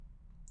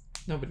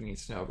Nobody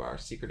needs to know about our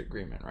secret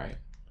agreement, right?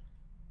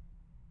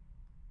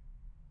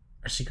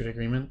 Our secret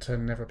agreement to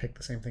never pick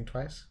the same thing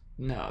twice?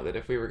 No, that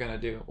if we were going to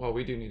do... Well,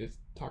 we do need to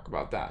talk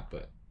about that,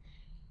 but...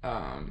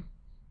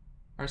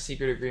 our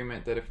secret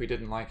agreement that if we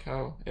didn't like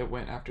how it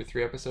went after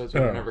 3 episodes, we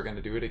were never going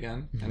to do it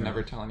again and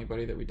never tell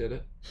anybody that we did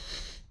it.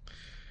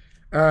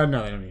 No,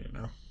 they don't need to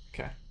know.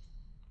 Okay.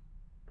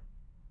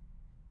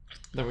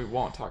 Then we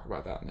won't talk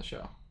about that in the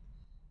show.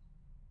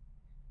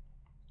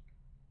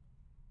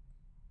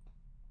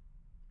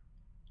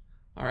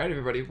 All right,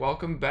 everybody,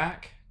 welcome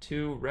back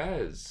to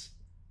Rez.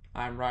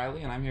 I'm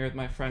Riley, and I'm here with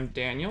my friend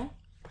Daniel.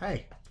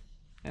 Hi.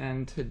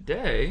 And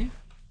today,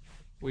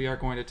 we are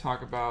going to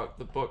talk about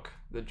the book,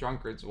 The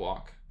Drunkard's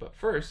Walk. But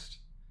first,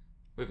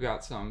 we've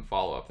got some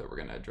follow-up that we're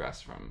going to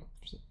address from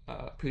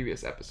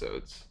previous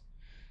episodes.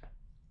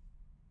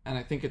 And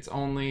I think it's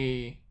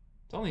only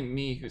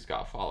me who's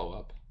got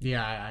follow-up.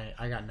 Yeah,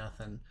 I got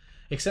nothing.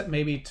 Except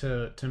maybe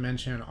to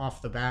mention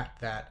off the bat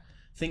that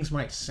things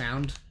might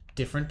sound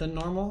different than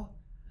normal.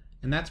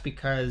 And that's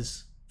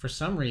because, for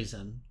some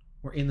reason,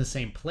 we're in the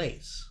same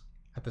place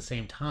at the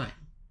same time.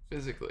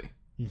 Physically.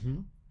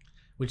 Mm-hmm.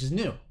 Which is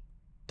new.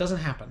 Doesn't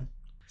happen.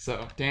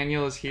 So,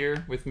 Daniel is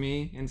here with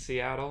me in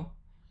Seattle.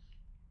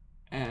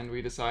 And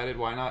we decided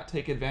why not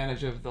take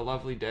advantage of the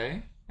lovely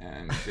day.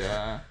 And,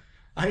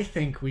 I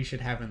think we should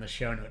have in the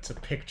show notes a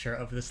picture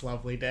of this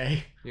lovely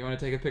day. You want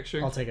to take a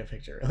picture? I'll take a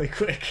picture really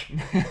quick.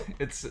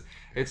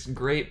 It's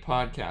great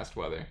podcast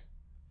weather.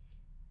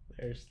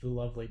 There's the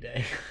lovely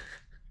day.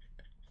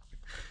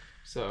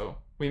 So,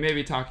 we may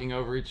be talking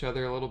over each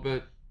other a little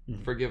bit.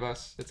 Mm-hmm. Forgive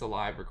us. It's a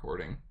live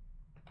recording,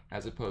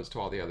 as opposed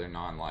to all the other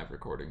non-live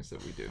recordings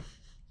that we do.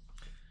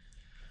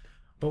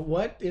 But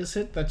what is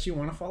it that you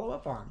want to follow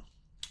up on?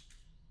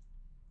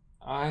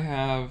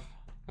 I've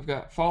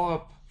got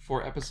follow-up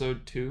for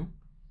episode 2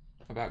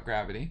 about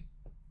gravity,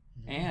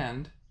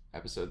 and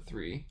episode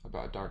 3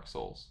 about Dark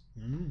Souls.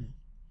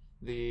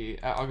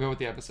 I'll go with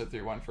the episode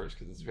 3 one first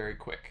because it's very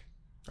quick.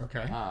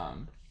 Okay.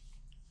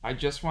 I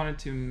just wanted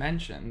to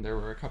mention there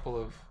were a couple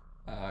of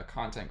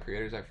content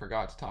creators I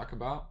forgot to talk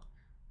about.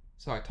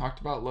 So I talked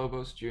about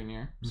Lobos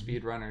Jr.,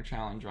 speedrunner,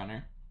 challenge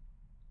runner.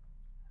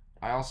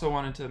 I also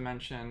wanted to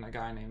mention a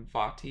guy named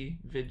Vati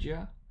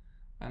Vidya,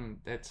 and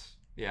it's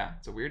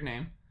a weird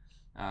name,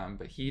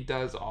 but he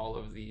does all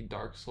of the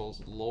Dark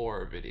Souls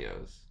lore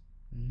videos.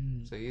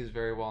 So he's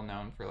very well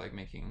known for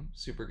making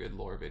super good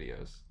lore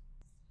videos.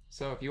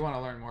 So if you want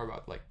to learn more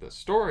about the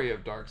story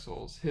of Dark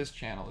Souls, his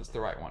channel is the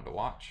right one to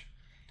watch.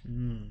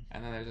 And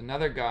then there's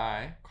another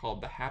guy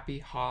called the Happy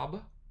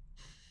Hob,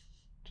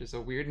 which is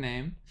a weird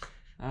name,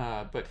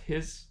 but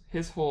his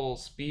whole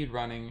speed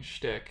running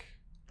shtick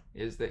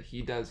is that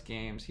he does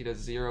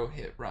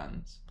 0-hit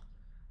runs.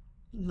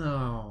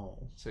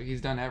 No. So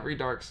he's done every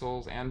Dark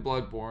Souls and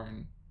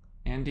Bloodborne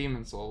and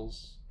Demon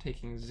Souls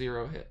taking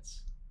 0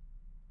 hits.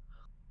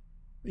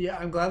 Yeah,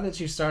 I'm glad that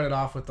you started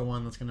off with the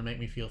one that's going to make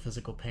me feel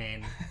physical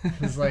pain.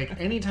 Because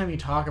anytime you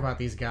talk about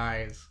these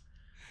guys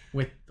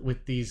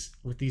with these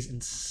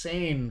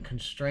insane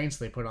constraints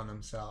they put on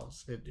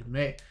themselves, it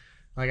may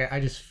I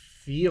just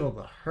feel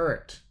the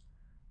hurt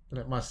that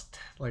it must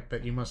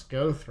that you must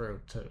go through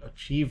to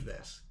achieve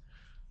this.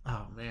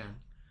 Oh man.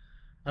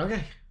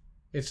 Okay.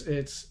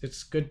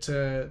 It's good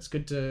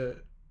to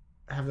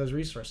have those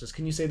resources.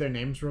 Can you say their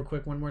names real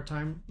quick one more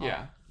time?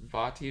 Yeah,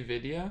 Vati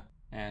Vidya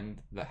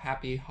and the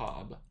Happy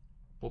Hob.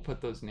 We'll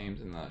put those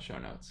names in the show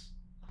notes.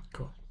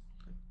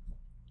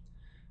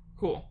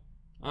 Cool.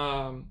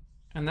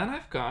 And then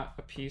I've got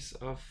a piece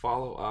of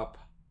follow-up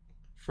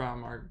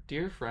from our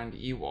dear friend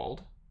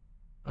Ewald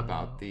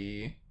about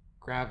the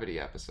Gravity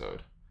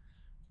episode.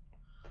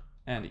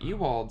 And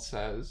Ewald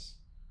says,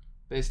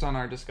 based on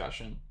our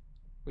discussion,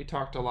 we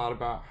talked a lot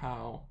about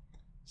how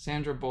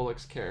Sandra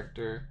Bullock's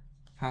character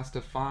has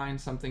to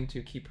find something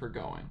to keep her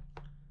going.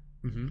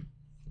 Mm-hmm.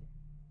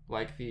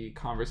 Like the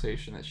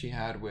conversation that she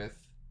had with...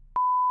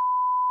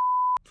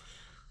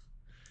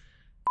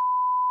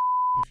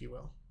 if you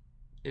will.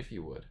 If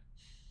you would.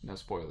 No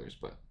spoilers,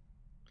 but...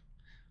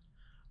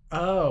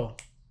 Oh.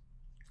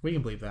 We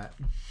can believe that.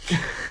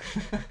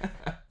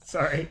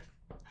 Sorry.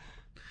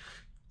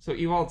 So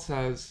Ewald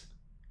says,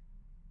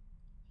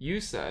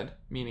 you said,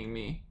 meaning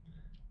me,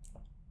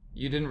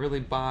 you didn't really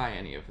buy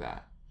any of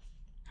that.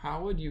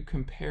 How would you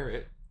compare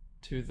it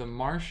to The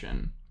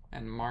Martian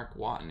and Mark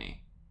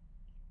Watney?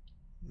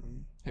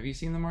 Have you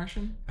seen The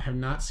Martian? I have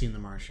not seen The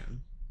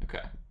Martian.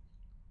 Okay.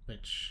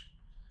 Which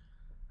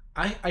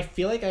I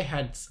feel like I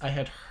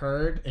had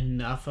heard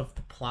enough of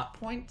the plot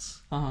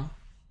points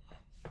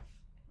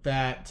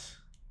that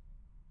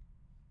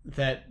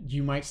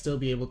you might still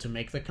be able to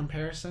make the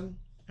comparison,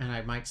 and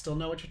I might still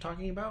know what you're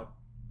talking about.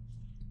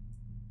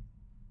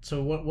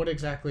 So what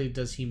exactly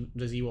does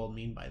Ewald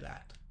mean by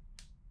that?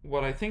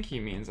 What I think he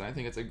means, and I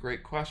think it's a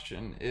great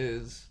question,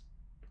 is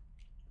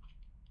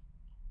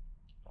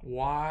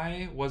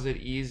why was it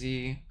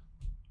easy,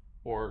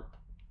 or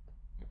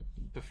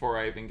before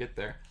I even get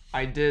there,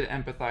 I did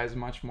empathize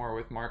much more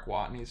with Mark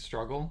Watney's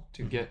struggle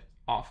to get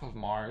off of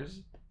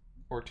Mars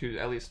or to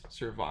at least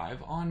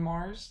survive on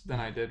Mars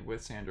than I did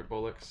with Sandra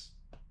Bullock's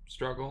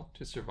struggle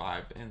to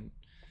survive in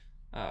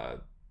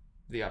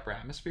the upper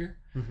atmosphere.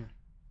 Mm-hmm.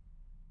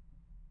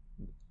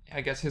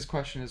 I guess his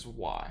question is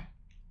why.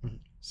 Mm-hmm.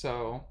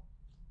 So,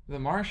 The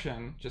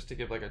Martian, just to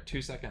give like a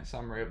 2-second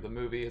summary of the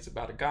movie, it's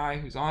about a guy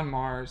who's on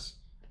Mars.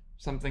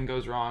 Something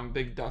goes wrong,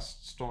 big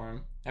dust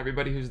storm.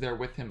 Everybody who's there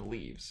with him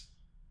leaves,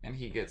 and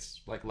he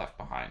gets like left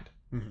behind.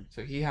 Mm-hmm.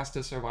 So he has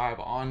to survive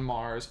on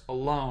Mars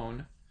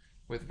alone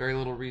with very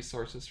little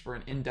resources for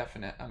an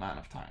indefinite amount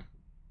of time.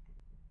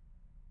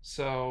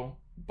 So,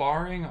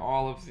 barring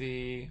all of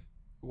the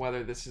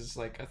whether this is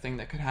like a thing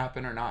that could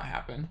happen or not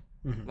happen,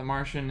 Mm-hmm. The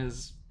Martian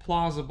is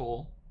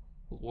plausible,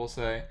 we'll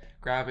say.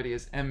 Gravity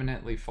is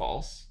eminently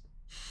false.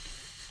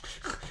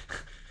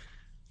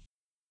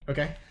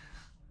 Okay.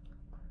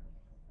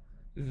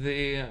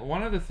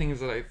 One of the things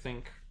that I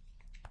think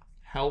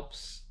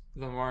helps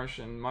The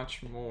Martian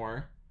much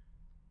more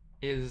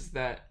is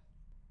that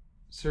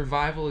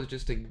survival is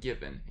just a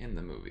given in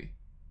the movie.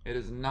 It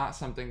is not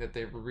something that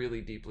they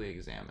really deeply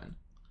examine.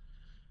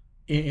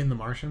 In The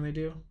Martian, they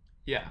do?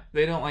 Yeah,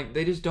 they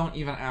just don't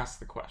even ask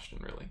the question,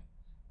 really.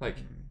 Like,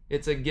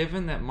 it's a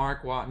given that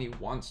Mark Watney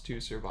wants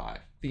to survive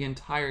the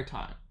entire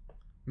time.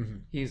 Mm-hmm.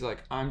 He's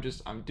like, I'm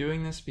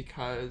do this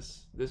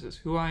because this is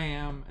who I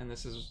am, and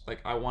this is, like,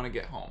 I want to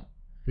get home.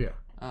 Yeah.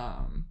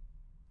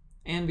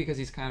 And because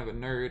he's kind of a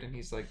nerd, and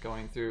he's, like,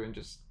 going through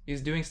and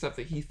he's doing stuff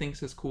that he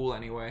thinks is cool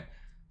anyway.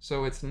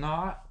 So it's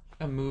not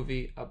a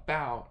movie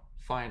about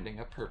finding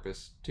a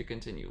purpose to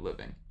continue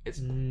living. It's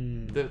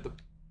the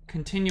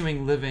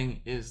continuing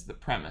living is the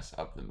premise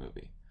of the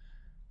movie.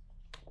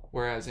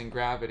 Whereas in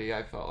Gravity,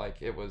 I felt like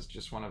it was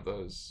just one of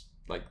those,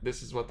 like,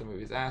 this is what the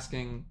movie's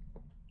asking.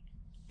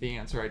 The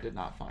answer I did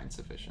not find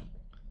sufficient.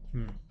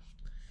 And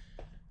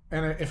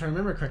if I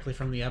remember correctly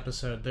from the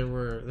episode, there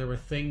were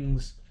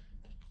things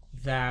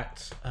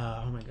that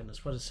oh my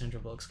goodness, what is Sandra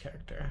Bullock's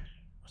character?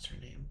 What's her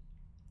name?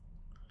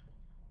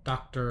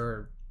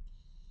 Dr.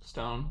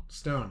 Stone.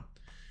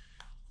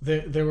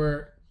 There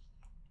were.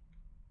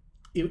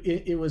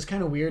 It was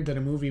kind of weird that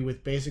a movie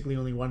with basically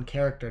only one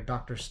character,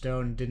 Dr.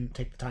 Stone, didn't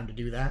take the time to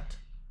do that.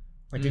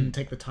 Like, didn't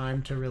take the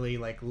time to really,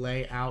 like,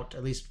 lay out,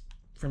 at least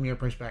from your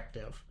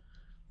perspective,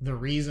 the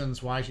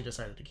reasons why she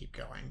decided to keep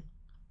going.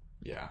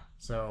 Yeah.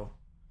 So,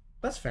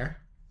 that's fair.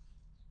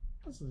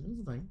 That's the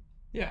thing.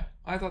 Yeah.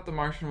 I thought The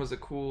Martian was a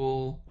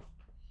cool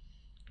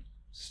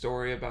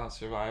story about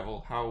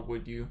survival. How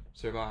would you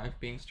survive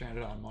being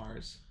stranded on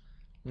Mars?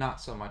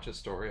 Not so much a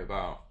story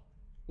about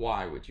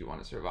why would you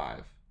want to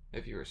survive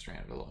if you were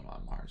stranded alone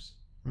on Mars.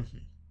 Mm-hmm.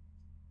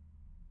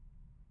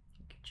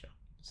 Getcha.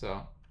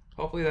 So,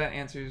 hopefully that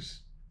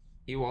answers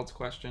Ewald's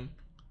question.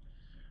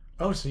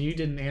 Oh, so you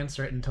didn't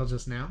answer it until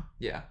just now?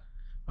 Yeah.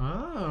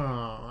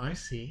 Oh, I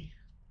see.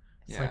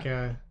 It's like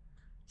a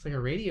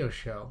radio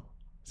show.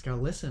 It's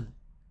gotta listen.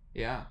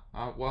 Yeah.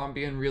 Well, I'm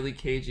being really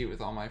cagey with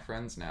all my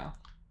friends now.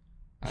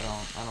 I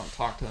don't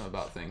talk to them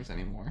about things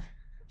anymore.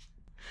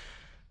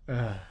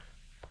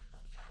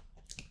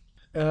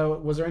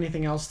 Was there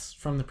anything else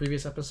from the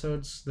previous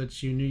episodes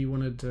that you knew you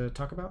wanted to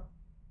talk about?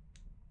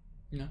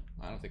 No,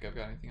 I don't think I've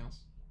got anything else.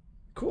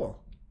 Cool.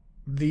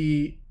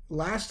 The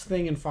last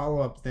thing in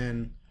follow-up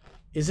then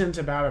isn't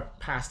about a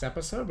past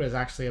episode, but is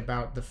actually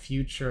about the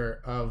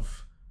future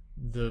of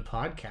the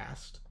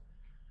podcast.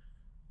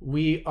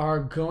 We are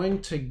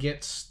going to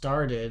get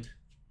started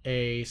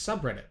a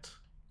subreddit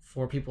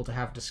for people to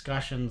have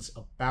discussions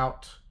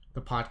about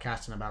the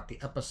podcast and about the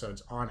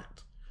episodes on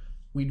it.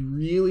 We'd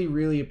really,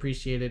 really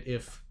appreciate it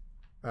if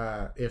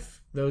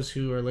those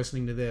who are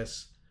listening to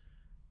this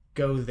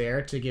go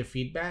there to give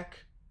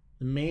feedback.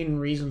 The main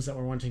reasons that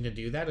we're wanting to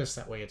do that is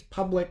that way it's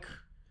public.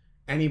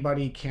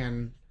 Anybody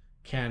can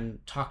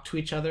talk to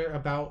each other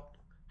about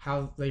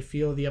how they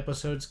feel the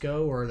episodes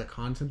go or the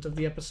content of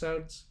the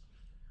episodes.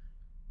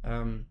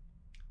 And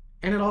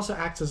it also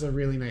acts as a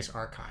really nice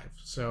archive.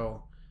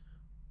 So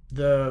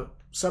the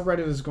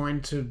subreddit is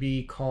going to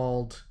be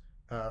called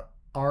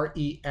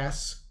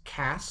RES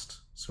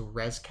Cast, so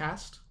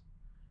Rescast,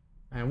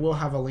 and we'll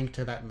have a link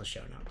to that in the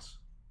show notes.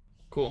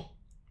 Cool.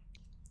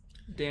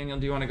 Daniel,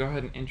 do you want to go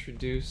ahead and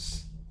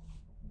introduce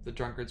the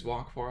Drunkard's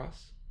Walk for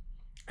us?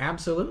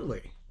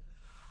 Absolutely.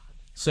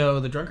 So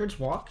the Drunkard's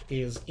Walk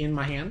is in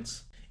my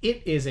hands.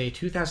 It is a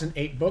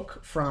 2008 book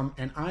from,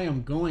 and I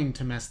am going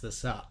to mess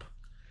this up,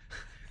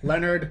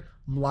 Leonard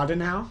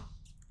Mlodinow.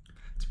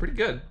 It's pretty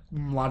good.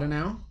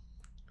 Mlodinow.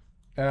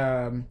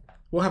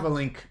 We'll have a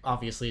link,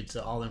 obviously,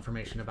 to all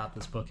information about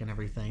this book and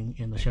everything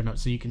in the show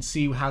notes so you can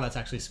see how that's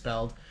actually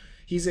spelled.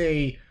 He's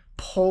a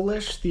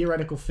Polish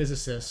theoretical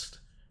physicist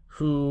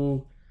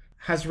who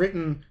has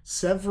written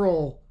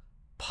several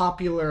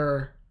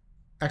popular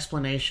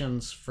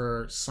explanations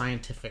for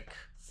scientific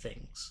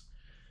things.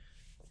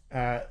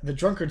 The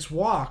Drunkard's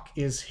Walk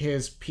is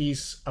his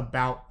piece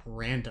about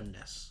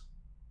randomness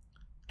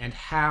and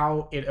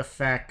how it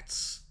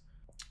affects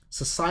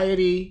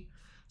society,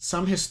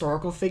 some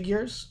historical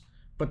figures,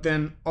 but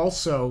then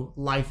also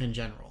life in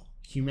general,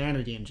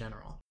 humanity in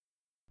general.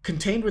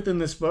 Contained within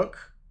this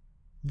book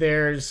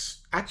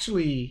there's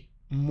actually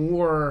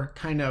more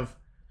kind of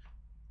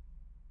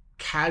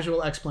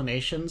casual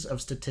explanations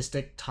of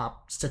statistics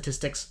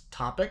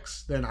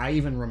topics than I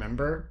even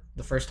remember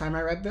the first time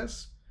I read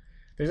this.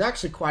 There's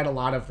actually quite a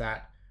lot of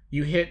that.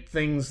 You hit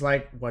things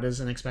like, what is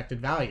an expected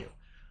value?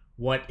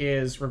 What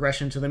is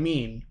regression to the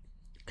mean?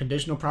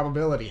 Conditional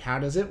probability, how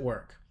does it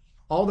work?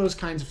 All those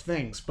kinds of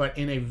things, but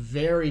in a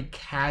very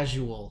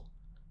casual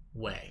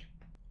way.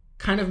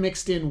 Kind of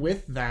mixed in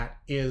with that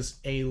is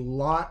a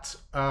lot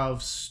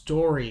of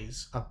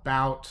stories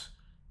about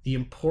the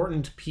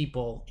important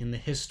people in the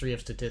history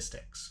of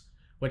statistics,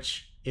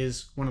 which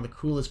is one of the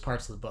coolest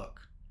parts of the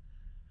book.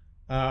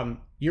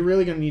 You're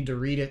really going to need to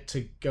read it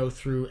to go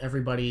through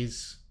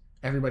everybody's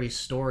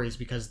stories,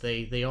 because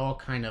they all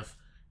kind of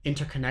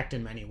interconnect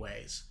in many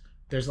ways.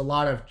 There's a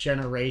lot of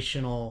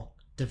generational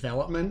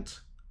development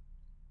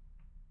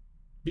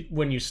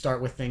when you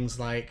start with things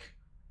like,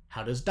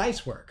 how does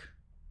dice work?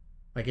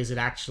 Like, is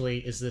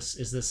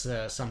this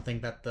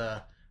something that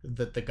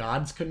the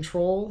gods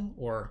control,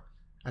 or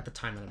at the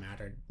time that it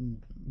mattered,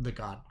 the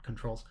god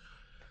controls?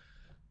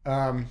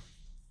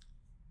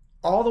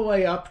 All the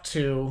way up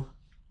to,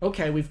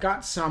 okay, we've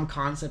got some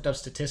concept of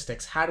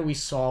statistics. How do we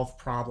solve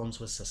problems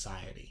with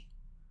society?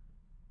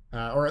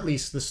 Or at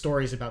least the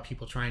stories about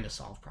people trying to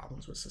solve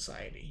problems with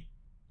society.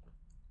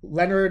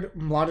 Leonard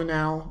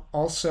Mlodinow,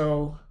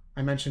 also,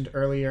 I mentioned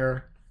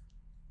earlier,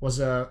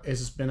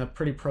 has been a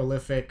pretty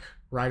prolific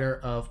writer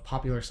of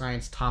popular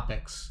science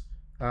topics.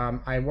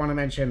 I want to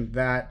mention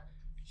that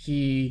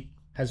he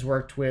has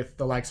worked with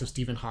the likes of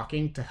Stephen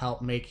Hawking to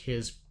help make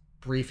his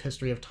brief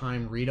history of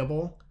time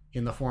readable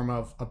in the form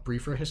of A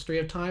Briefer History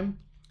of Time.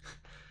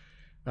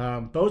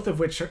 Both of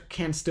which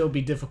can still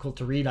be difficult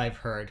to read, I've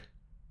heard,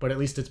 but at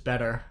least it's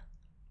better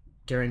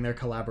during their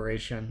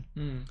collaboration.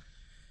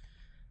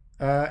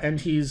 And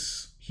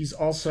he's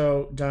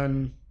also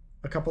done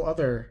a couple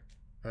other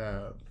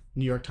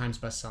New York Times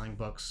best-selling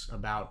books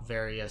about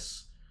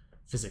various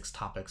physics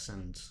topics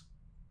and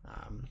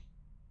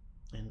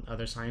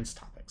other science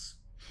topics.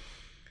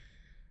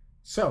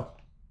 So,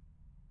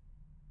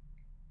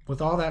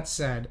 with all that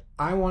said,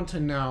 I want to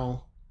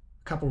know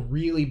a couple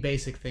really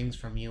basic things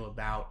from you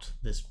about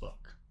this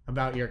book,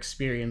 about your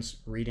experience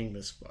reading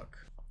this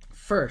book.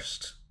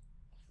 First,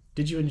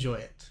 did you enjoy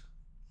it?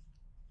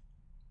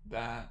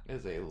 That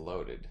is a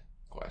loaded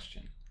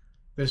question.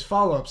 There's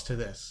follow-ups to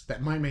this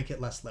that might make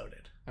it less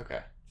loaded. Okay.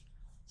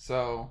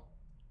 So,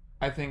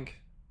 I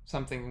think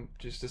something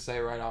just to say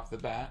right off the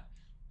bat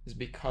is,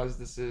 because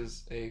this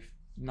is a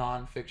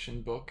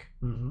non-fiction book,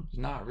 there's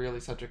not really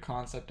such a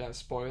concept as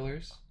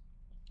spoilers.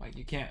 Like,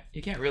 you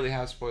can't really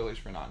have spoilers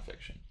for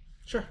non-fiction.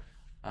 Sure.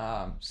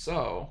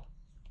 So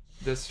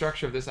the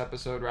structure of this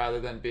episode, rather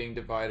than being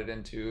divided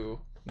into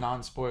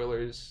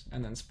non-spoilers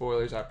and then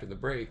spoilers after the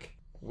break,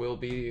 will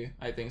be,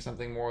 I think,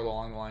 something more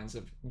along the lines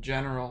of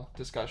general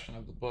discussion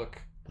of the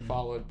book,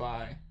 followed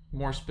by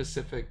more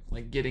specific,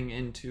 like getting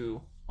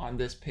into, on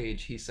this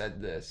page he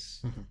said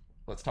this,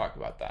 let's talk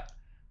about that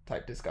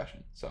type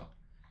discussion. So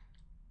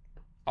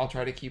I'll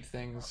try to keep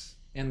things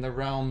in the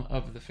realm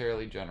of the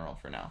fairly general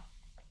for now.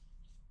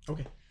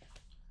 Okay.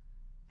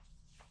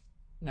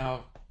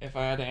 Now, if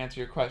I had to answer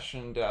your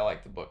question, did I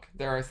like the book?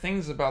 There are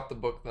things about the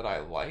book that I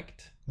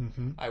liked.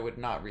 I would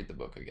not read the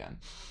book again.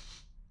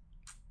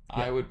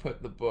 Yeah. I would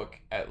put the book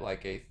at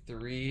like a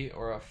 3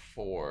 or a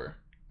 4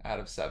 out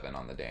of 7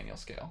 on the Daniel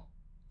scale.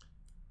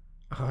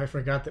 Oh, I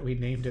forgot that we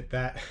named it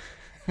that.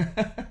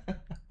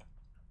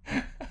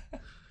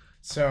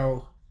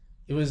 So,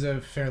 it was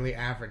a fairly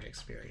average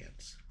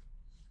experience.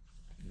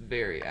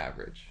 Very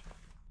average.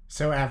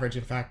 So average,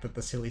 in fact, that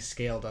the silly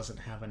scale doesn't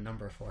have a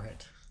number for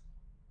it.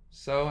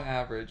 So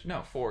average.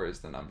 No, 4 is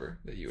the number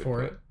that you would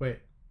 4? put. Wait.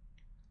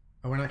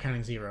 Oh, we're not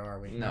counting 0, are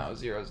we? No,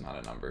 0 is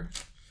not a number.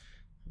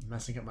 I'm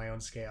messing up my own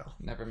scale.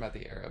 Never met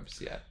the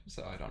Arabs yet,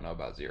 so I don't know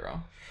about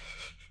 0.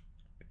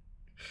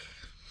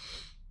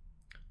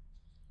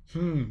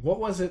 What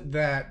was it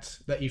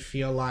that you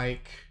feel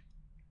like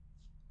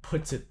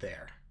puts it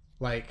there?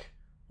 Like,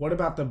 what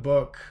about the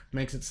book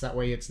makes it so that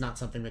way it's not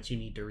something that you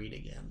need to read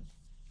again?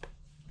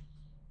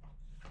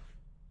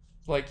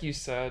 Like you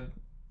said,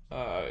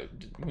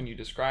 when you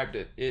described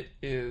it, it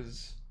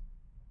is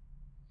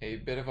a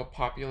bit of a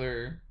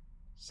popular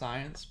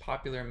science,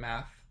 popular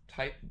math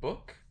type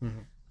book.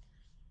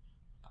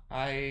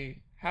 I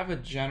have a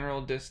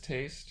general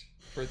distaste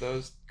for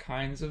those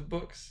kinds of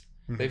books.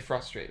 They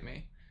frustrate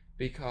me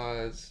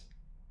because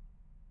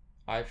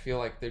I feel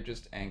like they're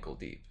just ankle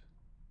deep.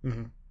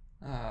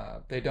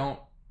 They don't,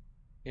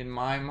 in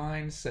my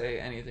mind, say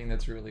anything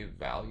that's really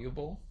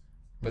valuable,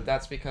 but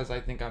that's because I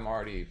think I'm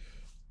already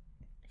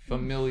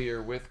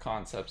familiar with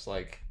concepts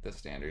like the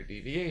standard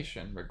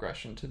deviation,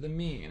 regression to the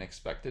mean,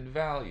 expected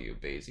value,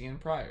 Bayesian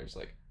priors.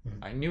 Like,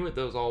 I knew what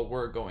those all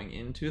were going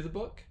into the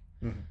book.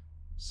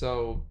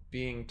 So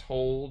being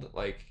told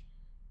like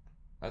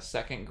a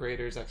second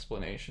grader's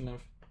explanation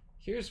of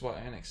here's what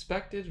an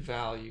expected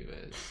value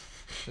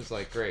is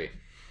like, great.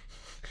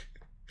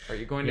 Are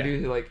you going to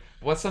do like,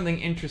 what's something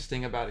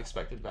interesting about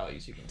expected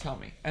values you can tell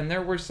me? And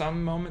there were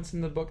some moments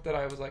in the book that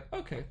I was like,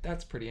 okay,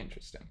 that's pretty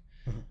interesting.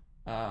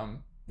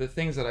 The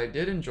things that I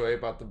did enjoy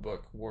about the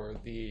book were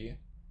the,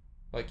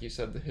 like you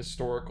said, the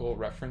historical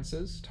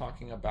references,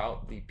 talking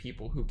about the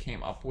people who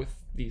came up with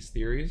these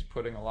theories,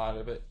 putting a lot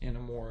of it in a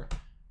more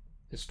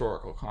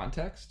historical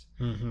context.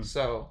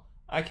 So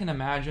I can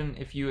imagine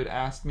if you had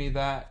asked me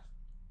that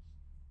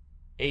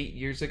 8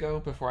 years ago,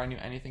 before I knew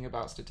anything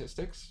about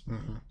statistics,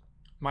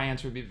 my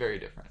answer would be very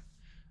different.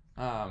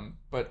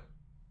 But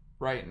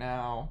right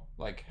now,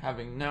 like,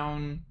 having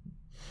known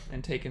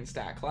and taken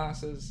stat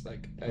classes,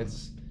 like,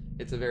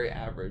 it's a very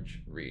average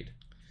read.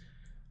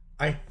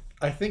 I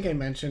think I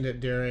mentioned it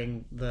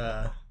during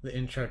the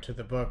intro to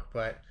the book,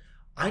 but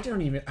I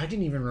didn't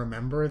even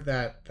remember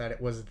that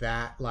it was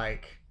that,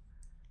 like,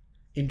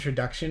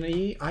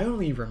 introduction-y. I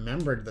only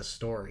remembered the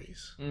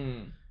stories.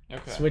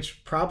 Okay.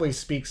 Which probably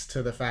speaks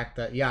to the fact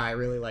that, yeah, I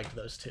really liked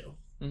those two.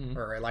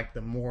 Or I liked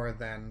them more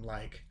than,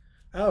 like,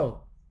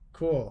 oh,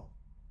 cool,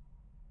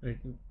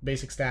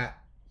 basic stat.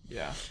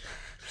 Yeah.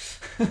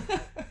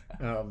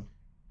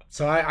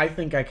 So I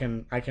think I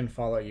can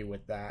follow you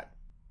with that.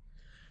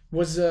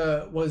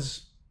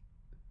 Was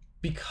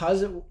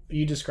because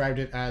you described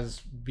it as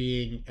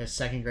being a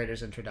second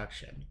grader's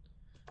introduction.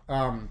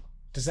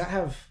 Does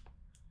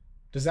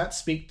that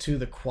speak to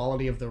the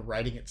quality of the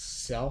writing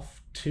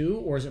itself too,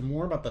 or is it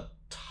more about the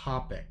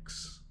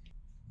topics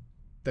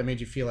that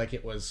made you feel like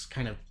it was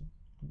kind of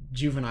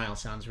juvenile?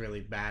 Sounds really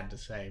bad to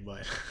say,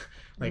 but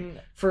like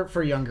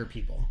for younger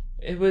people.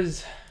 It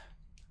was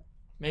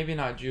maybe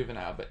not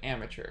juvenile, but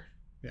amateur.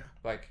 Yeah.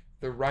 Like,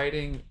 the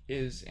writing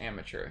is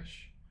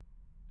amateurish.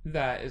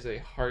 That is a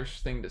harsh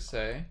thing to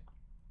say,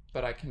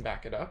 but I can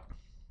back it up.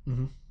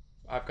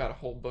 I've got a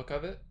whole book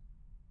of it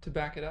to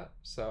back it up,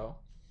 so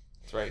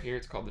it's right here.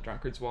 It's called The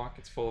Drunkard's Walk.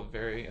 It's full of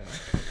very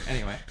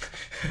anyway,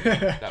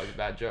 that was a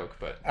bad joke,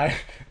 but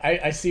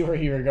I see where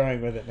you were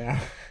going with it now.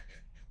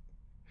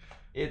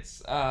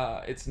 It's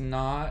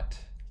not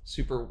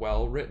super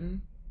well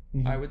written,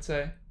 I would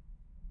say.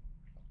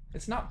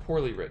 It's not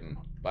poorly written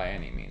by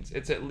any means.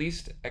 It's at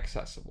least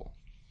accessible,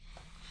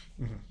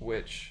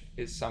 which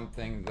is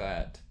something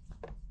that,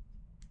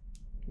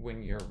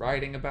 when you're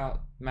writing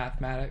about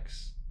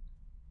mathematics,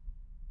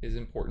 is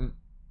important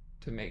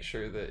to make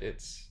sure that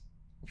it's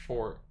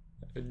for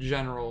a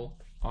general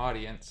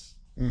audience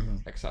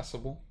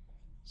accessible.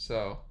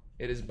 So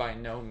it is by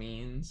no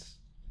means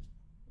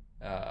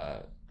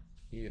the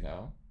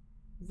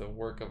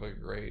work of a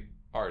great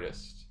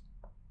artist,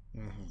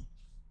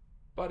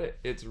 but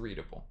it's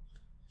readable.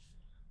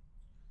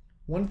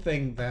 One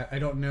thing that I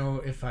don't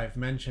know if I've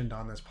mentioned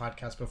on this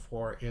podcast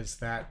before is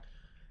that,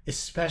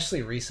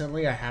 especially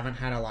recently, I haven't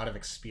had a lot of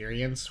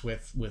experience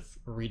with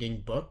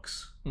reading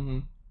books.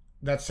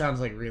 That sounds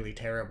like really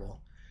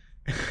terrible,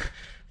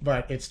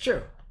 but it's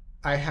true.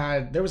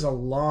 There was a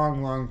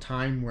long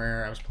time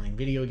where I was playing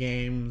video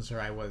games, or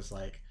I was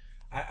like,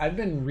 I've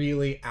been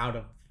really out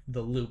of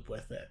the loop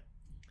with it.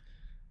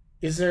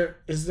 Is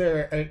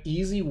there an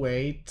easy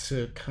way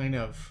to kind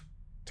of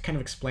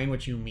explain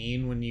what you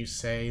mean when you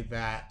say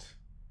that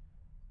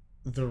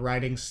the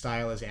writing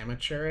style is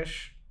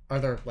amateurish? Are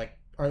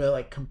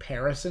there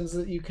comparisons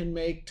that you can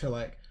make to,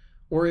 like,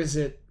 or is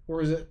it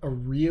a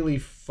really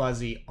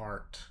fuzzy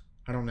art?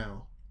 I don't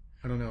know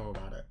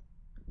about it.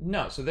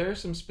 No, so there are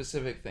some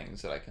specific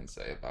things that I can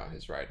say about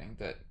his writing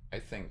that I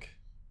think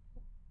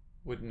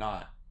would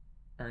not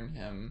earn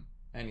him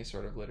any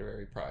sort of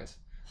literary prize.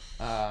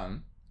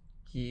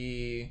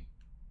 He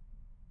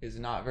is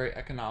not very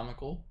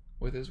economical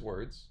with his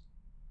words.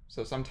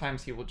 So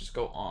sometimes he will just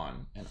go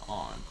on and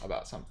on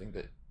about something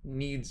that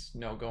needs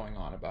no going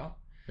on about.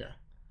 Yeah.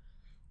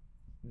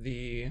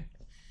 The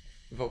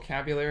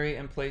vocabulary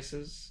in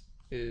places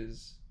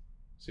is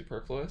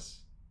superfluous.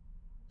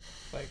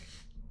 Like,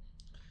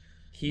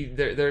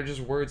 there are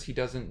just words he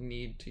doesn't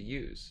need to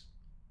use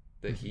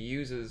that he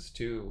uses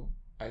to,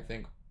 I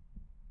think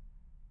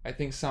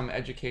some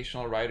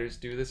educational writers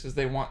do this, is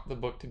they want the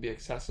book to be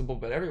accessible,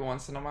 but every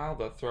once in a while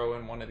they'll throw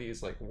in one of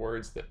these, like,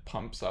 words that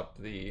pumps up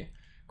the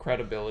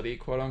credibility,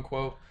 quote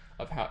unquote,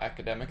 of how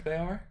academic they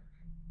are.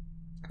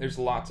 There's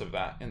lots of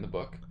that in the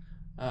book.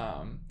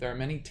 There are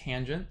many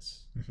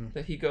tangents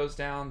that he goes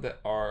down that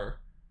are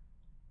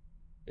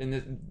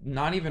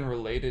not even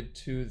related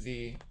to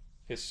the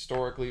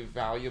historically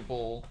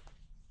valuable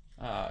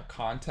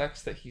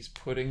context that he's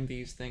putting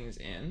these things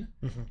in,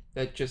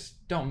 that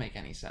just don't make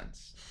any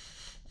sense.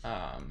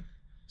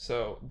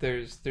 So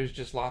there's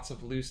just lots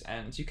of loose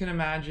ends. You can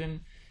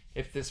imagine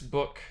if this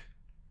book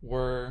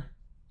were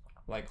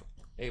like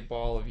a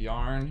ball of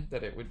yarn,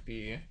 that it would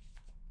be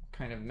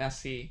kind of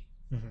messy,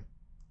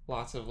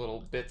 lots of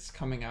little bits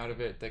coming out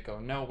of it that go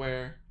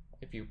nowhere.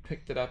 If you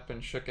picked it up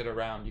and shook it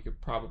around, you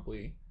could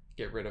probably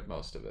get rid of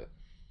most of it.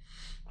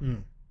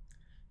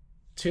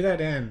 To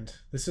that end,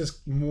 this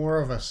is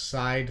more of a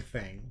side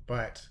thing,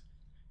 but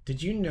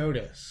did you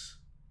notice,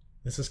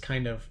 this is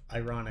kind of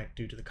ironic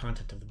due to the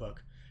content of the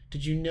book,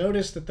 did you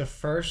notice that the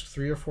first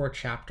 3 or 4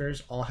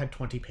 chapters all had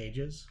 20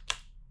 pages?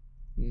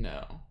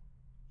 No.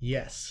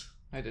 Yes.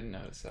 I didn't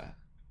notice that.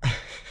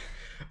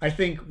 I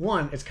think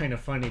one, it's kind of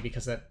funny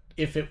because that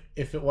if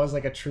it was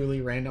like a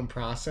truly random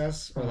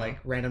process or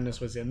like randomness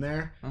was in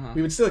there,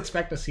 we would still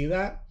expect to see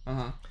that.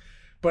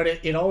 But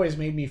it always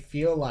made me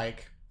feel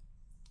like,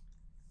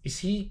 is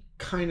he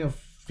kind of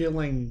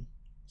filling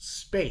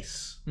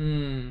space?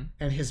 And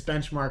his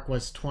benchmark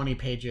was 20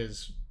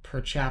 pages per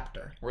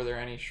chapter. Were there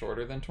any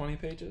shorter than 20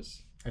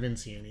 pages? I didn't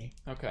see any.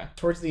 Okay.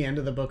 Towards the end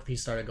of the book, he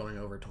started going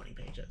over 20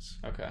 pages.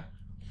 Okay.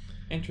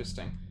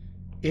 Interesting.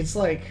 It's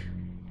like,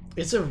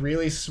 it's a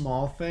really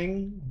small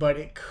thing, but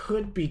it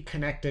could be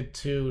connected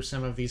to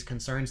some of these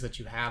concerns that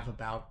you have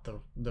about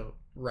the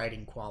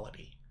writing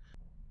quality.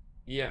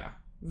 Yeah.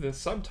 The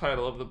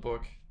subtitle of the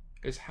book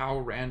is How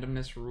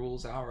Randomness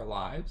Rules Our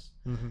Lives.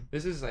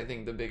 This is, I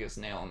think, the biggest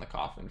nail in the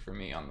coffin for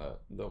me on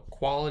the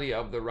quality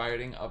of the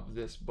writing of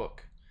this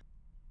book.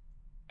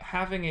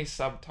 Having a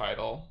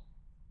subtitle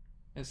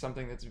is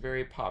something that's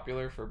very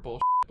popular for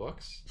bullshit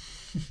books.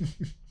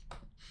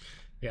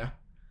 Yeah.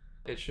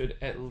 It should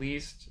at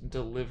least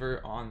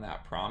deliver on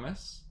that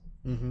promise.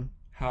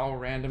 How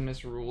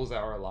randomness rules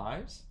our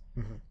lives.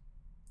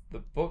 The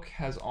book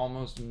has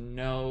almost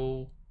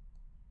no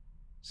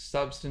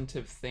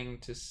substantive thing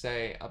to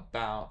say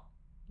about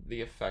the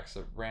effects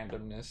of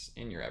randomness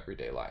in your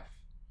everyday life.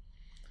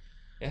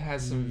 It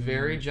has some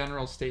very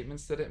general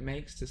statements that it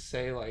makes to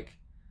say, like,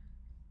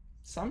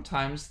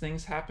 sometimes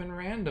things happen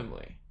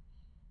randomly.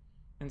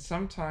 And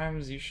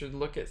sometimes you should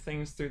look at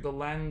things through the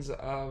lens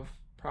of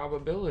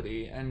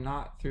probability and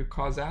not through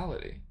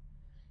causality,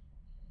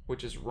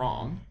 which is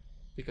wrong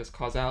because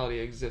causality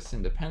exists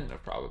independent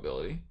of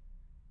probability.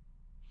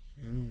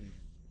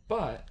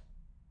 But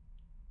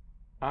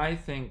I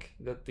think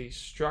that the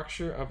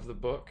structure of the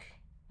book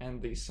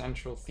and the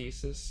central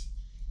thesis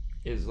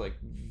is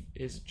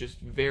just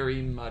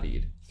very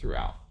muddied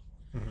throughout.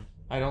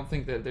 I don't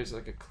think that there's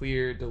like a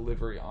clear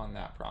delivery on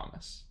that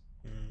promise.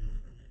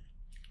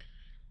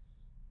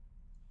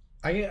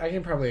 I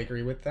can probably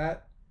agree with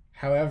that.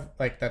 However,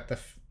 like that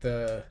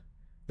the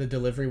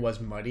delivery was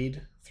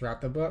muddied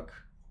throughout the book.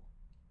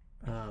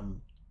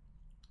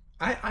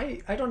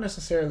 I don't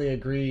necessarily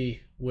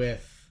agree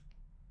with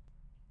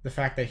the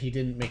fact that he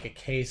didn't make a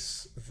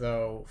case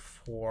though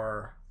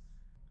for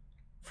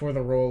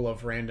the role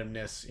of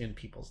randomness in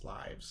people's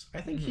lives.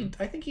 I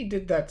think he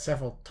did that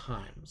several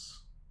times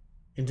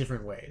in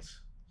different ways.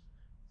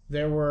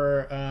 There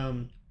were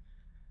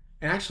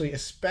and actually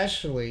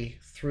especially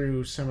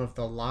through some of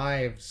the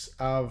lives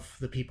of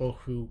the people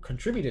who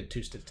contributed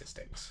to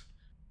statistics.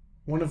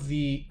 One of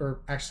the,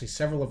 or actually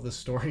several of the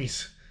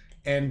stories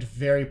end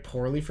very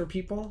poorly for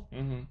people.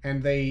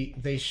 And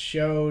they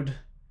showed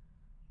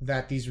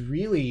that these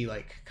really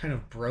like kind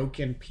of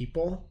broken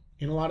people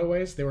in a lot of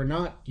ways, they were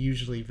not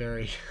usually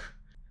very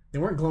they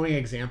weren't glowing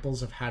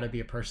examples of how to be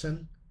a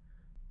person.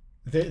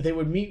 They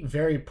would meet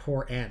very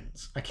poor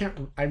ends. I can't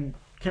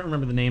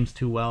remember the names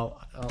too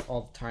well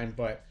all the time,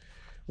 but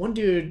one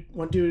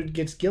dude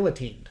gets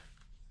guillotined.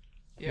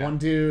 Yeah. One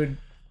dude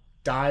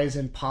dies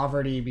in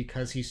poverty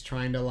because he's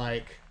trying to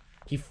like,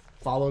 he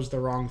follows the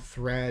wrong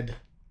thread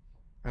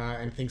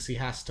and thinks he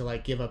has to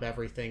like give up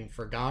everything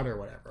for God or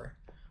whatever.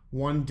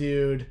 One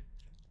dude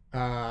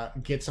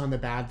gets on the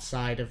bad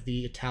side of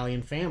the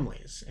Italian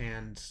families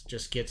and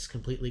just gets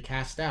completely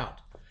cast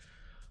out.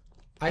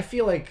 I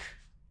feel like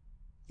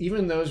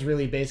even those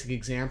really basic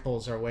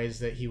examples are ways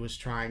that he was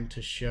trying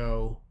to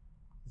show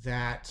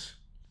that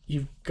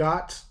you've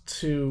got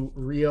to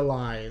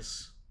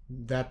realize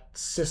that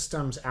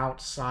systems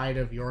outside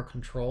of your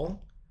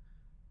control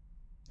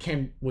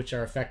which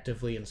are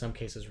effectively in some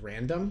cases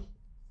random,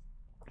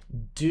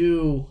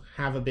 do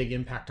have a big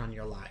impact on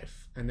your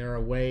life. And there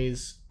are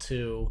ways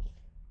to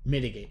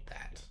mitigate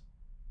that,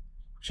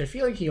 which I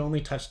feel like he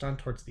only touched on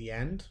towards the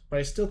end, but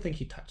I still think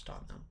he touched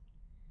on them.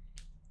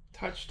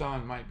 Touched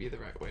on might be the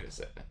right way to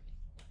say it.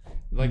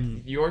 Like,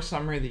 your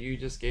summary that you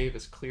just gave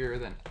is clearer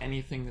than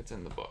anything that's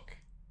in the book.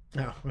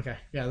 Oh, okay.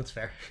 Yeah, that's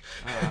fair.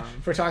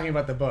 If we're talking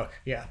about the book,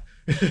 yeah.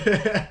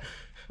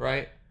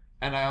 Right?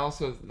 And I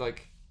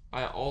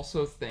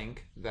also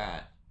think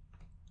that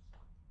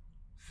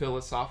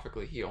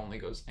philosophically he only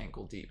goes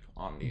ankle deep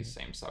on these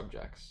same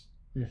subjects.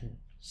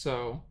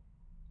 So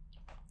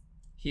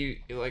he,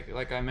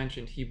 like I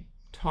mentioned, he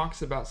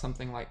talks about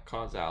something like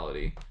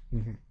causality,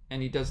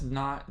 and he does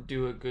not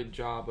do a good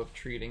job of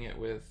treating it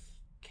with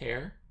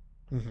care.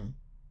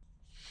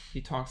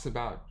 He talks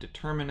about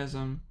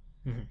determinism.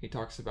 He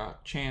talks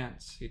about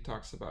chance. He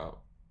talks about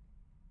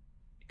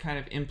kind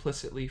of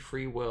implicitly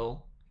free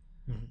will,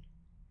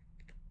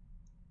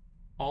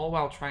 all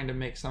while trying to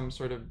make some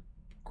sort of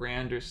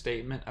grander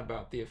statement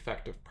about the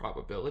effect of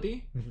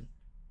probability.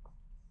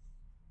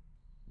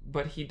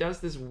 But he does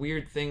this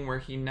weird thing where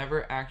he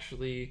never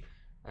actually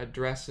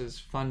addresses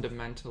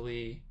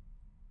fundamentally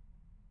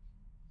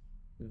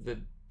the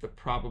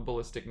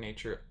probabilistic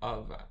nature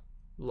of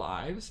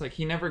lives. Like,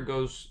 he never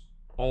goes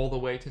all the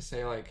way to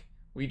say, like,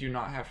 we do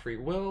not have free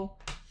will,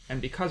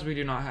 and because we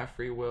do not have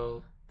free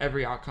will,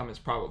 every outcome is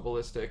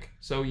probabilistic,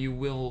 so you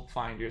will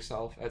find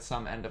yourself at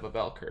some end of a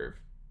bell curve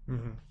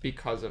Mm-hmm.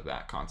 because of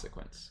that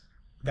consequence.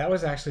 That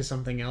was actually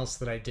something else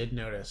that I did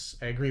notice.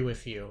 I agree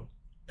with you.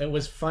 It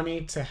was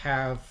funny to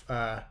have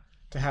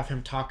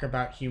him talk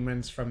about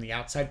humans from the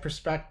outside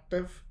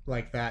perspective,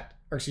 like that,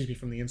 or excuse me,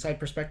 from the inside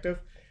perspective.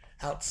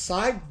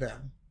 Outside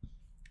them,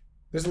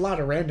 there's a lot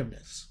of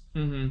randomness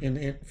Mm-hmm.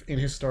 in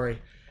his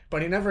story,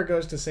 but he never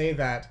goes to say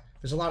that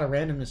there's a lot of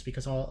randomness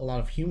because a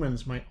lot of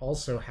humans might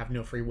also have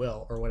no free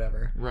will or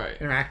whatever, Right.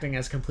 interacting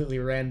as completely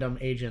random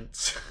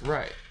agents.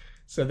 Right.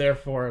 So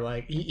therefore,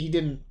 like he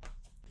didn't.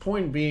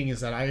 Point being is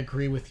that I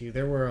agree with you.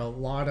 There were a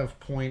lot of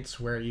points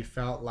where you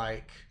felt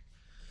like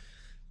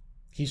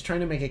he's trying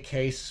to make a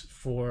case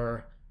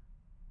for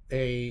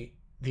the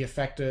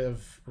effect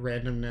of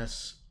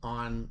randomness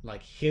on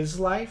like his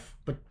life,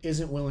 but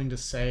isn't willing to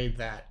say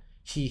that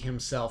he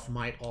himself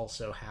might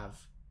also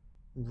have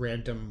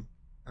random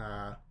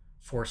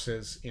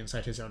forces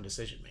inside his own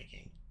decision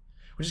making,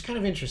 which is kind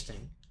of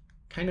interesting,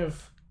 kind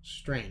of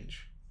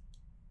strange.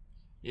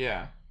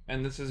 Yeah.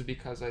 And this is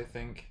because I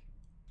think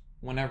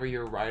whenever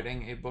you're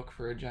writing a book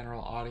for a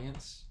general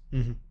audience,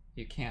 Mm-hmm.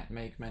 you can't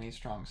make many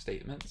strong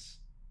statements.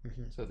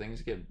 Mm-hmm. So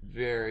things get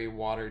very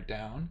watered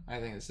down. I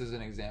think this is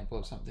an example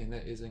of something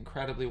that is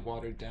incredibly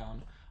watered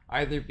down,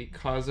 either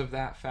because of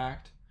that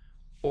fact,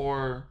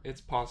 or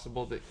it's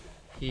possible that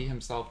he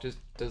himself just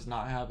does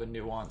not have a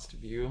nuanced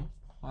view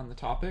on the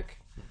topic,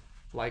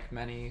 like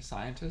many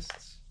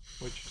scientists,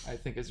 which I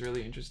think is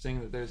really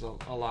interesting that there's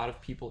a lot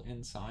of people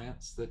in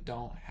science that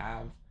don't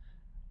have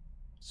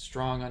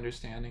strong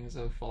understandings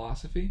of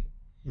philosophy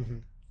Mm-hmm.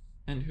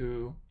 and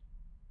who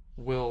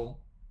will,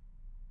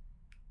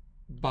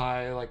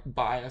 by like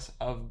bias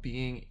of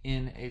being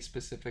in a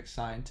specific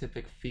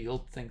scientific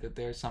field, think that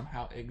they're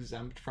somehow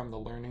exempt from the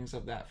learnings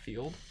of that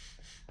field.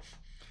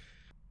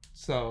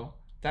 So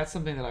that's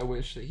something that I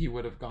wish that he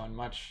would have gone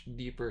much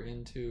deeper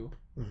into,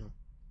 Mm-hmm.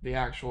 the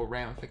actual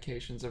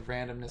ramifications of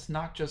randomness,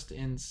 not just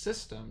in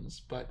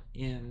systems but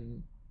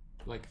in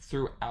like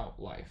throughout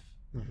life.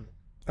 Mm-hmm.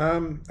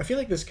 I feel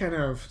like this kind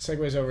of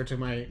segues over to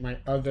my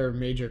other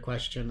major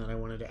question that I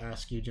wanted to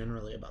ask you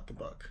generally about the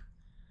book.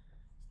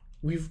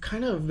 We've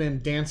kind of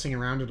been dancing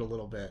around it a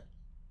little bit.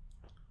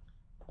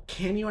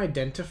 Can you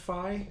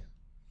identify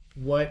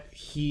what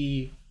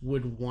he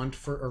would want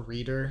for a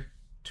reader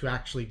to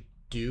actually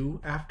do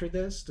after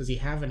this? Does he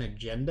have an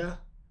agenda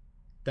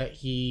that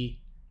he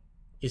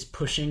is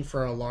pushing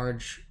for a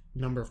large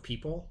number of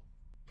people?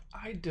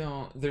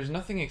 There's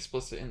nothing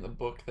explicit in the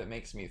book that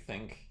makes me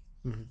think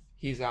Mm-hmm.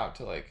 he's out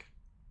to like,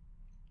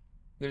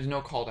 there's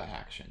no call to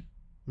action.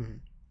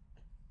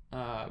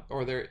 Mm-hmm.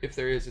 Or if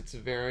there is, it's a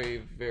very,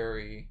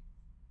 very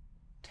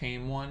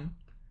tame one.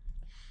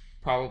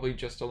 Probably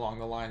just along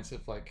the lines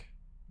of like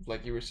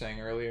you were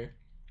saying earlier,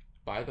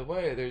 by the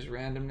way, there's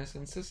randomness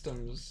in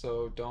systems,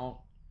 so don't,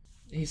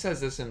 he says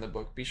this in the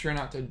book, be sure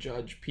not to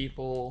judge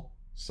people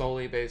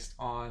solely based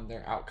on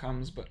their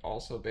outcomes, but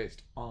also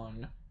based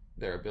on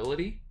their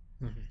ability.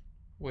 Mm-hmm.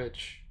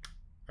 Which,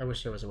 I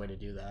wish there was a way to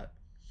do that.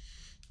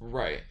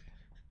 right,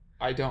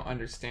 I don't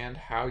understand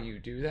how you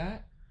do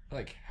that.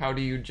 Like, how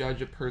do you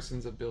judge a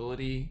person's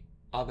ability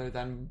other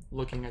than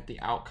looking at the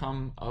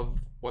outcome of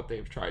what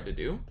they've tried to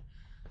do?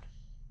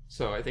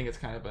 So I think it's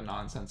kind of a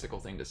nonsensical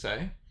thing to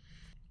say.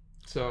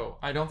 So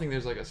I don't think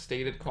there's like a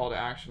stated call to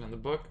action in the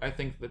book. I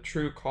think the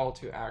true call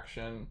to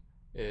action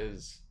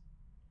is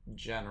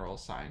general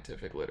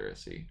scientific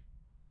literacy.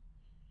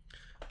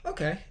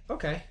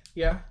 Okay,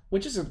 yeah.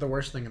 Which isn't the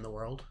worst thing in the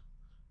world.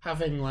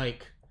 Having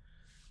like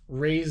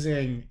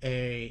raising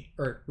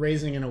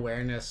an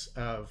awareness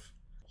of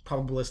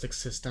probabilistic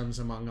systems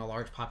among a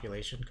large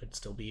population could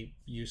still be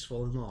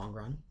useful in the long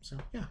run. So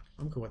yeah,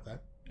 I'm cool with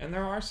that. And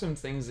there are some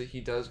things that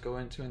he does go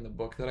into in the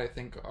book that I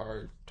think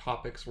are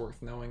topics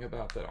worth knowing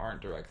about that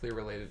aren't directly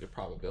related to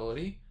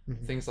probability.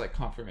 Mm-hmm. Things like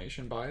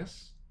confirmation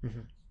bias. Mm-hmm.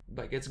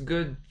 Like, it's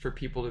good for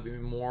people to be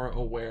more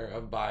aware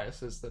of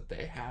biases that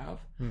they have.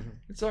 Mm-hmm.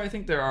 And so I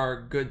think there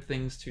are good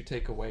things to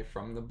take away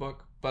from the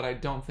book, but I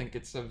don't think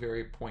it's a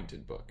very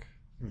pointed book.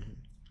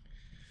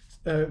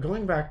 Mm-hmm.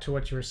 Going back to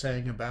what you were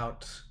saying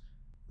about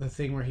the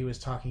thing where he was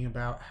talking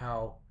about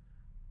how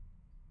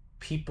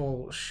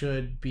people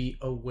should be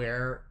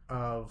aware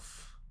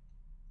of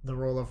the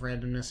role of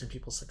randomness in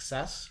people's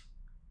success,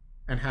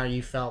 and how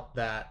you felt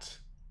that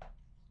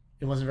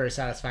it wasn't very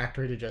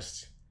satisfactory to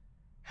just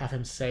have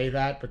him say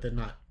that but then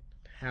not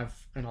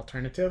have an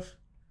alternative.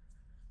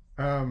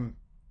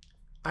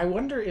 I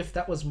wonder if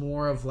that was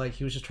more of like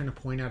he was just trying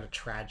to point out a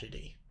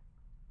tragedy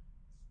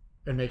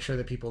and make sure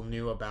that people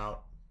knew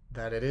about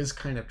that. It is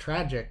kind of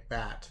tragic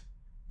that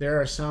there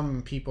are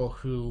some people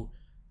who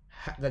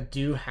that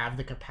do have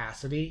the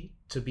capacity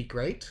to be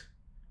great,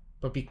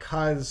 but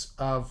because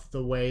of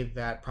the way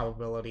that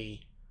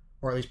probability,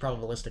 or at least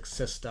probabilistic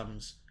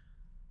systems,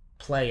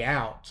 play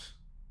out,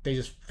 they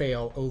just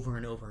fail over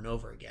and over and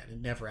over again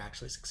and never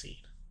actually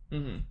succeed.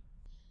 Mm-hmm.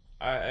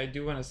 I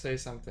do want to say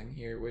something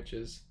here, which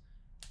is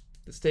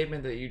the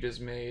statement that you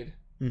just made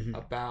Mm-hmm.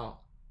 about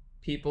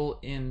people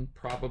in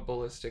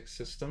probabilistic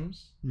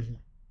systems Mm-hmm.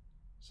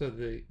 So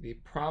the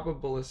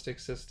probabilistic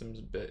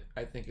systems bit,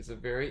 I think, is a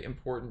very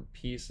important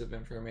piece of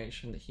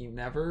information that he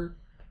never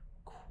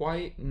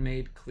quite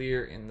made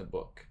clear in the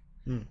book.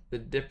 The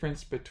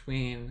difference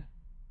between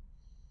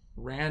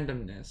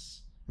randomness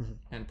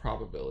and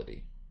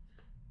probability.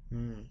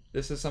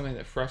 This is something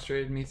that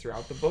frustrated me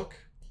throughout the book,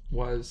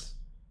 was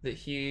that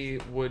he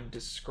would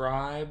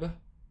describe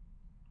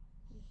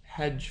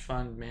hedge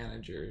fund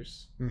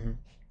managers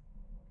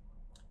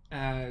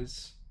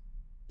as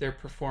their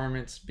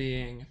performance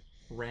being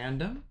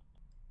random,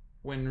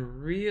 when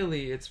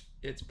really it's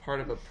part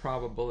of a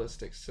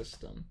probabilistic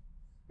system.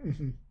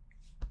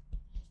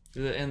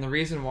 And the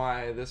reason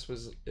why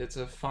it's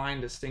a fine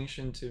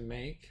distinction to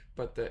make,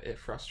 but that it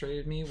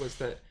frustrated me, was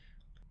that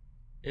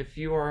if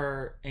you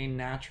are a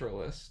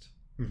naturalist,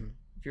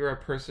 if you're a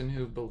person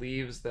who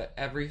believes that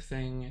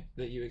everything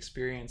that you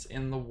experience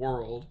in the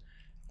world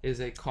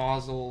is a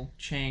causal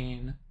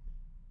chain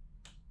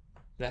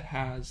that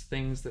has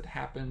things that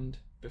happened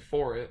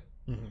before it,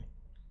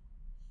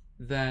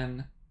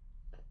 then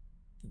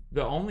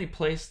the only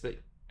place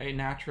that a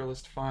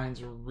naturalist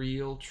finds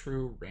real,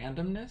 true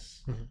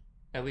randomness,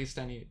 at least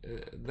any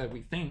that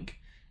we think,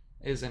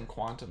 is in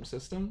quantum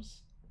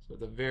systems, so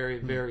the very,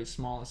 very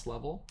smallest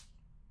level.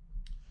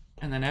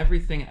 And then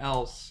everything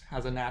else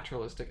has a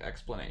naturalistic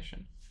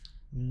explanation.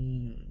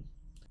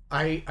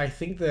 I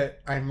think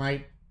that I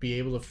might be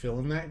able to fill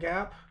in that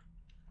gap.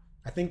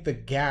 I think the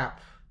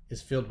gap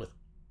is filled with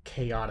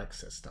chaotic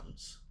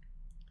systems.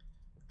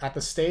 At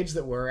the stage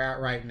that we're at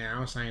right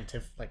now,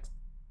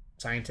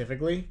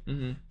 scientifically,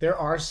 there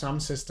are some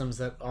systems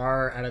that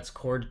are at its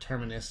core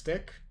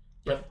deterministic,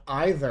 but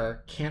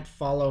either can't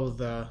follow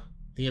the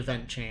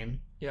event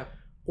chain,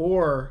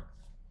 or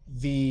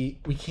we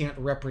can't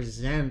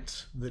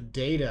represent the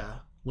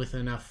data with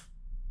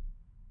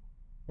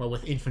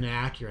infinite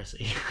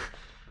accuracy.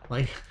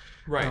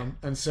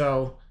 And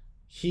so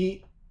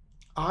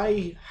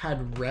I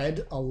had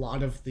read a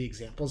lot of the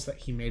examples that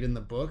he made in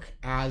the book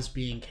as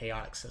being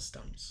chaotic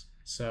systems.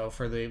 So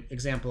for the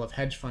example of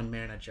hedge fund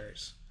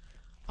managers,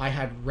 I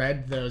had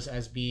read those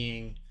as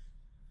being,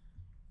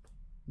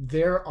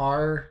 there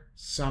are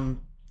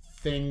some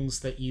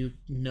things that you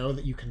know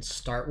that you can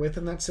start with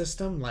in that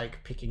system,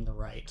 like picking the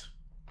right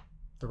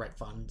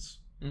funds.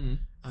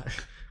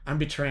 I'm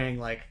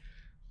betraying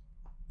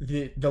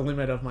the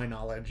limit of my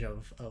knowledge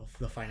of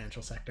the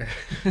financial sector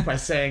by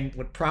saying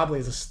what probably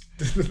is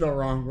the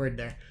wrong word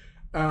there.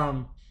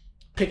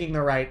 Picking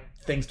the right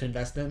things to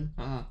invest in.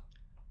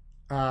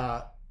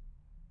 But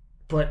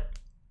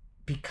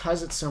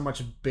because it's so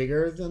much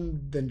bigger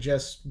than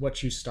just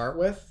what you start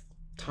with,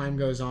 time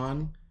goes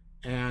on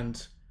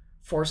and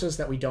forces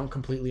that we don't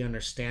completely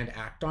understand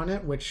act on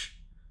it, which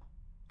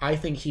I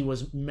think he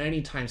was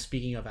many times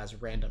speaking of as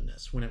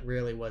randomness, when it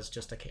really was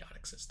just a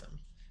chaotic system.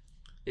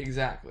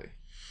 Exactly.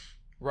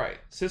 Right.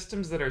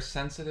 Systems that are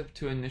sensitive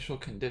to initial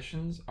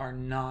conditions are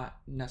not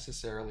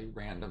necessarily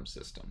random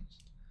systems.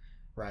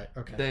 Right.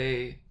 Okay.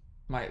 They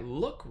might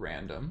look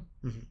random.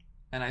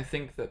 And I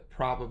think that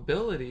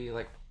probability,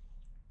 like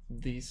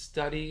the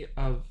study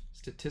of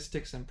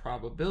statistics and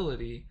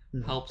probability,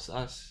 helps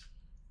us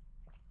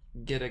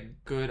get a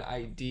good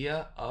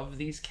idea of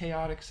these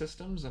chaotic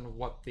systems and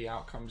what the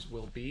outcomes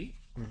will be,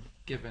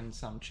 given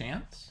some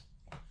chance,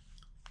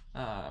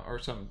 or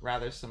some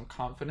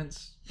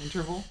confidence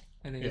interval,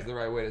 I think is the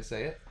right way to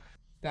say it.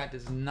 That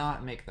does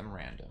not make them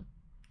random.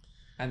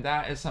 And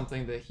that is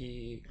something that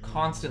he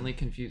constantly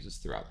confuses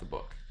throughout the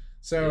book.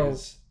 So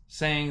is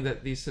saying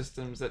that these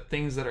systems, that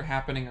things that are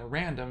happening are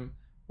random,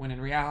 when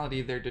in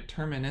reality they're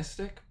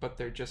deterministic, but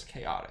they're just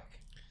chaotic.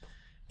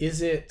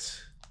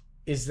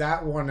 Is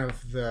that one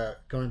of the,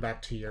 going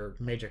back to your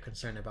major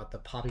concern about the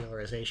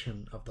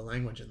popularization of the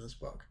language in this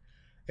book,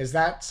 is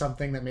that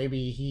something that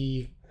maybe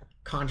he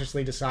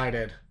consciously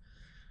decided,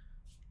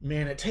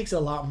 man, it takes a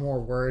lot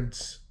more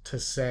words to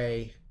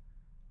say,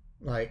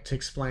 to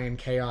explain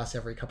chaos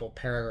every couple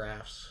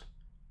paragraphs.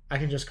 I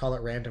can just call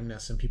it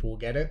randomness and people will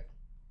get it?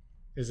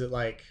 Is it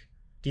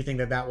do you think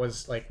that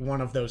was one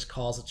of those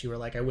calls that you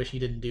were I wish he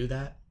didn't do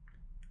that?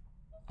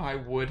 I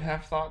would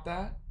have thought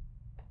that,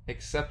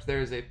 except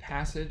there's a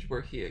passage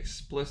where he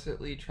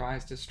explicitly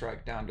tries to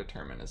strike down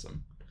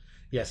determinism.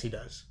 Yes, he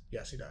does.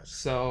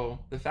 So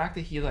the fact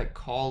that he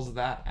calls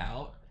that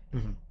out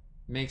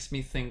makes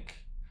me think,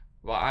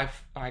 well,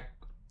 I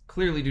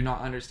clearly do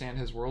not understand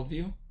his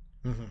worldview.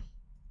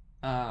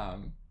 But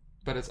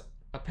it's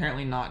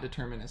apparently not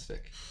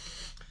deterministic.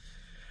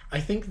 I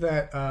think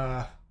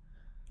that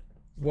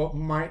what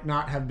might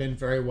not have been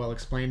very well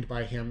explained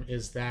by him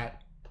is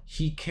that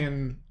he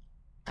can,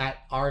 at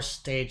our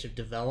stage of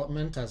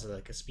development as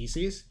a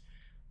species,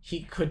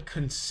 he could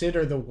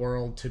consider the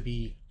world to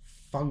be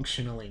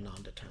functionally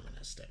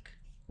non-deterministic.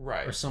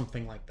 Right. Or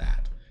something like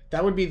that.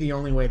 That would be the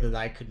only way that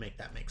I could make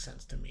that make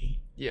sense to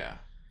me. Yeah.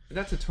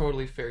 That's a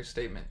totally fair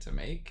statement to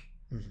make.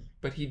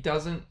 But he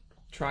doesn't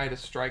try to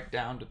strike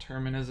down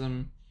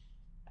determinism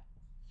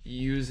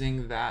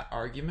using that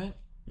argument.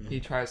 He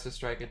tries to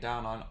strike it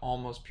down on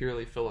almost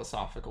purely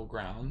philosophical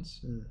grounds.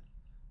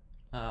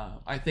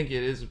 I think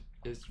it is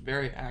is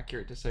very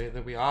accurate to say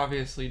that we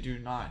obviously do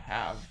not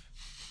have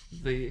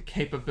the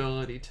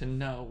capability to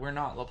know. We're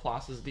not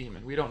Laplace's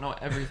demon. We don't know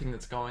everything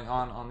that's going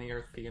on the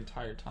Earth the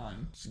entire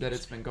time that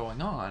it's been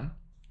going on.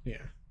 Yeah.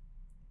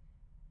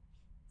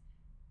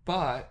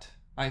 But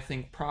I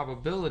think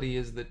probability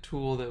is the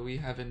tool that we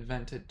have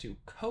invented to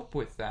cope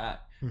with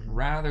that,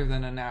 rather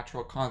than a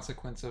natural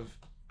consequence of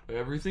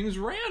everything's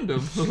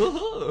random.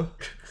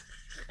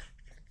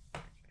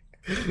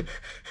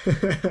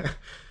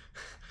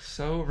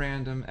 So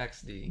random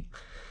XD.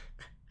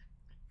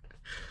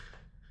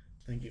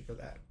 Thank you for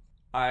that.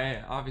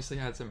 I obviously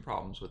had some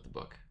problems with the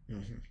book.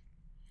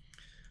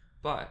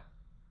 But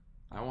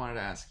I wanted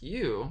to ask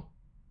you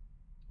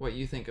what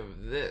you think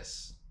of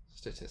this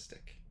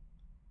statistic.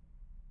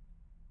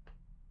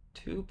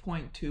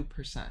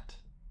 2.2%.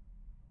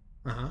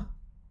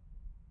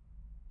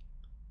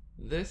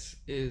 This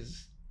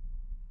is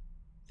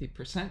the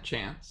percent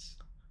chance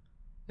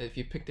that if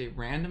you picked a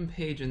random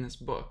page in this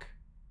book,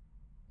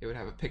 it would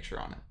have a picture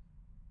on it.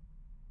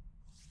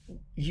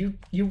 You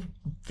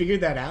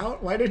figured that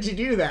out? Why did you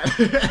do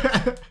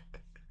that?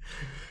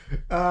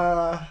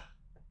 How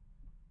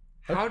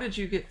did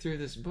you get through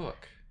this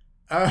book?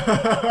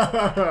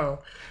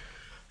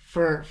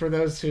 For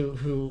those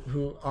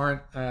who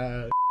aren't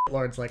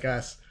lords like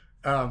us,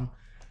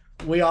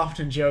 we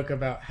often joke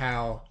about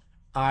how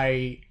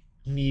I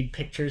need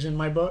pictures in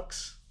my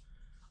books.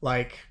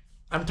 Like,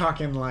 I'm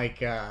talking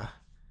like oh,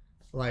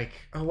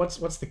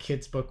 what's the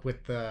kids book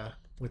with the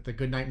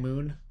Goodnight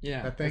Moon?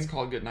 Yeah, that thing? It's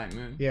called Goodnight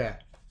Moon. Yeah.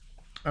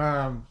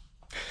 And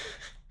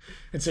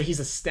so he's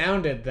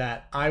astounded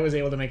that I was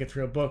able to make it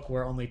through a book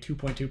where only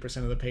 2.2%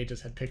 of the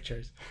pages had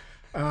pictures.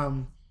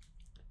 I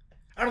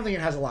don't think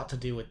it has a lot to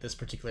do with this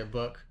particular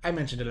book. I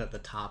mentioned it at the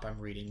top. I'm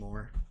reading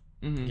more,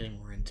 getting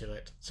more into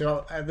it.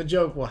 So the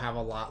joke will have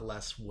a lot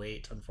less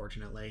weight,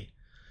 unfortunately,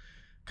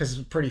 because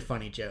it's a pretty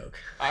funny joke.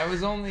 I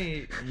was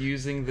only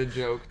using the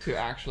joke to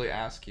actually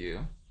ask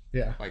you,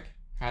 like,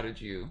 how did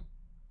you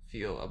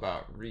feel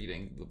about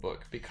reading the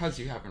book? Because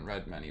you haven't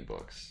read many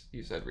books,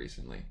 you said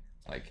recently.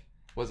 Like,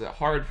 was it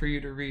hard for you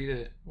to read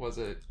it? Was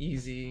it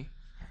easy?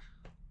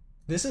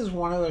 This is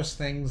one of those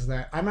things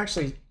that I'm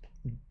actually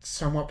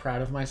somewhat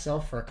proud of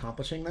myself for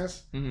accomplishing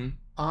this.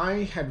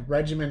 I had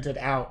regimented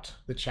out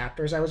the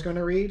chapters I was going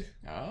to read.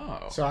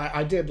 Oh. So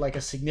I did like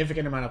a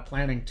significant amount of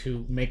planning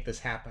to make this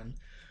happen.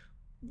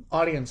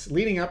 Audience,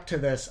 leading up to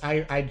this,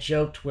 I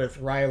joked with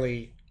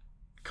Riley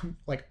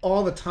like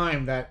all the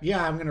time that,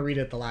 yeah, I'm going to read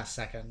it at the last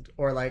second.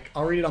 Or like,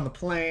 I'll read it on the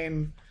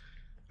plane.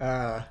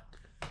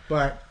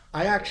 But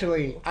I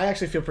actually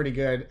feel pretty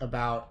good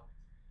about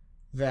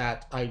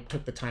that I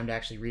took the time to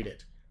actually read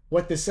it.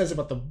 What this says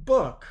about the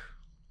book,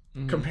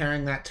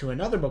 comparing that to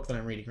another book that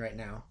I'm reading right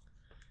now,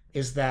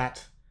 is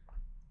that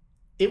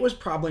it was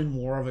probably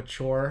more of a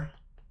chore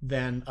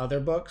than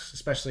other books,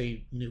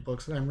 especially new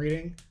books that I'm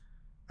reading.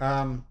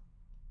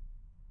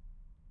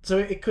 So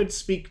it could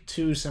speak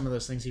to some of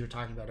those things you were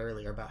talking about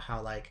earlier about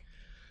how, like,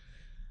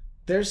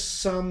 there's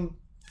some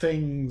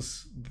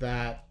things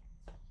that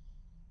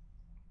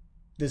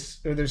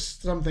there's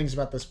some things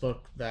about this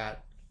book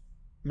that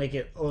make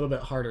it a little bit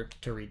harder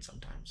to read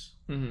sometimes.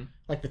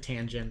 Like the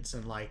tangents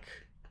and like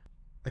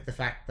the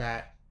fact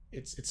that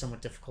it's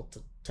somewhat difficult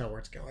to tell where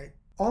it's going.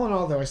 All in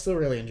all, though, I still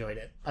really enjoyed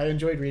it. I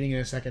enjoyed reading it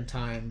a second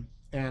time.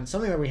 And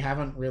something that we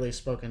haven't really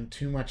spoken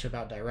too much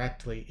about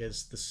directly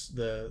is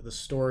the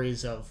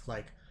stories of,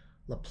 like,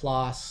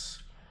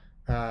 Laplace,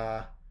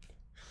 God,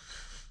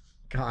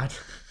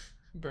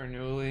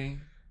 Bernoulli,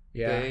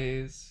 yeah,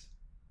 Bayes,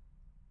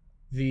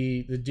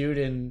 the dude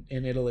in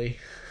Italy,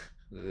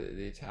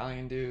 the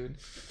Italian dude.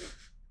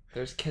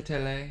 There's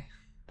Quetelet.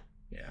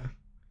 Yeah,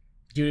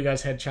 dude who got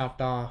his head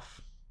chopped off.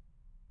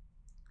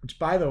 Which,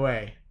 by the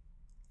way,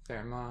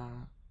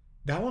 Fermat.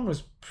 That one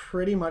was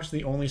pretty much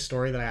the only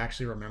story that I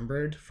actually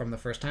remembered from the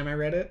first time I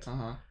read it.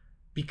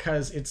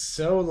 Because it's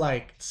so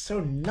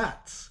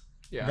nuts.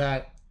 Yeah.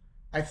 That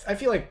I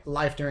feel like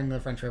life during the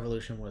French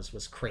Revolution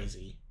was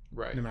crazy.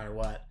 Right. No matter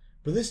what.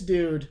 But this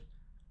dude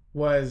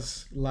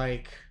was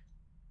like,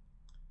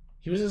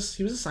 he was a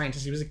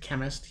scientist, he was a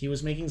chemist, he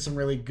was making some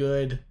really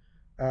good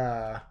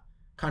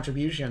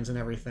contributions and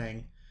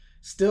everything.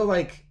 Still,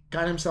 like,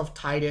 got himself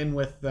tied in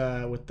with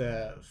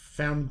the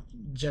Femme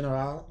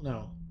Générale.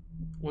 No.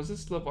 Was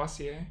this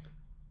Lavoisier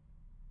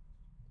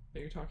that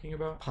you're talking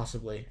about?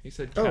 Possibly. You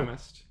said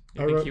chemist.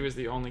 Oh, you think he was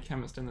the only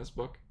chemist in this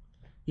book?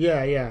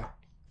 Yeah.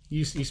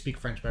 You speak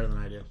French better than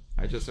I do.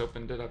 I just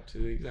opened it up to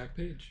the exact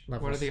page.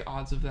 Love what this. are the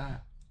odds of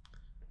that?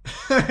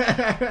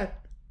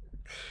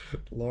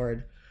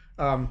 Lord.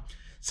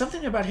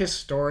 Something about his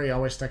story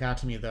always stuck out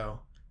to me, though.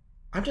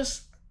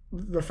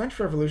 The French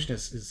Revolution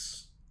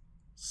is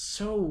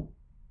so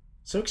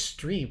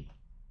extreme.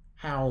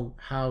 How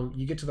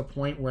you get to the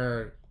point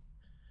where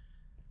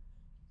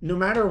no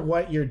matter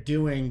what you're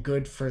doing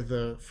good for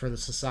the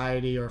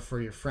society or for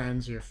your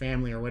friends or your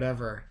family or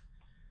whatever,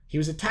 he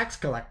was a tax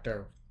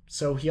collector.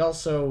 So he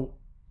also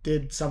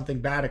did something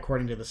bad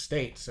according to the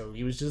state. So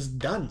he was just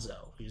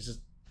donezo. He was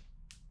just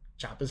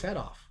chop his head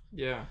off.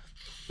 Yeah.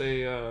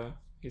 They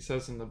he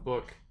says in the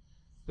book,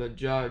 the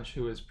judge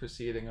who was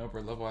proceeding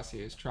over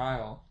Lavoisier's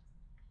trial,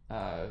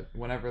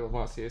 whenever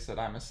Lavoisier said,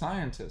 "I'm a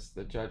scientist,"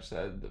 the judge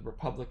said, "The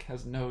Republic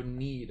has no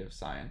need of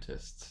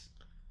scientists."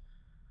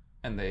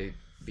 And they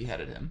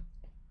beheaded him.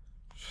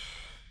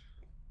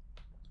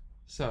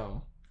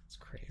 So. It's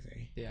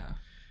crazy. Yeah.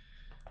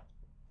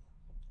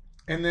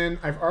 And then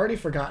I've already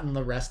forgotten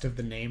the rest of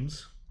the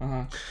names.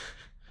 Uh-huh.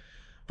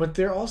 But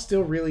they're all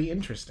still really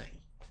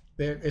interesting.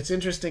 It's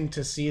interesting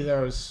to see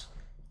those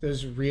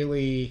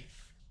really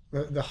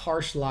the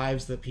harsh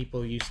lives that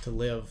people used to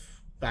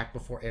live back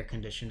before air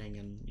conditioning,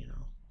 and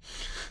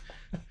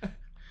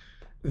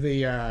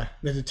the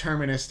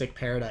deterministic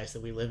paradise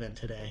that we live in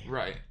today.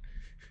 Right.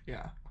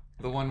 Yeah.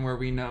 The one where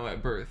we know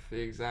at birth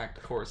the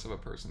exact course of a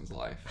person's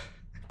life.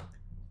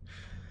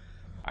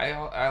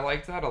 I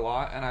liked that a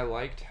lot, and I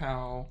liked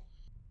how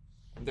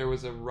there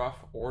was a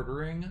rough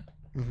ordering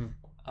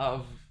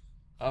of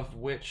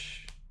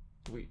which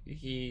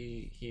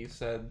he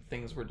said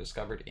things were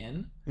discovered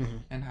in,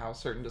 and how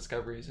certain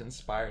discoveries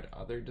inspired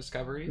other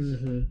discoveries.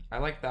 I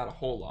liked that a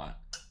whole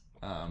lot,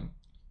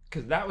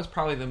 because that was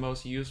probably the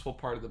most useful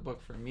part of the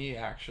book for me,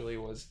 actually,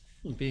 was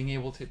being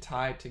able to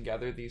tie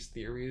together these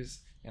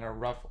theories in a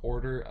rough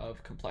order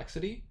of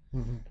complexity,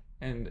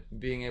 and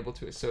being able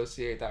to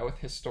associate that with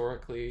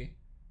historically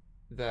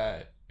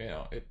that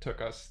it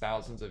took us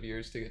thousands of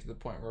years to get to the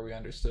point where we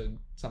understood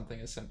something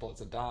as simple as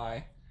a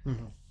die,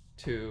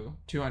 to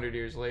 200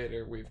 years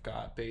later we've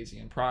got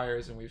Bayesian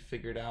priors, and we've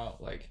figured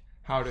out like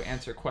how to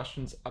answer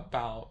questions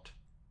about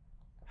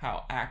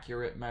how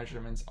accurate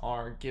measurements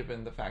are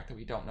given the fact that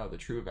we don't know the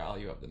true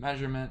value of the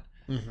measurement.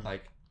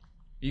 Like,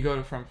 you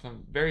go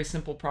from very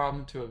simple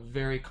problem to a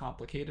very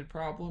complicated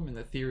problem, and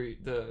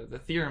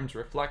the theorems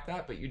reflect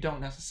that, but you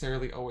don't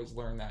necessarily always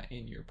learn that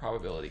in your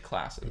probability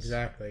classes.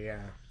 Exactly.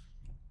 Yeah.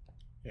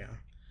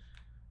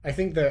 I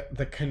think that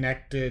the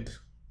connected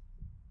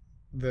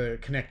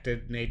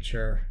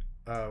nature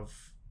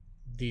of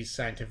these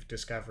scientific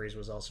discoveries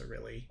was also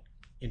really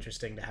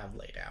interesting to have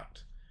laid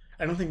out.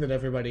 I don't think that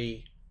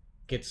everybody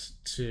gets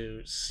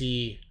to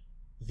see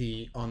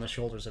the on the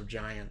shoulders of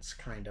giants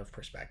kind of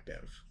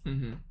perspective,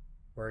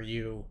 where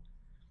you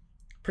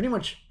pretty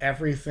much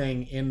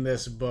everything in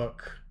this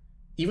book,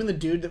 even the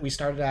dude that we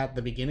started at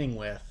the beginning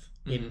with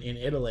in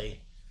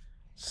Italy,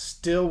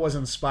 still was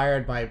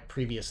inspired by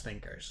previous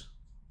thinkers.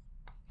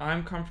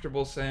 I'm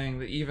comfortable saying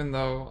that even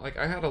though, like,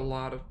 I had a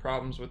lot of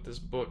problems with this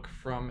book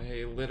from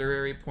a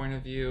literary point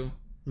of view,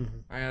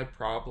 I had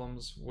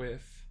problems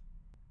with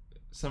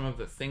some of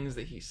the things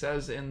that he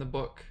says in the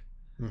book.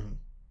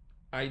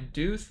 I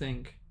do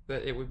think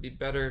that it would be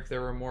better if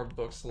there were more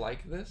books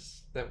like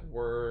this that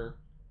were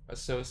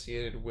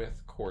associated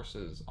with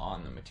courses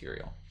on the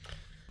material.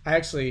 I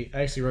actually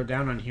wrote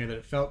down on here that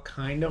it felt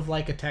kind of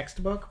like a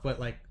textbook, but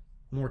like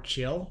more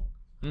chill.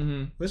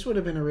 This would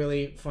have been a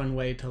really fun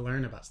way to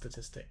learn about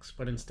statistics,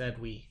 but instead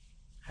we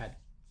had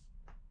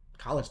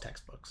college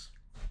textbooks,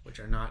 which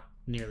are not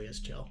nearly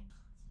as chill.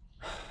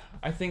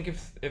 I think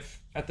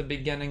if at the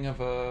beginning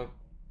of a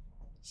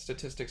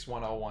Statistics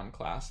 101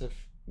 class, if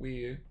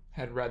we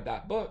had read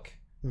that book,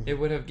 it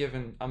would have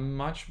given a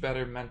much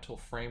better mental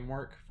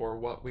framework for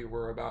what we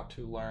were about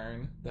to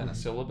learn than a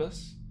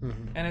syllabus.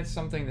 And it's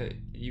something that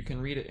you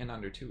can read it in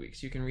under 2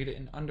 weeks. You can read it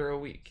in under a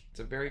week. It's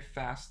a very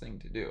fast thing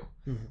to do.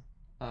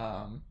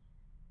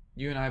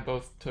 You and I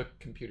both took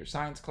computer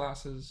science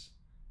classes.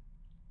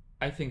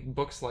 I think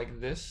books like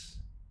this,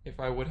 if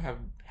I would have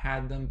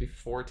had them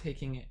before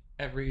taking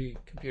every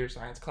computer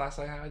science class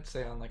I had,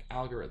 say on like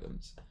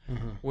algorithms,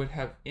 would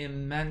have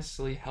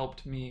immensely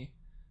helped me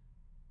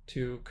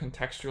to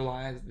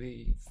contextualize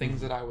the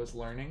things that I was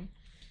learning.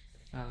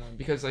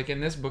 Because like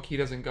in this book, he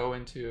doesn't go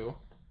into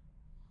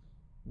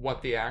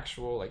what the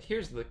actual, like,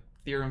 here's the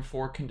theorem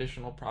for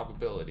conditional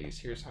probabilities,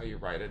 here's how you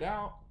write it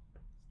out.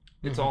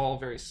 It's all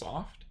very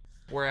soft.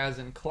 Whereas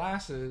in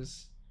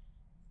classes,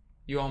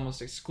 you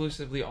almost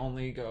exclusively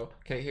only go,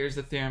 okay, here's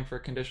the theorem for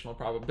conditional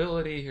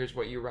probability, here's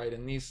what you write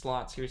in these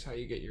slots, here's how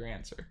you get your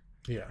answer.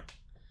 Yeah.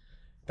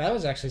 That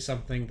was actually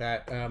something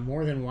that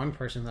more than one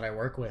person that I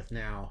work with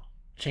now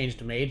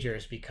changed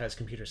majors because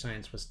computer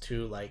science was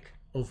too like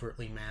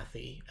overtly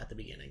mathy at the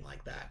beginning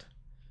like that.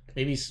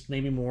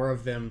 Maybe more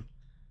of them,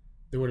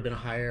 there would have been a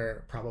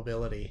higher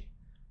probability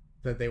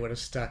that they would have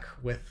stuck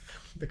with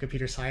the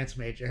computer science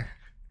major.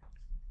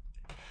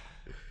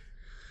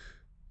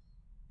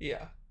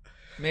 Yeah.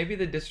 Maybe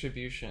the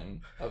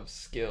distribution of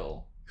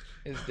skill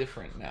is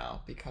different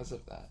now because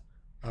of that.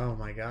 Oh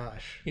my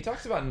gosh. He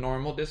talks about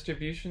normal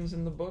distributions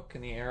in the book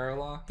and the error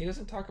law. He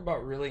doesn't talk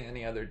about really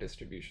any other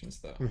distributions,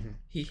 though.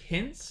 He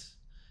hints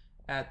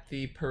at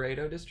the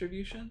Pareto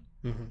distribution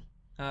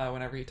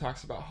whenever he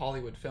talks about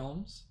Hollywood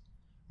films,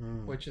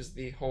 which is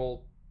the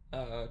whole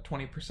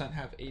 20%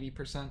 have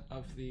 80%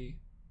 of the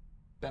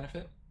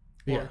benefit.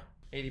 Yeah.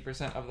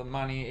 80% of the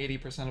money,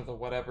 80% of the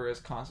whatever is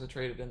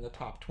concentrated in the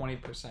top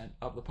 20%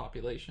 of the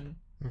population.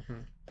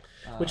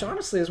 Which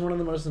honestly is one of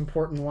the most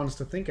important ones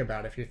to think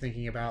about if you're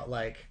thinking about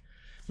like,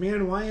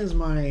 man, why is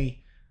my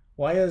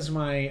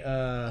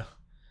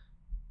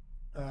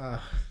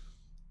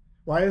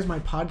Why is my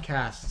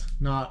podcast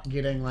not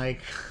getting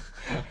like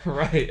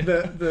Right.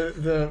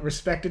 the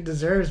respect it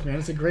deserves, man?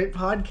 It's a great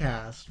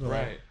podcast. But,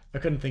 Right. I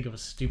couldn't think of a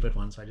stupid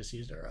one, so I just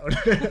used our own.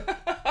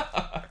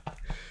 I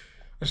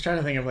was trying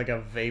to think of like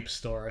a vape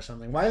store or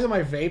something. Why isn't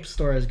my vape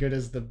store as good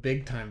as the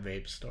big time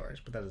vape stores?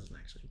 But that doesn't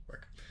actually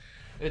work.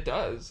 It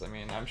does. I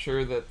mean, I'm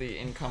sure that the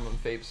income of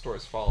vape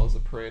stores follows a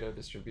Pareto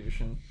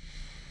distribution,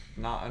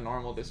 not a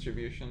normal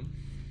distribution.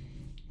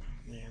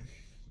 Man.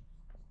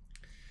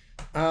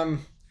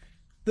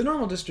 The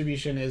normal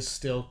distribution is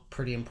still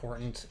pretty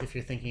important if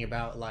you're thinking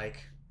about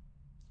like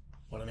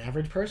what an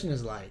average person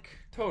is like.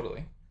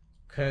 Totally.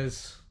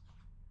 Because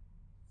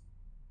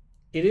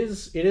it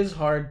is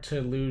hard to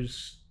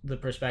lose the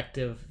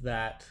perspective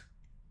that,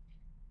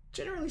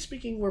 generally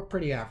speaking, we're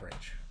pretty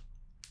average,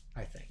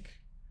 I think.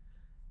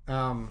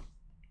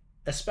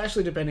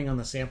 Especially depending on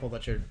the sample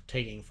that you're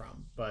taking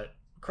from. But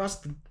across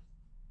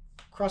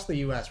the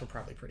U.S., we're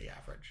probably pretty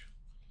average.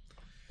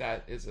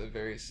 That is a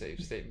very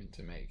safe statement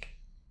to make.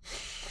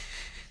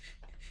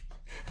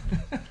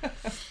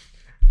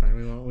 Fine,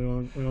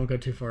 we won't go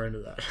too far into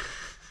that.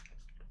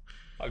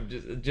 I'm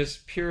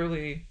just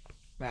purely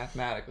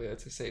mathematically,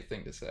 that's a safe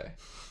thing to say.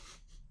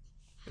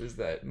 Is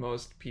that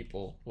most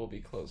people will be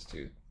close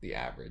to the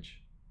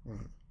average,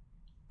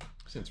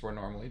 since we're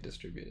normally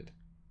distributed.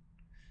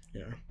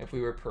 Yeah. If we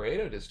were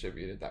Pareto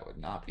distributed, that would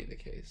not be the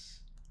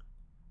case.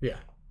 Yeah,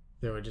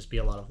 there would just be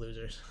a lot of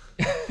losers.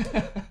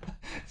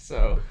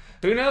 So,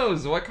 who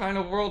knows? What kind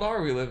of world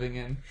are we living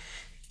in?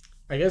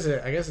 I guess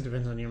it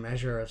depends on your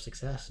measure of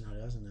success now,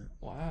 doesn't it?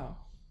 Wow.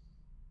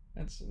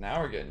 Now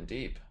we're getting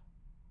deep.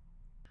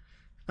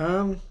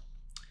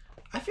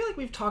 I feel like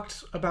we've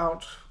talked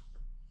about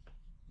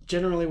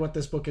generally what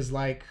this book is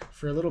like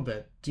for a little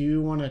bit. Do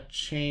you want to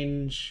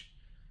change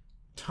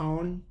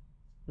tone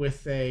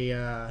with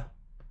a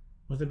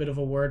bit of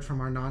a word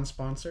from our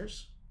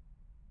non-sponsors?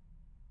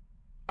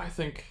 I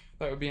think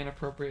that would be an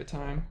appropriate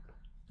time.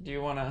 Do you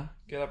want to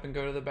get up and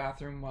go to the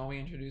bathroom while we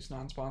introduce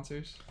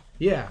non-sponsors?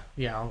 Yeah,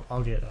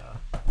 I'll get...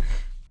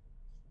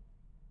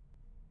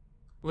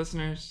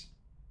 Listeners,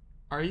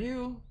 are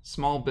you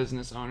small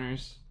business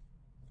owners?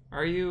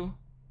 Are you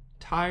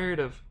tired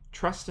of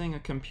trusting a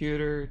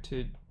computer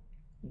to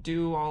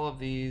do all of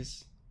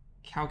these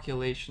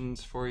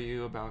calculations for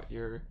you about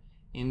your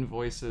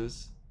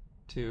invoices,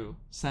 to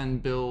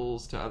send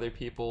bills to other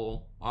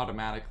people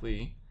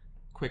automatically,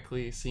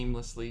 quickly,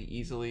 seamlessly,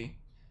 easily?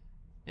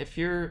 If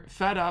you're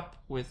fed up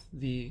with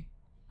the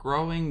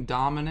growing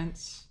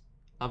dominance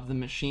of the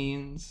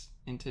machines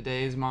in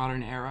today's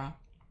modern era,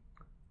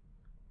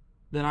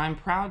 then I'm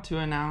proud to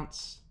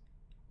announce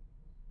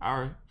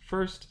our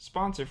first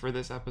sponsor for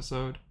this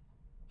episode,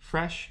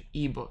 Fresh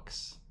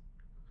eBooks,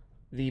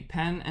 the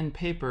pen and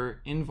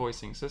paper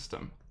invoicing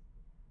system.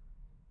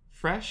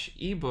 Fresh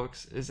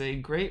eBooks is a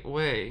great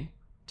way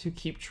to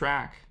keep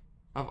track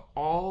of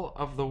all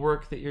of the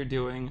work that you're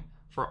doing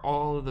for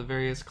all of the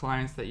various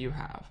clients that you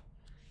have.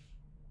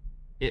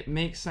 It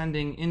makes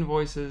sending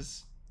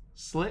invoices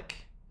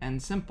slick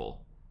and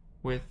simple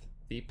with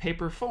the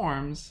paper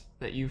forms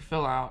that you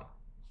fill out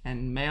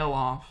and mail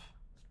off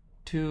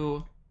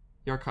to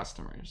your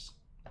customers.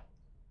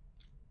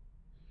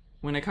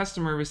 When a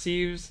customer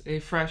receives a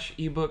Fresh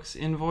eBooks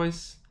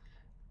invoice,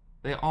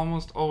 they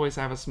almost always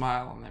have a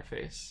smile on their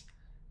face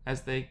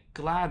as they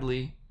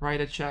gladly write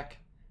a check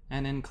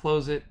and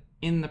enclose it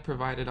in the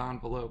provided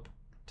envelope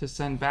to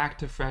send back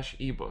to Fresh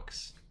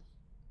eBooks.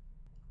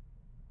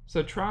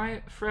 So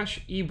try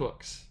Fresh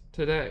eBooks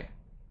today.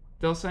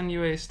 They'll send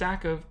you a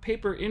stack of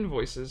paper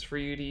invoices for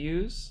you to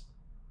use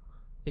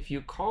if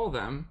you call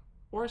them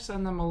or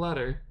send them a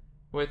letter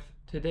with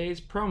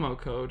today's promo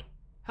code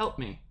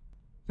HELPME.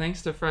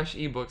 Thanks to Fresh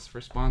eBooks for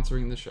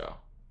sponsoring the show.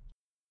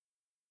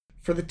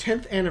 For the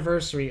 10th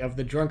anniversary of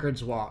The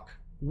Drunkard's Walk,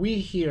 we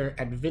here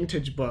at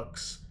Vintage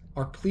Books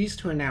are pleased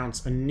to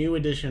announce a new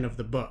edition of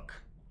the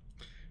book.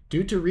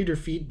 Due to reader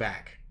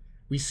feedback,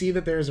 we see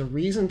that there is a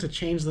reason to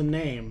change the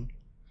name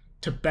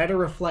to better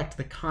reflect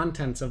the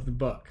contents of the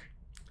book.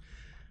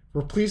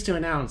 We're pleased to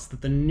announce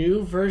that the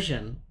new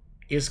version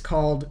is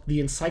called The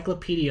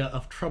Encyclopedia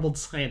of Troubled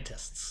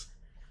Scientists,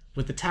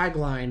 with the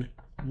tagline,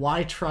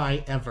 "Why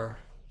Try Ever?"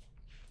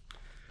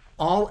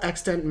 All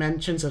extant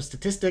mentions of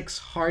statistics,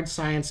 hard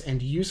science,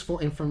 and useful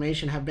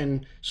information have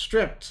been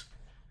stripped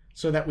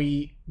so that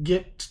we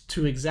get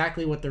to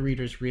exactly what the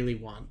readers really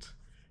want.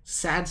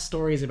 Sad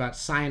stories about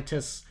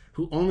scientists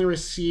who only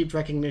received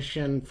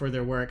recognition for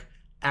their work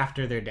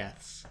after their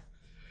deaths.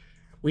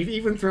 We've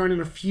even thrown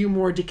in a few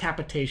more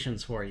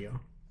decapitations for you.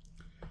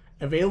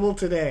 Available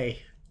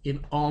today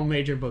in all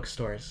major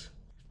bookstores.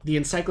 The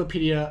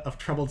Encyclopedia of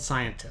Troubled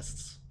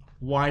Scientists.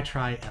 Why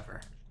Try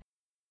Ever?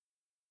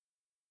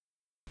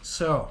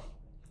 So,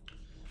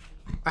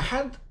 I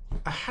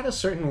had a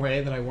certain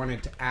way that I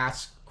wanted to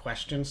ask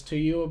questions to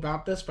you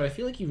about this, but I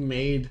feel like you've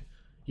made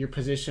your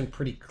position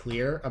pretty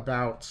clear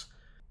about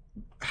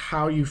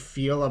how you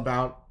feel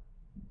about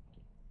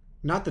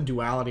not the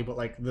duality, but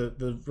like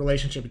the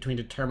relationship between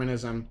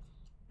determinism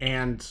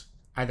and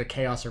either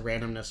chaos or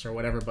randomness or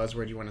whatever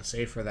buzzword you want to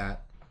say for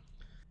that.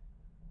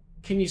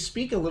 can you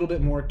speak a little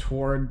bit more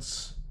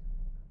towards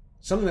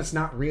something that's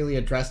not really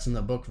addressed in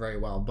the book very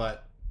well,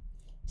 but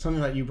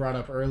something that you brought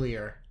up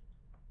earlier?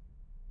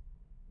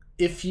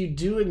 If you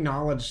do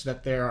acknowledge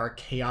that there are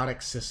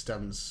chaotic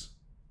systems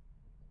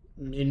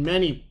in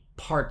many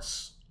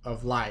parts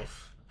of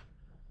life,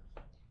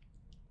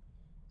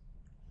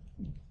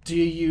 do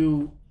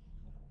you,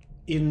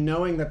 in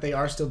knowing that they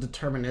are still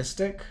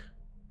deterministic,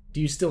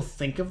 do you still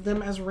think of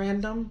them as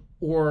random?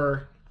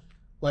 Or,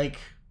 like,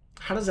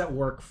 how does that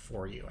work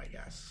for you, I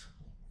guess?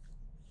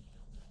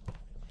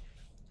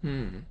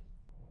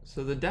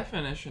 So the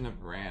definition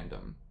of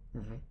random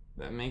Mm-hmm.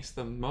 that makes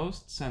the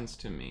most sense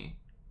to me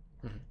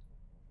Mhm.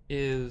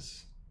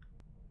 is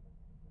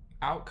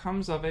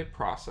outcomes of a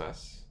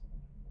process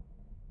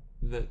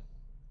that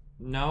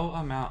no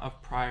amount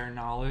of prior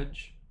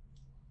knowledge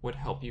would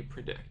help you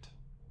predict.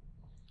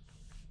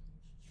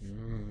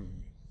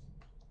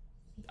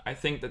 I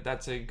think that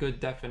that's a good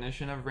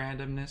definition of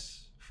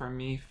randomness for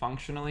me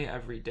functionally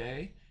every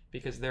day,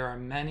 because there are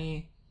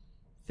many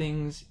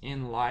things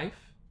in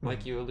life,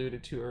 like you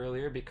alluded to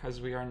earlier, because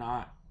we are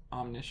not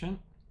omniscient.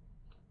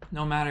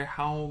 No matter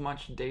how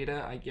much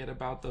data I get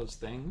about those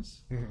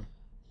things, Mhm.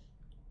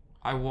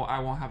 I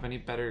won't have any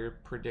better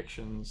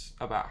predictions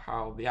about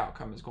how the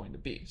outcome is going to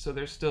be. So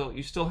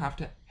you still have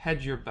to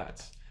hedge your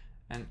bets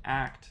and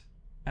act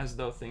as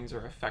though things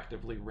are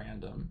effectively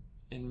random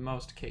in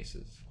most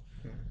cases.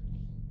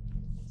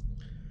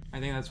 I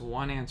think that's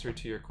one answer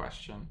to your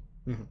question.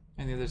 Mhm.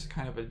 I think there's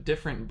kind of a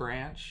different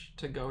branch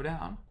to go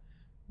down,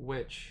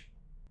 which,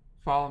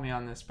 follow me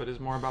on this, but is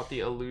more about the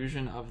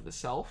illusion of the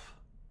self.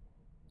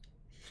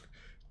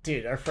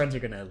 Dude, our friends are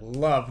gonna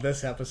love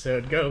this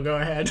episode. Go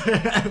ahead.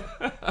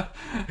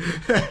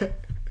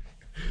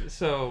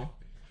 So,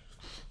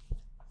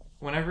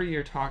 whenever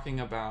you're talking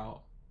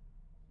about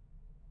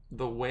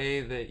the way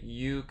that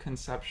you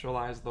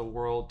conceptualize the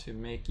world to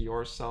make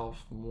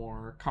yourself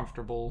more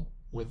comfortable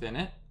within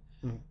it,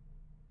 Mhm.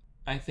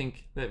 I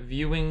think that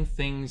viewing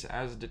things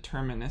as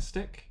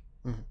deterministic,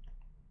 Mhm.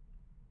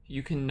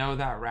 you can know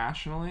that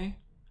rationally,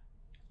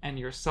 and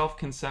your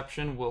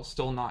self-conception will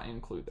still not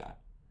include that.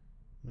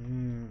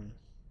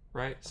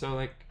 Right? So,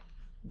 like,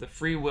 the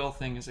free will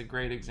thing is a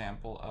great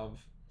example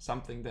of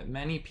something that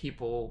many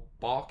people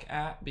balk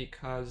at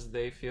because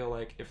they feel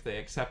like if they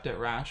accept it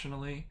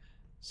rationally,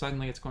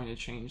 suddenly it's going to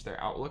change their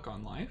outlook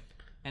on life.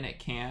 And it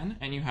can,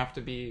 and you have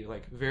to be,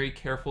 like, very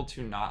careful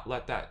to not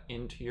let that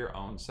into your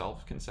own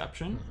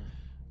self-conception.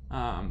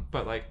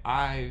 But, like,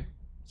 I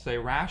say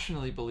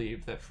rationally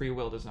believe that free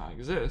will does not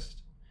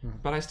exist,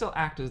 but I still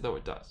act as though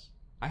it does.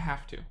 I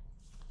have to.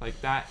 Like,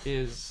 that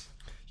is...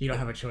 You don't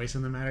have a choice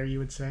in the matter, you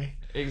would say?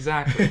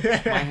 Exactly.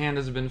 My hand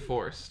has been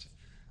forced.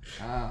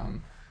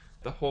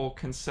 The whole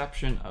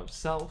conception of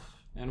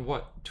self and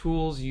what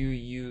tools you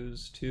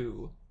use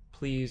to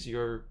please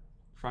your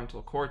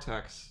frontal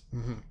cortex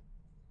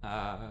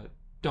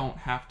don't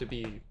have to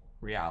be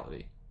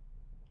reality.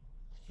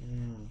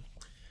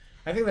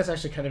 I think that's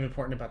actually kind of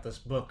important about this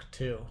book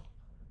too,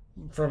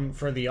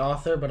 for the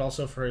author, but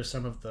also for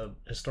some of the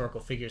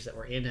historical figures that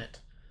were in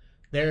it.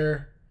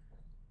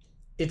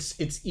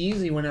 It's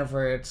easy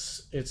whenever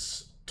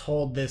it's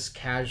told this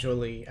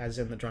casually, as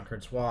in The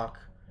Drunkard's Walk,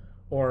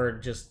 or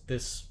just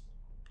this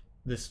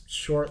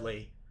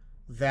shortly,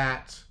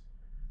 that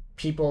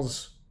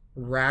people's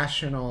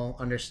rational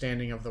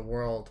understanding of the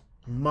world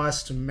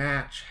must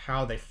match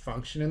how they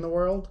function in the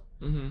world.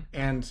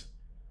 And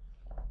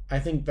I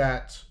think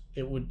that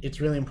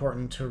it's really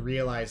important to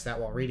realize that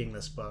while reading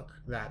this book,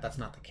 that that's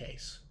not the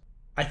case.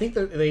 I think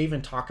that they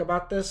even talk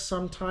about this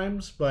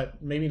sometimes,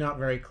 but maybe not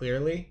very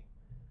clearly.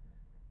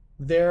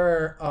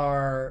 There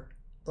are,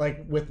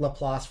 like with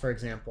Laplace, for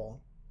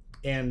example,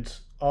 and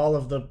all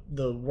of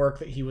the work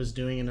that he was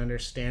doing in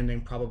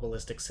understanding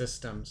probabilistic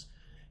systems,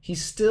 he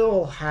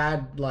still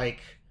had,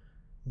 like,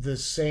 the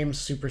same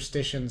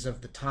superstitions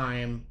of the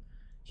time.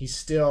 He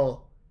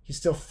still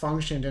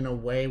functioned in a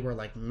way where,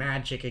 like,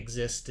 magic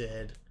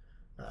existed.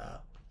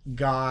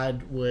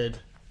 God would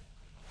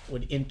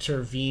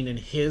intervene in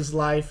his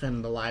life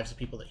and the lives of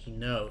people that he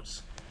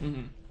knows.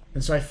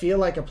 And so I feel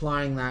like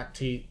applying that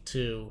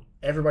to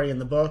everybody in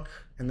the book,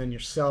 and then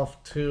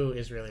yourself too,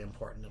 is really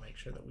important to make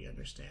sure that we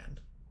understand.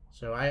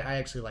 So I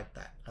actually like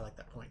that. I like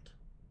that point.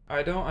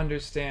 I don't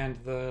understand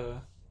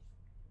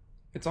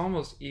it's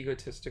almost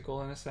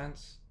egotistical in a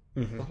sense.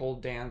 The whole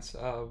dance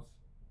of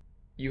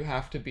you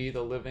have to be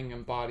the living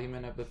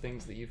embodiment of the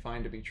things that you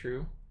find to be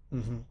true.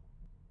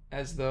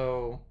 As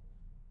though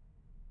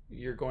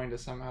you're going to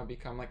somehow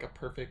become like a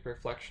perfect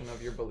reflection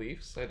of your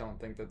beliefs. I don't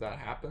think that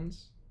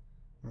happens.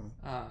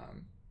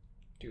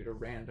 Due to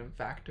random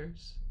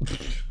factors,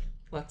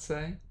 let's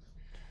say.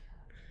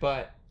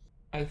 But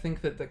I think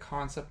that the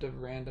concept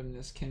of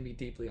randomness can be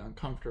deeply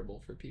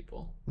uncomfortable for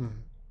people.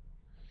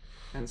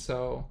 And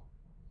so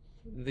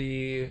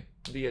the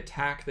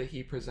attack that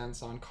he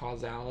presents on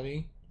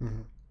causality,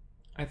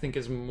 I think,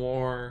 is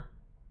more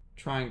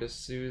trying to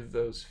soothe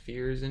those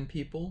fears in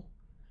people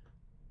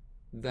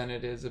than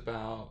it is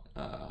about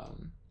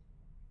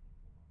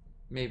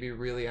maybe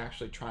really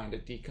actually trying to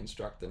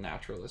deconstruct the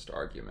naturalist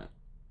argument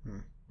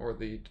or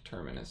the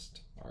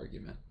determinist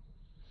argument.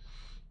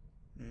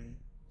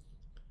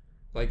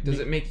 Like, does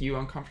it make you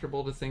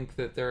uncomfortable to think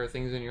that there are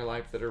things in your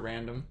life that are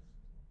random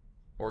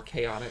or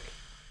chaotic?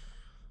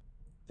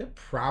 There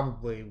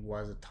probably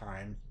was a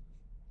time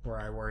where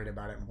I worried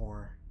about it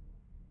more.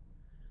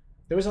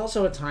 There was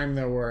also a time,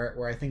 though,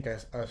 where I think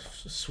a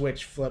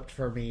switch flipped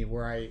for me,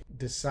 where I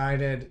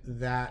decided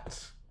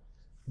that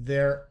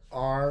there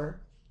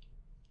are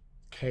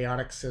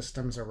chaotic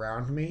systems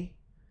around me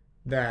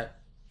that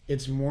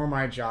it's more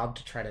my job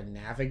to try to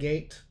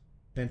navigate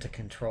than to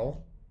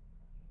control.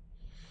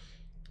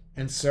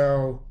 And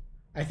so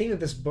I think that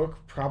this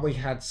book probably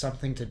had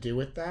something to do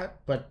with that,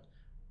 but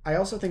I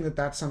also think that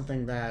that's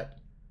something that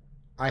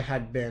I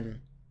had been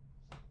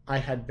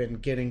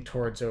getting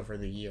towards over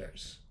the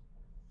years,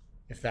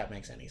 if that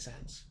makes any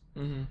sense.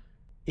 Mm-hmm.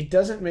 It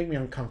doesn't make me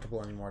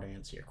uncomfortable anymore, to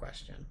answer your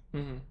question.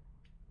 Mm-hmm.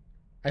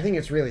 I think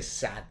it's really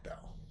sad,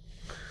 though.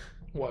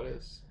 What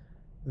is?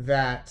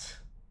 That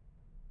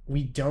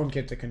we don't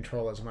get to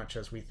control as much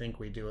as we think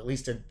we do, at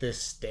least at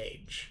this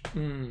stage.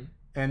 Mm.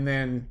 And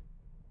then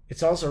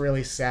it's also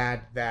really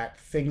sad that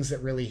things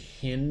that really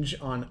hinge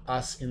on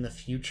us in the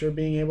future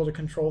being able to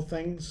control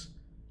things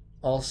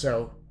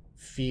also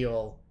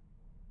feel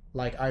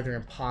like either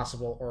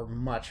impossible or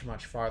much,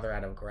 much farther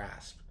out of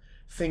grasp.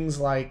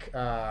 Things like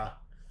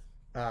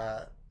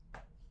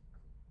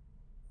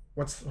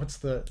what's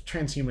the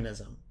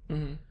transhumanism?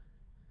 Mm-hmm.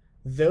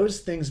 Those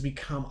things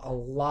become a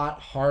lot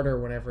harder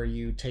whenever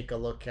you take a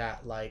look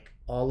at like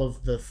all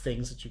of the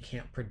things that you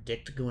can't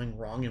predict going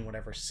wrong in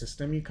whatever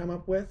system you come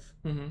up with.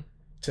 Mm-hmm.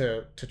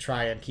 to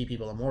try and keep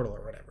people immortal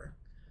or whatever.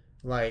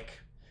 Like,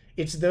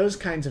 it's those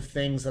kinds of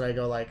things that I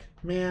go like,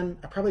 man,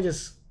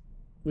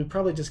 we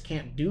probably just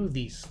can't do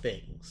these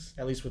things,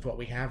 at least with what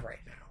we have right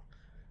now.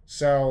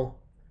 So,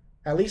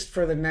 at least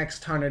for the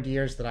next 100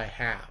 years that I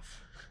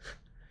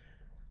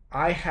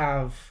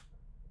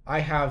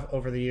have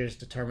over the years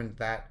determined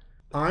that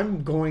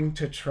I'm going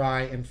to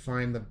try and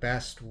find the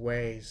best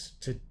ways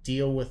to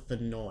deal with the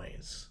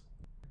noise,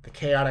 the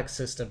chaotic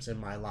systems in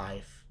my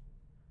life,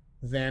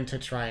 than to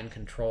try and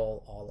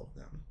control all of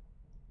them.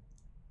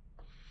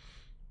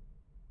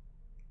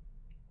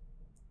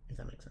 If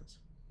that makes sense.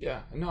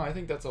 Yeah, no, I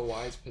think that's a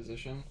wise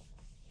position.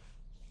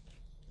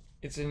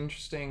 It's an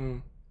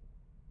interesting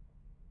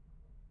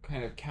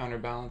kind of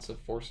counterbalance of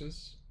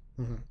forces.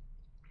 Mm-hmm.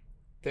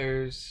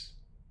 There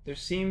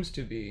seems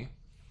to be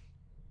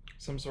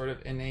some sort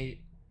of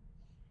innate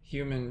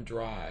human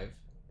drive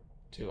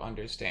to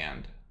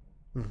understand.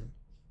 Mm-hmm.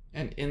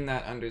 And in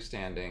that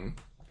understanding,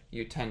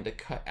 you tend to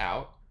cut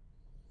out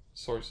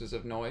sources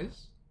of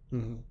noise.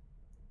 Mm-hmm.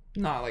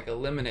 Not like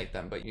eliminate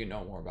them, but you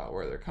know more about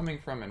where they're coming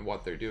from and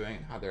what they're doing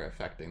and how they're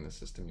affecting the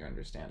system you're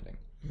understanding.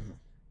 Mm-hmm.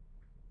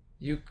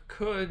 You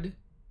could,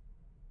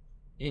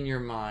 in your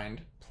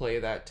mind, play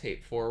that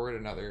tape forward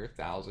another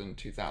 1,000,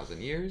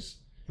 2,000 years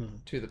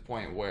to the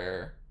point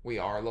where we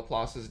are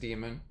Laplace's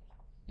demon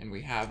and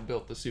we have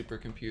built the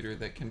supercomputer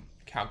that can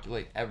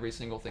calculate every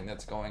single thing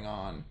that's going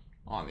on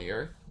the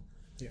Earth.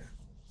 Yeah.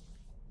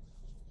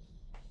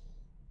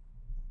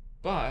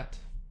 But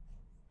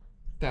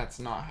that's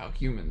not how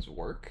humans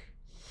work.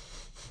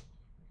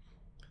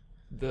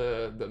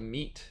 The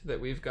meat that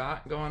we've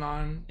got going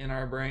on in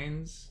our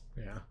brains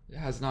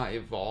has not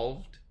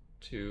evolved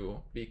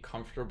to be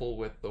comfortable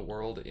with the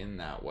world in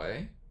that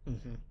way.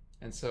 Mm-hmm.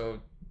 And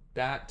so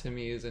that to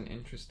me is an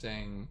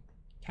interesting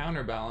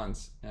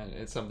counterbalance, and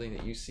it's something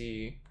that you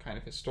see kind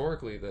of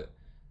historically, that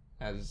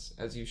as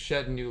you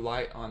shed new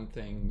light on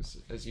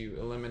things, as you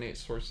eliminate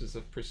sources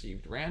of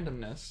perceived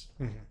randomness,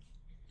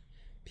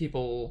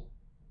 people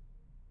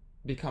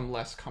become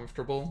less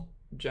comfortable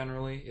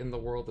generally in the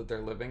world that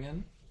they're living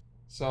in.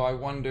 So I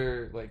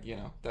wonder, like, you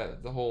know,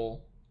 that the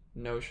whole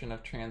notion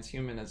of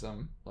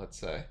transhumanism, let's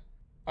say,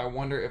 I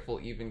wonder if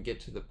we'll even get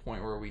to the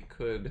point where we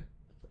could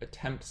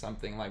attempt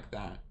something like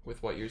that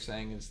with what you're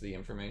saying is the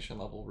information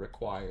level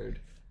required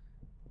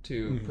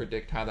to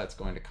predict how that's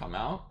going to come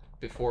out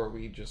before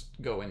we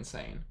just go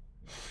insane.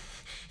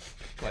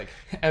 Like,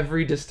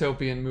 every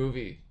dystopian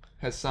movie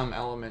has some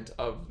element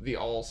of the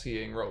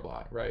all-seeing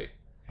robot, right?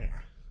 Yeah.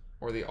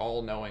 Or the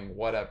all-knowing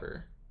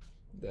whatever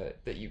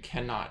that you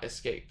cannot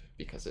escape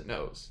because it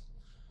knows.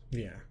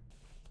 Yeah.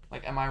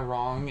 Like, am I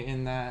wrong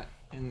in that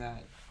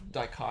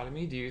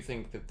dichotomy? Do you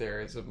think that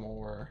there is a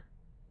more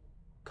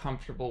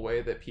comfortable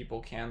way that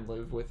people can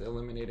live with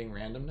eliminating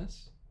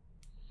randomness?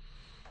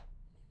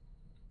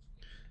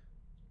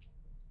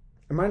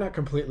 I might not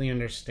completely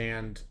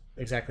understand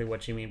exactly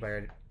what you mean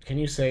by... Can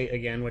you say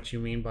again what you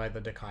mean by the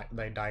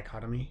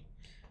dichotomy?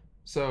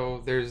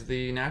 So there's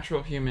the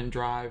natural human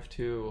drive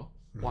to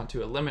want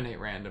to eliminate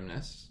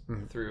randomness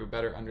through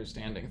better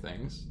understanding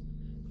things.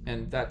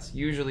 And that's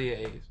usually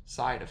a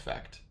side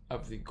effect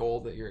of the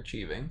goal that you're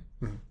achieving,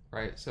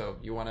 right? So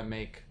you want to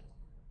make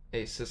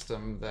a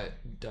system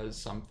that does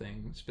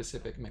something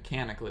specific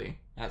mechanically.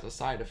 As a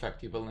side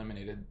effect, you've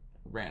eliminated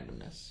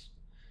randomness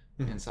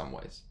in some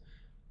ways.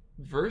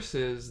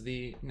 Versus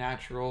the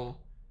natural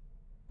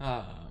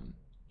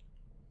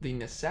the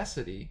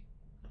necessity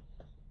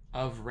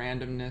of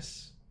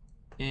randomness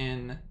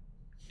in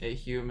a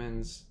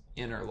human's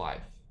inner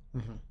life.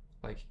 Mm-hmm.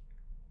 Like,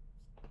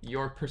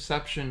 your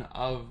perception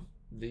of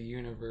the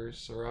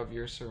universe or of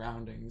your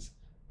surroundings,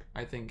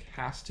 I think,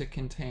 has to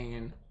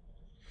contain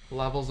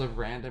levels of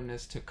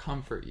randomness to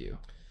comfort you.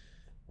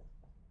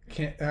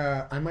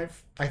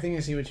 I think I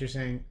see what you're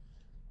saying.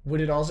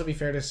 Would it also be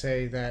fair to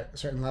say that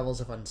certain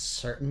levels of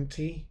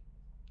uncertainty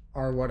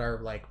are what our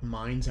like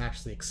minds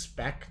actually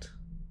expect?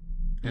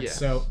 And Yes.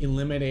 so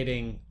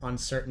eliminating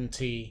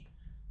uncertainty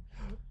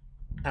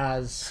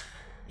as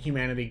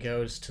humanity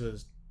goes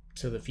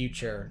to the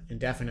future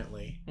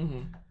indefinitely.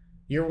 Mm-hmm.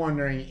 You're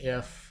wondering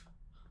if,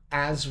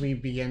 as we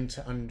begin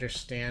to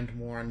understand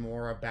more and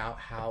more about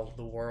how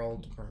the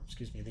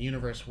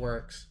universe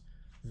works,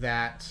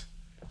 that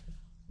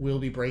we'll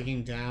be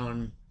breaking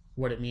down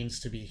what it means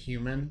to be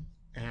human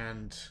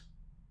and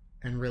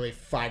really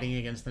fighting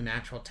against the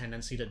natural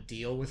tendency to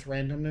deal with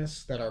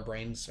randomness that our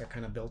brains are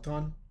kind of built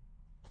on.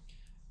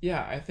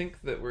 Yeah, I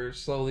think that we're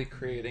slowly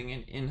creating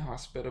an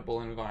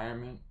inhospitable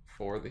environment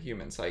for the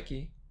human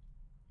psyche,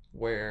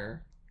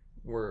 where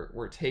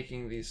we're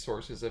taking these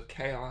sources of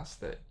chaos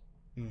that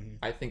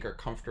I think are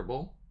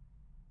comfortable,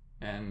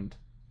 and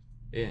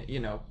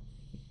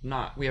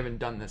we haven't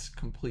done this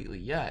completely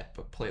yet,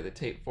 but play the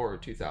tape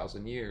forward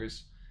 2,000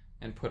 years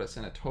and put us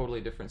in a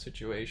totally different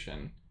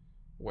situation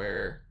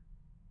where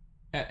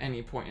at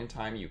any point in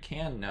time you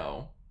can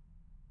know,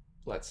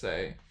 let's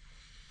say,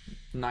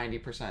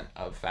 90%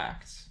 of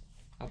facts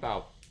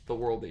about the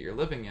world that you're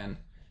living in.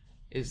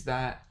 Is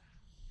that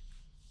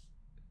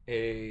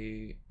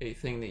a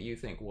thing that you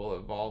think will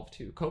evolve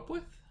to cope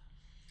with?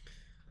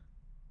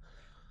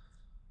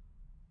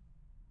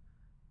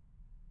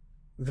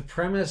 The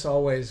premise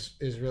always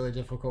is really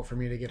difficult for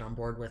me to get on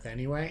board with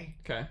anyway.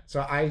 Okay.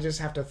 So I just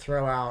have to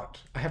throw out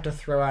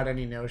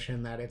any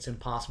notion that it's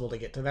impossible to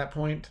get to that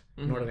point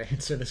in order to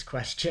answer this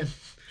question.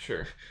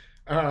 Sure.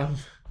 Man,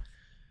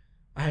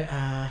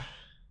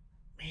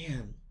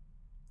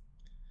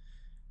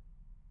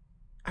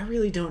 I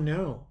really don't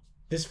know.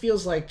 This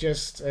feels like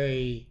just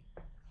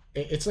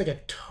it's like a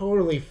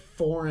totally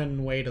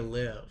foreign way to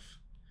live.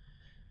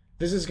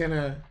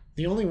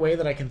 The only way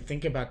that I can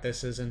think about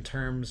this is in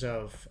terms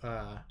of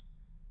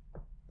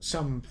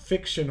some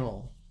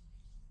fictional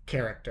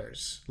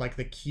characters, like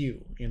the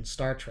Q in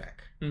Star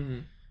Trek. Mm-hmm.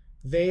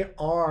 They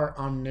are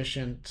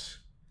omniscient,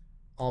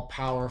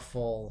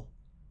 all-powerful,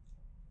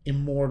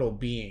 immortal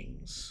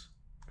beings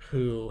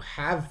who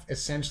have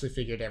essentially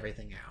figured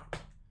everything out.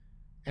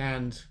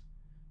 And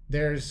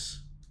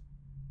there's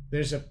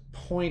a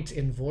point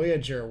in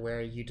Voyager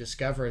where you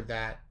discover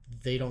that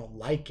they don't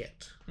like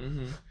it.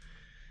 Mm-hmm.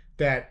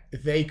 That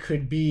they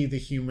could be the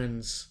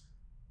humans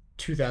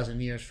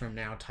 2,000 years from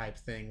now type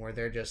thing, where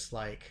they're just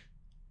like,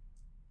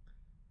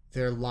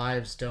 their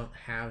lives don't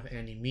have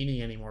any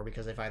meaning anymore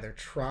because they've either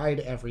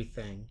tried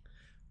everything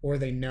or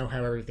they know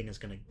how everything is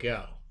going to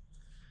go.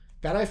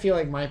 That I feel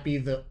like might be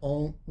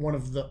one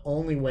of the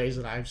only ways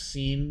that I've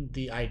seen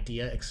the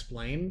idea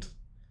explained,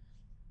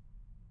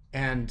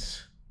 and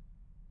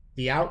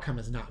the outcome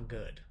is not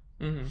good.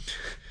 Mm-hmm.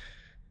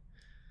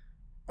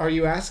 Are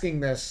you asking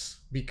this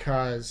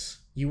because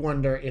you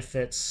wonder if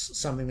it's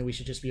something that we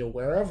should just be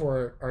aware of,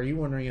 or are you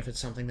wondering if it's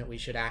something that we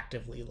should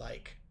actively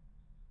like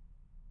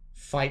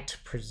fight to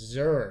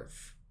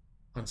preserve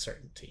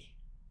uncertainty?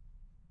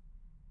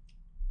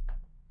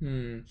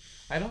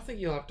 I don't think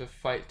you'll have to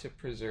fight to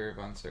preserve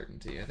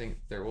uncertainty. I think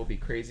there will be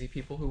crazy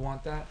people who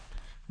want that.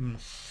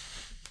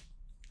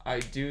 I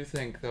do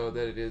think, though,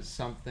 that it is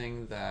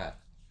something that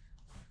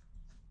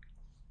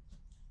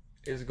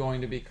is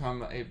going to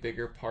become a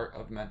bigger part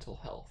of mental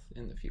health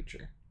in the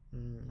future.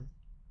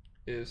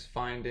 Is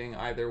finding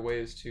either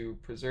ways to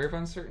preserve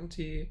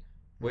uncertainty,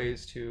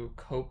 ways to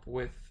cope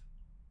with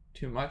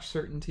too much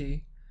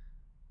certainty,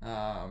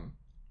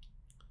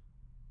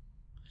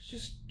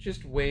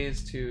 just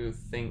ways to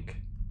think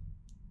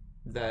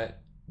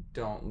that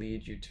don't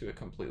lead you to a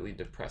completely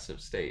depressive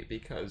state,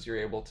 because you're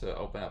able to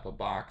open up a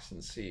box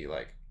and see,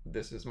 like,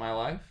 this is my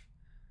life.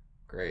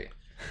 Great.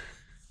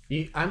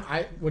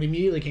 What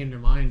immediately came to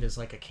mind is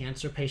like a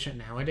cancer patient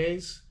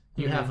nowadays.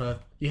 You have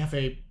a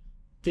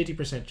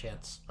 50%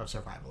 chance of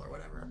survival or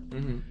whatever.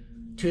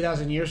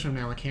 2,000 years from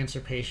now, a cancer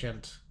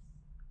patient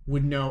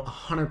would know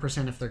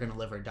 100% if they're going to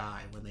live or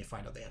die when they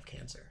find out they have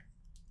cancer.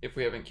 If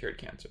we haven't cured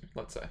cancer,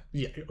 let's say.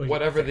 Yeah.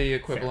 Whatever the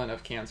equivalent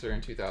of cancer in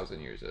 2,000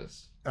 years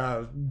is.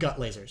 Gut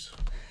lasers.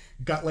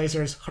 Gut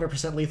lasers,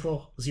 100%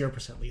 lethal,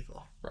 0%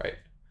 lethal. Right.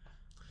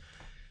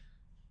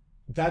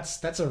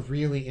 That's a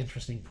really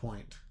interesting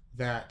point.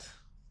 That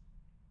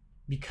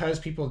because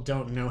people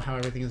don't know how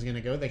everything is going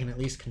to go, they can at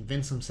least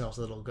convince themselves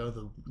that it'll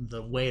go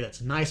the way that's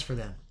nice for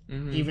them.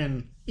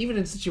 Even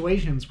in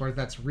situations where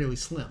that's really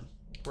slim.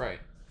 Right.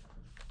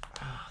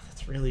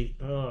 That's really...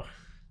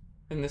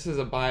 And this is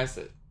a bias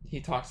that he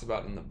talks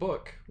about in the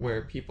book,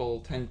 where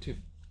people tend to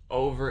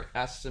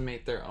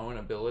overestimate their own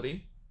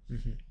ability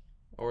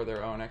or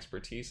their own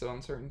expertise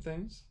on certain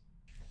things.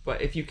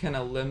 But if you can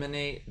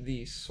eliminate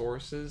the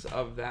sources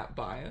of that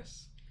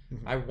bias,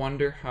 Mhm. I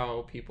wonder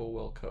how people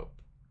will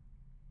cope,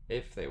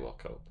 if they will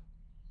cope.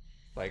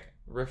 Like,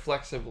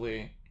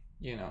 reflexively,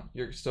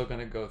 you're still going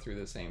to go through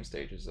the same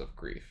stages of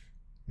grief,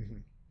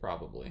 Mhm.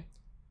 probably.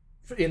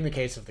 In the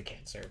case of the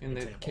cancer In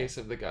the example. case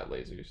of the gut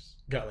lasers.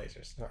 Gut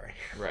lasers, sorry.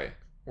 Right.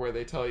 Where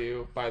they tell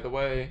you, by the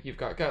way, you've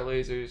got gut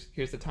lasers,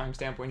 here's the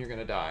timestamp when you're going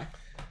to die.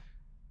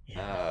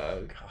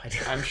 Yeah. God.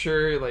 I'm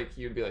sure, like,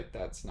 you'd be like,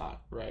 that's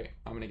not right.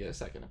 I'm going to get a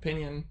second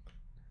opinion.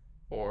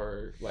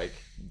 Or, like,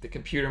 the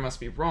computer must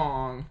be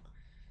wrong.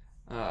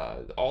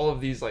 All of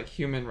these, like,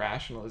 human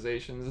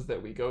rationalizations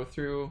that we go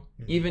through,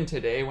 Mm-hmm. even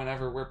today,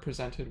 whenever we're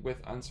presented with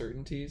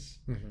uncertainties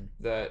Mm-hmm.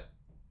 that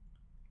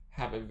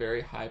have a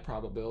very high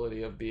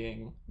probability of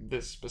being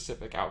this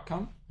specific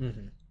outcome,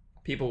 Mm-hmm.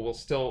 people will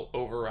still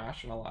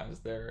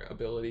over-rationalize their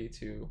ability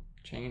to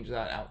change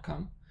that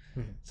outcome,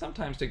 Mhm.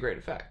 sometimes to great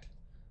effect.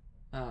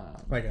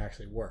 Like it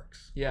actually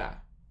works. Yeah.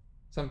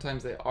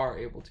 Sometimes they are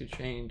able to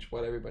change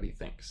what everybody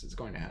thinks is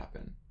going to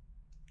happen.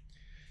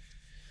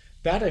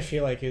 That I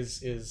feel like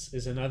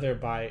is another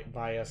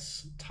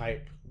bias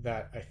type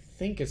that I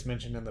think is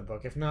mentioned in the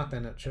book. If not,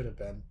 then it should have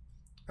been.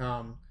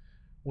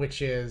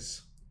 Which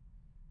is,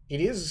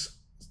 it is,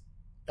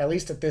 at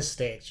least at this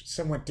stage,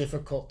 somewhat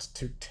difficult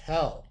to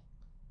tell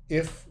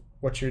if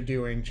what you're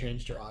doing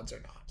changed your odds or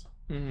not.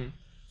 Mm-hmm.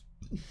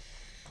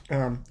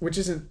 Which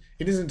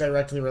isn't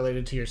directly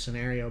related to your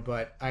scenario,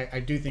 but I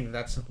do think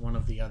that's one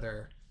of the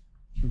other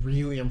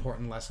really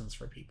important lessons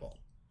for people.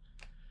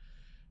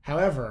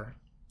 However,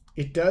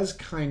 it does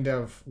kind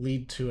of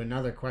lead to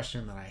another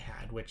question that I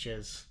had, which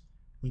is,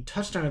 we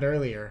touched on it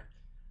earlier.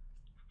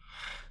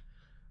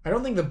 I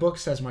don't think the book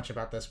says much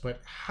about this,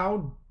 but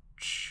how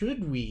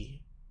should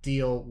we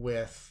deal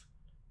with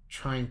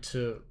trying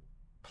to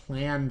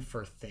plan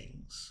for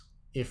things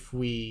if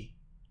we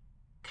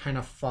kind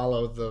of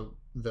follow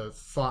the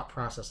thought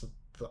process that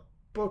the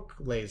book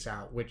lays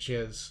out, which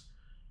is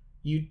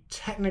you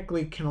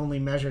technically can only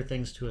measure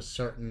things to a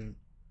certain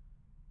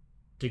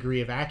degree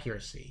of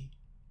accuracy,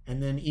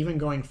 and then even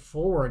going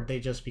forward they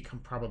just become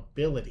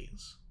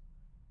probabilities.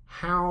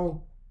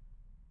 How,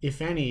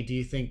 if any, do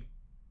you think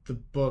the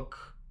book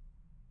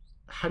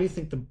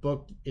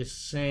is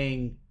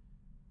saying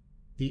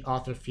the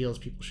author feels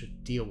people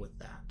should deal with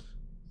that?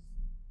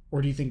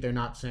 Or do you think they're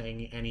not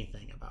saying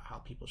anything about how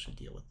people should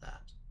deal with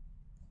that?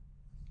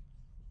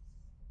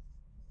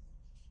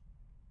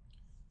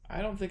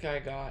 I don't think I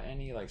got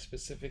any, like,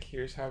 specific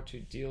here's how to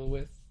deal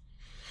with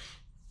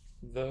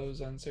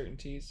those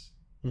uncertainties.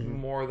 Mm-hmm.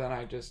 More than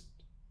I just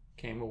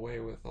came away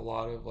with a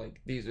lot of,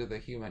 like, these are the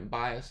human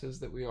biases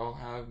that we all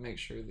have. Make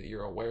sure that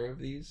you're aware of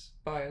these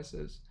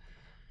biases.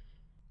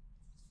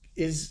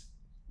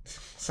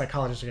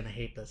 Psychologists are going to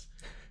hate this.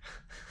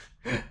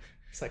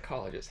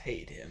 Psychologists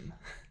hate him.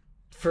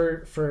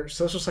 For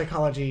social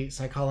psychology,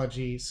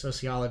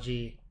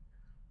 sociology,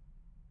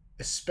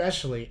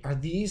 especially, are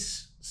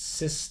these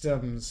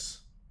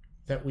systems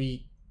that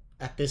we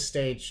at this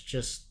stage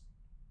just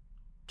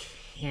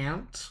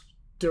can't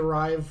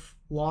derive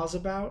laws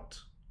about,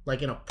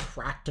 like in a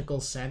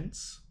practical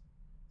sense?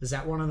 Is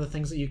that one of the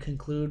things that you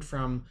conclude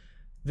from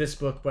this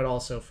book, but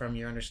also from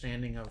your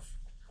understanding of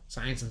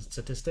science and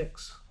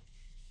statistics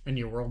and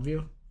your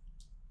worldview?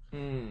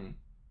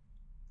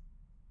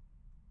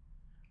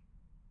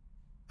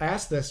 I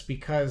ask this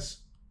because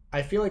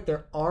I feel like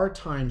there are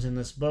times in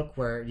this book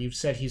where you've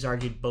said he's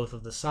argued both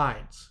of the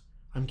sides.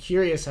 I'm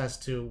curious as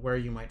to where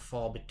you might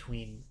fall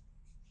between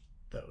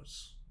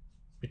those,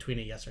 between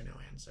a yes or no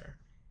answer.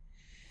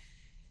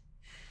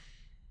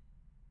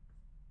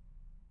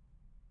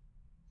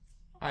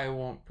 I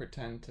won't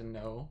pretend to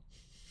know,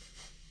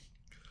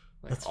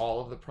 like,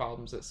 all of the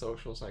problems that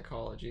social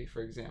psychology,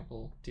 for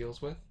example,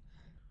 deals with.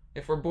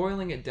 If we're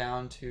boiling it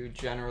down to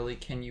generally,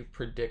 can you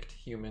predict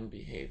human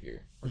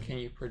behavior? Or can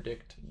you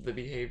predict the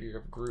behavior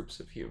of groups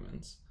of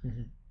humans?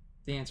 Mm-hmm.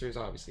 The answer is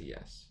obviously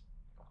yes.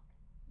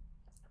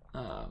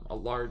 A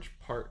large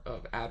part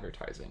of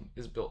advertising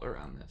is built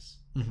around this.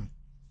 Mm-hmm.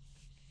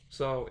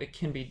 So it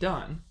can be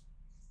done.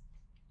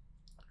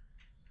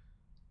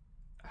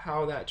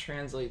 How that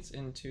translates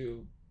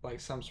into, like,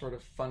 some sort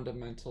of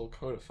fundamental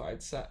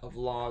codified set of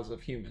laws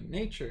of human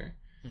nature,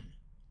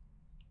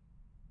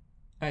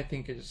 I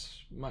think is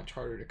much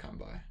harder to come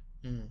by.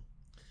 Mm.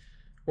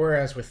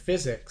 Whereas with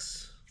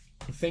physics,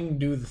 the thing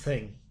do the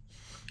thing.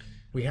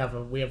 We have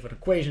an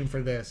equation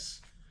for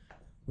this.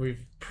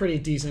 We've pretty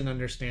decent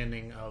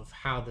understanding of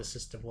how the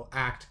system will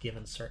act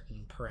given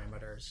certain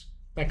parameters,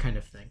 that kind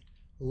of thing.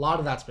 A lot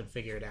of that's been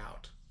figured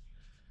out.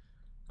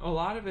 A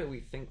lot of it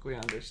we think we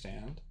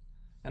understand,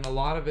 and a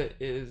lot of it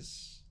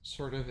is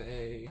sort of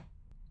a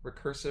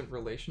recursive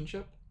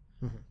relationship,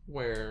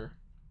 where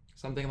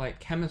something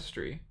like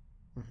chemistry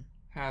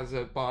has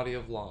a body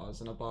of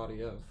laws and a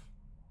body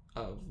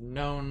of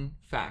known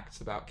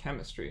facts about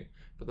chemistry,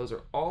 but those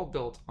are all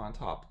built on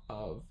top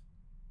of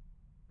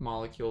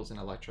molecules and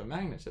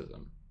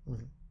electromagnetism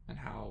and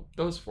how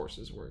those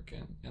forces work,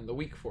 and the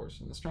weak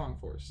force and the strong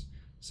force.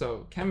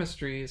 So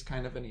chemistry is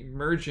kind of an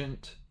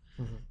emergent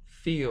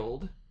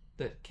field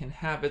that can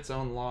have its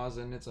own laws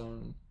and its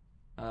own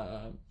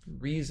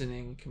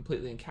reasoning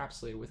completely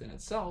encapsulated within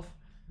itself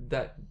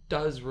that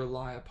does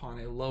rely upon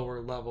a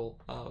lower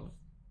level of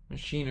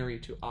machinery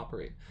to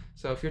operate.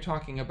 So if you're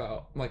talking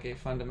about like a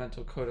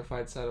fundamental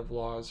codified set of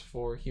laws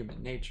for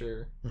human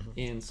nature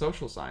in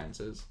social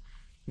sciences,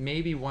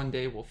 maybe one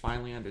day we'll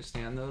finally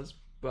understand those,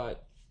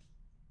 but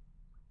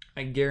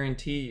I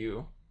guarantee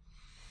you,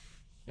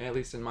 at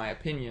least in my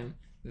opinion,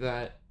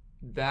 that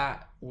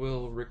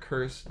will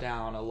recurse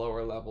down a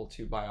lower level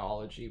to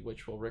biology,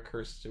 which will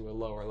recurse to a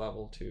lower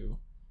level to,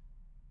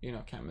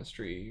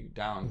 chemistry,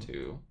 down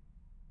to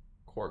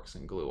quarks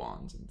and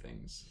gluons and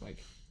things.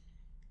 Like,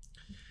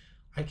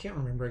 I can't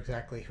remember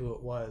exactly who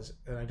it was,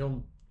 and I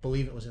don't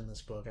believe it was in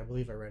this book. I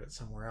believe I read it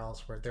somewhere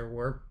else where there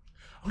were.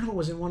 Oh no, it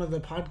was in one of the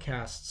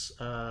podcasts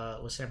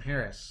with Sam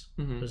Harris.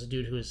 Mm-hmm. It was a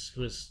dude who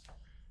was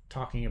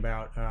talking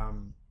about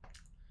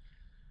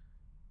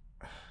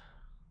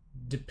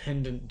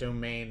dependent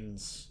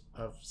domains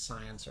of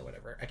science or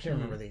whatever. I can't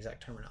remember the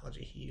exact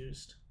terminology he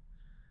used.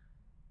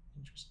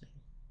 Interesting.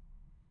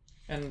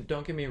 And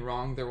don't get me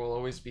wrong, there will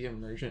always be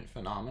emergent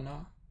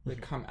phenomena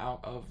that come out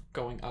of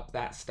going up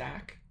that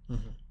stack.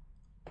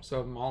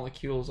 So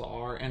molecules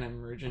are an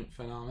emergent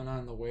phenomena,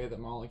 and the way that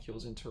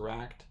molecules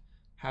interact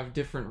have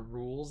different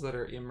rules that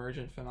are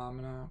emergent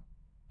phenomena,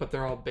 but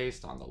they're all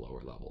based on the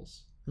lower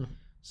levels.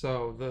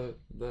 So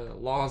the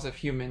laws of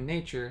human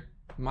nature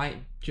might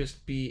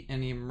just be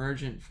an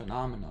emergent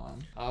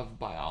phenomenon of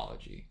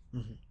biology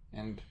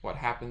and what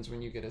happens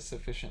when you get a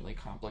sufficiently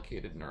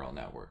complicated neural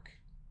network.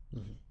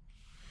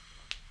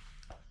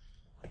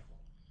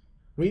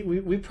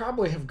 We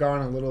probably have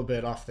gone a little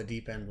bit off the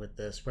deep end with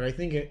this, but I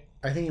think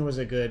it was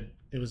a good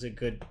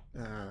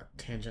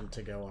tangent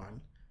to go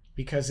on,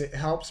 because it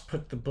helps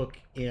put the book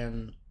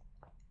in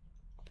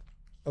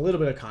a little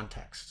bit of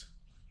context.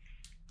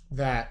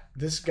 That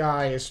this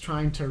guy is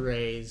trying to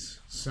raise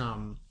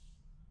some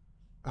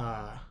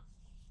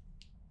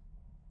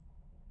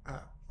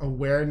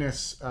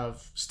awareness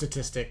of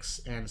statistics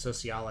and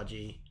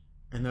sociology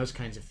and those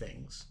kinds of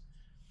things,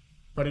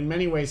 but in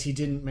many ways he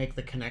didn't make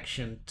the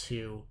connection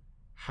to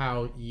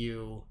how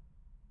you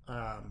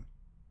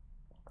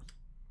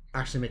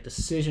actually make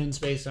decisions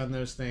based on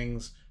those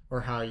things,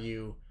 or how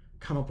you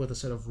come up with a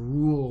set of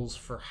rules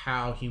for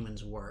how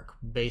humans work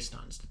based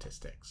on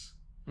statistics.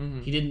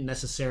 He didn't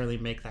necessarily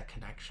make that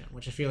connection,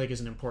 which I feel like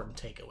is an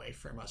important takeaway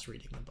from us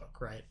reading the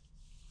book, right?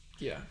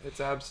 Yeah, it's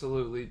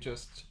absolutely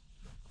just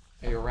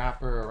a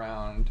wrapper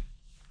around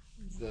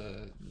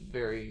the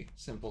very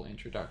simple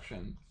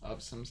introduction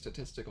of some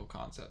statistical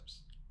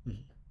concepts.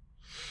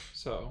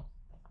 So,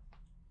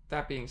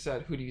 that being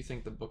said, who do you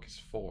think the book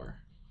is for?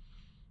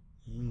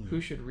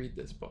 Who should read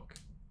this book?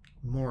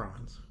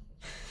 Morons.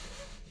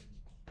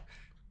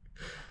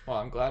 Well,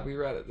 I'm glad we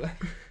read it then.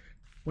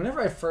 Whenever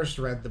I first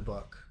read the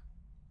book,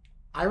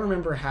 I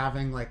remember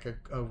having like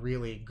a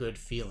really good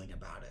feeling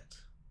about it.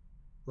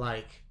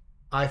 Like,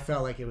 I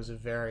felt like it was a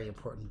very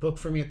important book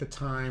for me at the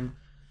time.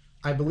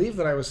 I believe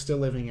that I was still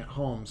living at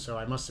home, so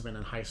I must have been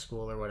in high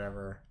school or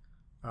whatever.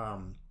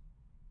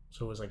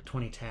 So it was like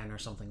 2010 or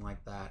something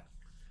like that.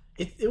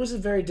 It was a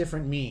very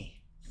different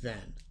me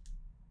then.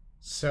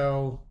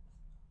 So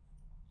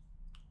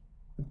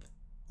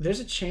there's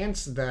a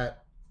chance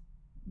that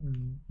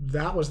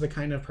was the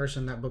kind of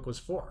person that book was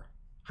for.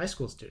 High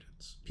school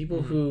students.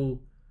 People who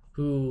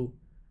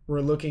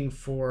were looking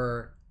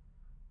for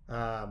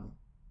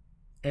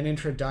an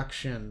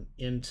introduction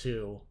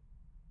into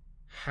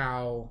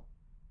how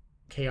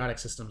chaotic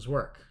systems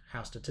work,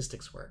 how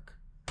statistics work.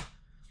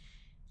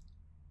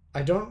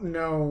 I don't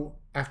know,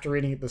 after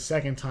reading it the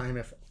second time,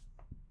 if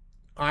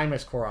I'm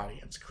its core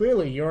audience.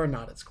 Clearly, you're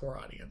not its core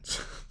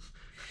audience.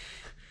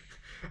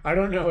 I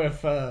don't know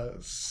if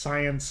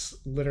science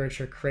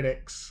literature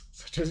critics,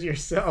 such as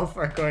yourself,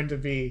 are going to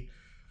be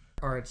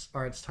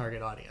its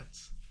target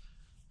audience.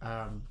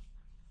 I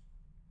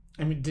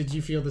mean, did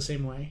you feel the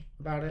same way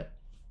about it?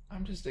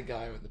 I'm just a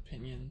guy with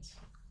opinions.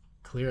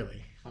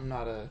 Clearly. I'm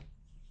not a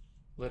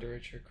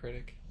literature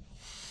critic.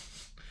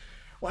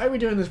 Why are we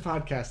doing this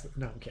podcast?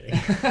 No, I'm kidding.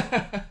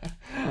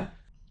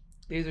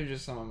 These are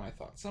just some of my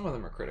thoughts. Some of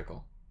them are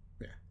critical.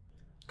 Yeah.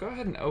 Go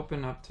ahead and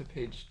open up to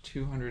page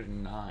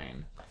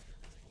 209.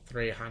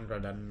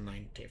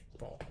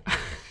 394.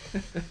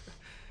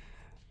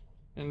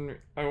 And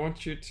I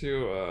want you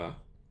to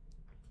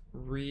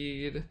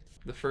read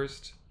the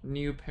first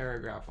new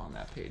paragraph on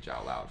that page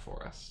out loud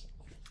for us.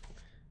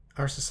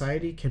 Our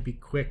society can be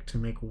quick to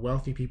make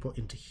wealthy people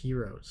into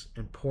heroes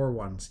and poor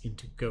ones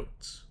into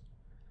goats.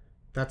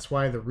 That's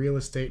why the real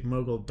estate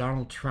mogul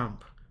Donald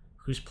Trump,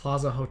 whose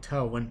Plaza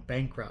Hotel went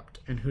bankrupt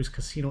and whose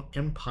casino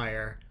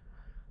empire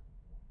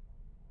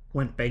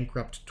went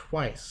bankrupt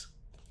twice,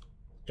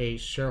 a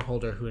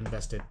shareholder who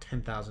invested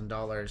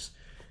 $10,000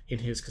 in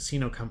his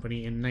casino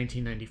company in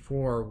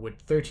 1994 would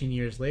 13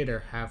 years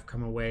later have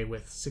come away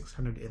with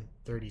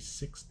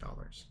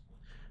 $636,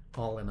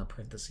 all in a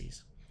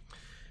parentheses.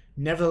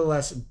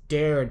 Nevertheless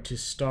dared to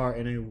star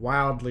in a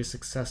wildly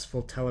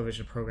successful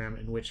television program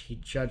in which he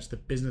judged the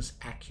business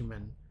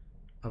acumen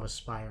of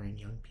aspiring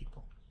young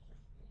people.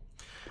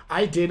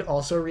 I did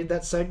also read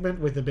that segment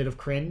with a bit of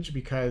cringe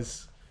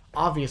because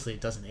obviously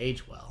it doesn't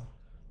age well.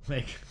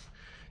 Like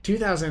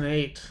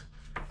 2008,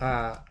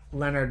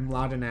 Leonard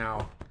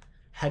Mlodinow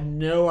had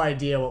no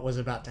idea what was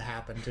about to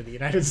happen to the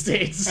United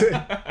States.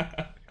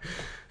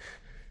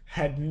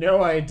 Had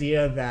no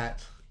idea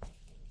that.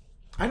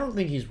 I don't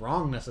think he's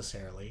wrong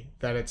necessarily.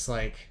 That it's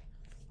like,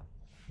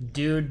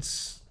 dude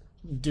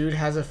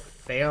has a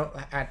fail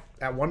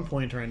at one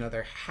point or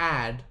another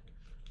had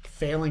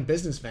failing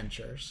business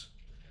ventures,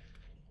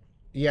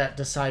 yet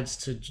decides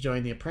to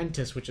join The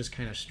Apprentice, which is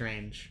kind of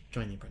strange.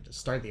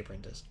 Start The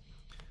Apprentice,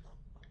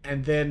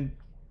 and then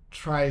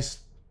tries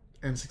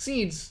and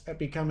succeeds at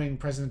becoming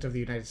president of the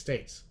United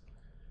States.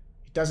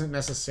 It doesn't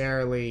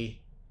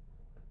necessarily,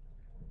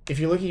 if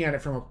you're looking at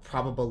it from a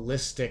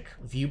probabilistic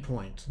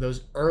viewpoint,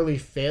 those early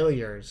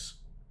failures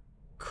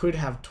could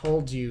have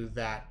told you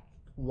that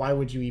why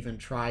would you even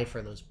try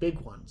for those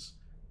big ones?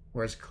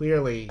 Whereas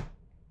clearly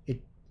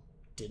it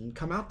didn't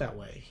come out that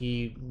way.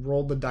 He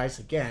rolled the dice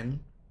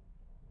again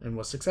and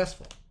was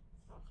successful.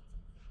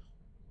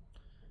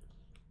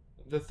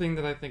 The thing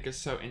that I think is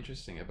so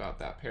interesting about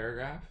that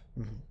paragraph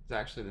is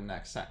actually the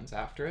next sentence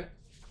after it.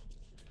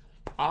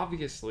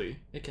 Obviously,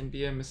 it can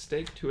be a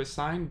mistake to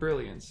assign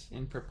brilliance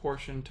in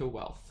proportion to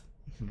wealth.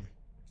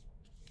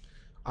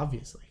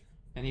 Obviously.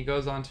 And he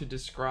goes on to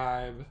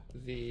describe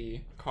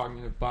the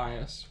cognitive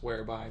bias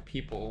whereby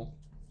people,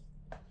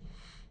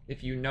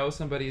 if you know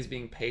somebody is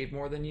being paid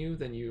more than you,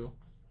 then you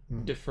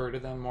defer to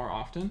them more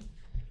often.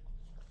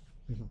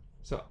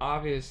 So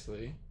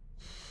obviously,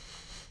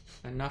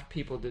 enough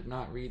people did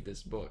not read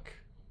this book.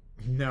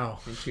 No.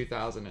 In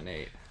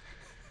 2008.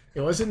 It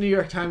was a New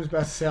York Times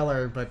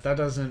bestseller, but that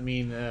doesn't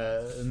mean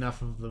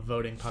enough of the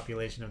voting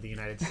population of the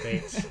United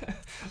States.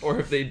 Or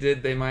if they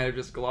did, they might have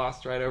just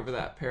glossed right over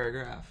that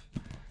paragraph.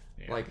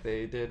 Yeah. Like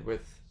they did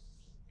with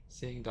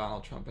seeing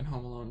Donald Trump in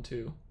Home Alone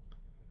 2.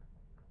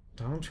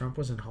 Donald Trump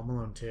was in Home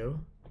Alone 2?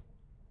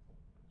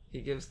 He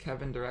gives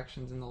Kevin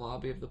directions in the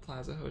lobby of the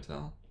Plaza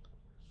Hotel.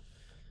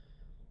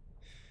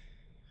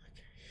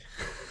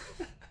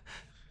 Okay.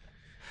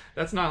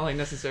 That's not like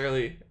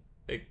necessarily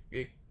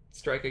a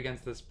strike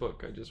against this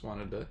book. I just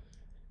wanted to.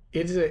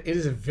 It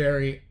is a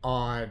very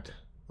odd,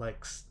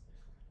 like,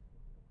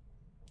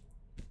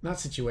 not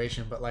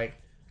situation, but like,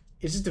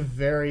 it's just a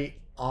very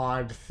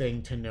odd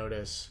thing to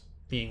notice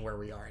being where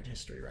we are in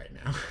history right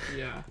now.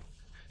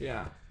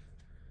 Yeah.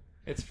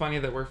 It's funny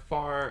that we're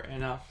far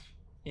enough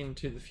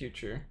into the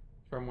future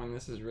from when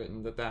this is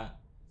written that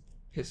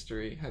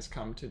history has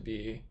come to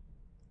be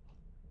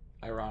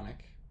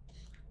ironic.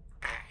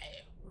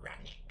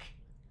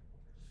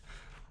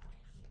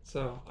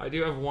 So I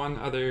do have one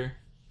other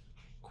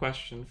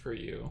question for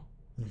you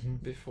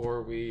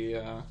before we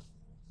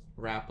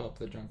wrap up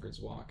the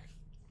Drunkard's Walk.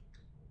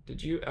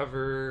 Did you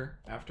ever,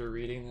 after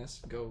reading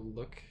this, go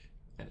look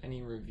at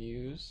any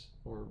reviews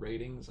or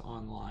ratings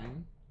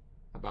online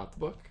about the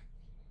book?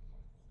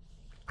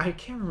 I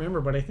can't remember,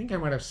 but I think I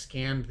might have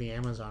scanned the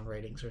Amazon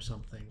ratings or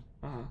something.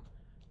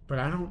 But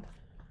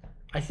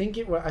I think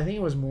it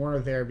was more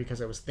there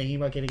because I was thinking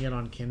about getting it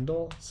on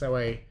Kindle. So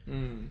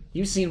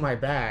you've seen my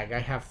bag. I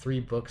have 3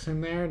 books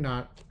in there,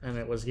 and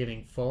it was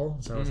getting full.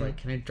 So I was like,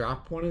 can I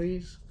drop one of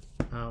these?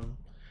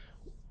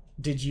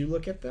 Did you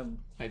look at them?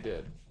 I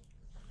did.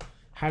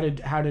 How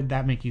did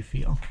that make you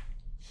feel?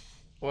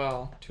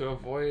 Well, to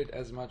avoid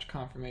as much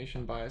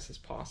confirmation bias as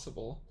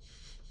possible,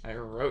 I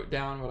wrote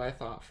down what I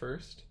thought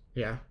first.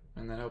 Yeah.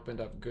 And then opened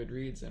up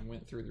Goodreads and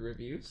went through the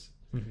reviews.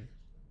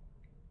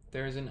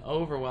 There's an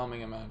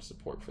overwhelming amount of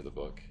support for the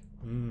book.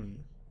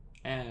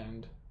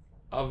 And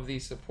of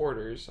these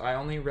supporters, I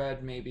only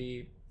read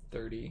maybe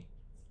 30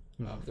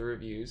 of the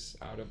reviews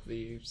out of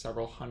the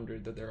several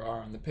hundred that there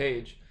are on the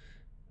page.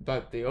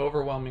 But the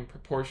overwhelming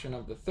proportion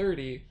of the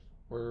 30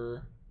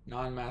 were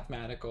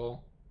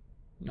non-mathematical,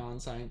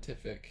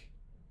 non-scientific,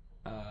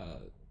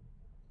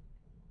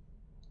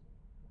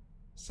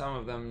 some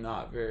of them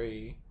not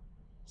very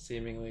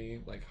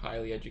seemingly like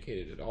highly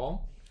educated at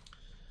all.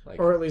 Like,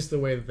 or at least the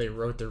way that they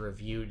wrote the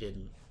review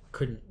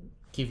couldn't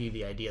give you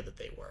the idea that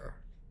they were,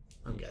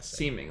 I'm guessing.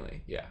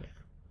 Seemingly, yeah.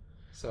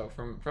 So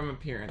from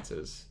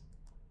appearances,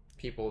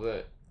 people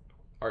that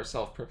are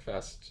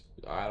self-professed,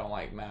 I don't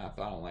like math,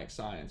 I don't like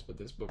science, but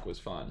this book was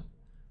fun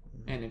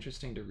and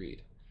interesting to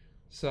read.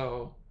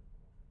 So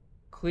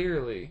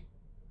clearly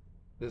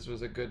this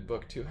was a good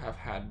book to have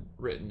had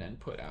written and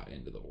put out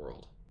into the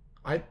world.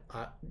 I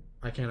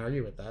can't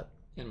argue with that.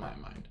 In my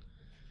mind.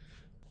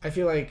 I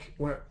feel like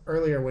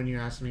earlier when you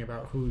asked me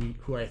about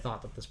who I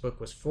thought that this book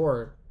was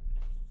for,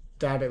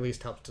 that at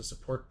least helps to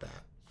support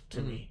that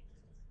to me.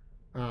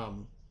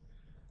 I'm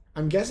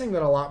guessing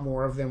that a lot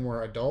more of them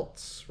were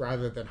adults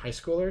rather than high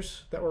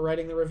schoolers that were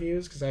writing the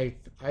reviews, because I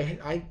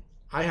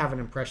have an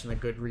impression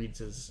that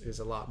Goodreads is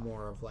a lot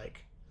more of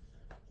like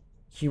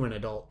human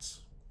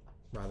adults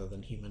rather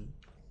than human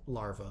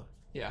larvae.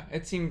 Yeah,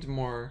 it seemed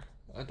more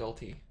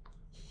adulty.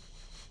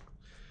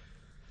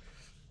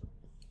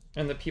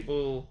 And the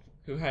people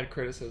who had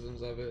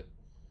criticisms of it,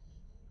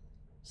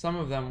 some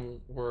of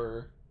them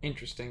were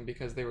interesting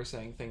because they were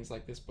saying things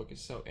like this book is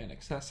so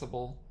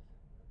inaccessible.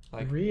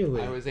 Like,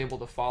 really? I was able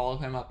to follow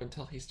him up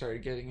until he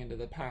started getting into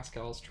the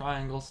Pascal's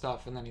triangle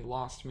stuff, and then he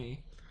lost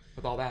me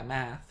with all that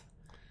math.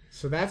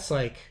 So that's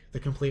like the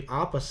complete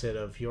opposite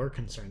of your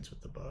concerns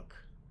with the book.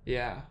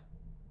 Yeah.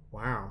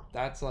 Wow.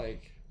 That's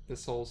like the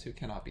souls who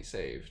cannot be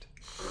saved.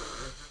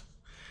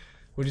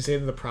 Would you say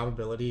that the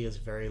probability is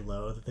very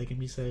low that they can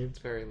be It's saved?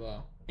 very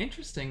low.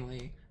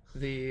 Interestingly,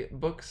 the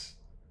book's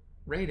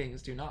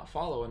ratings do not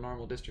follow a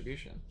normal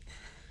distribution.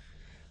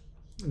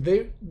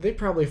 They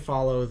probably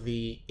follow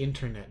the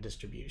internet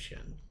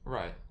distribution.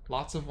 Right.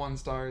 Lots of 1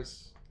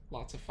 stars,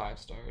 lots of 5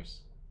 stars.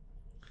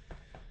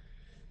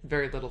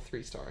 Very little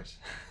 3 stars.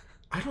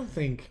 I don't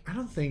think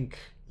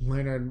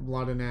Leonard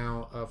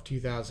Mlodinow of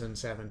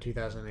 2007,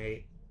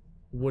 2008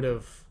 would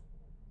have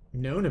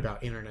known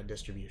about internet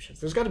distributions.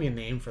 There's got to be a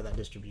name for that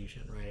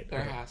distribution, right?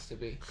 There has to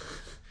be.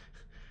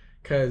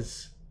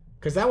 Because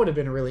that would have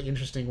been a really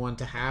interesting one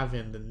to have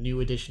in the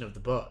new edition of the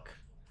book.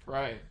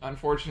 Right.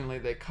 Unfortunately,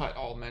 they cut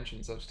all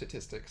mentions of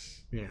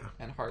statistics Yeah.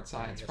 and hard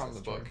science guess from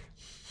the that's book. true.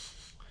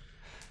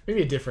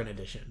 Maybe a different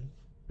edition.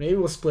 Maybe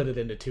we'll split it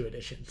into 2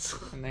 editions.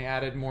 And they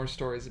added more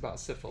stories about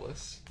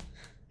syphilis.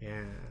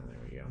 Yeah, there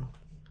we go.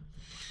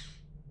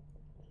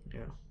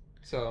 Yeah.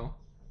 So,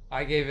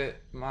 I gave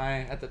it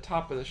at the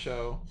top of the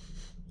show,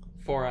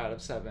 4 out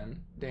of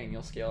 7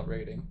 Daniel scale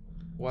rating.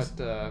 What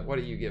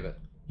do you give it?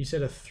 You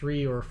said a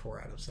 3 or a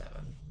 4 out of 7.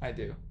 I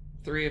do.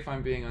 3 if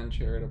I'm being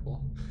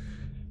uncharitable.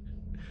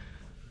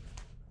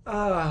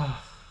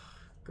 Ah,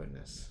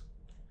 goodness.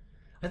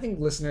 I think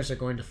listeners are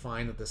going to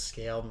find that the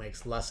scale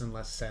makes less and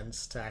less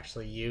sense to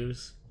actually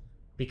use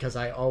because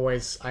I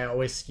always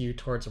skew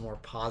towards a more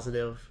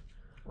positive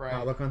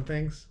outlook on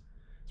things.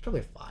 It's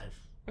probably a 5.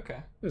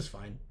 Okay. It was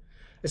fine.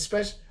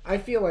 Especially, I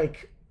feel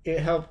like it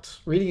helped,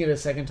 reading it a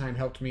second time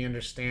helped me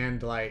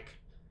understand like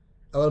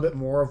a little bit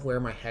more of where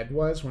my head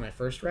was when I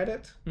first read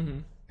it. Mm-hmm.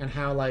 And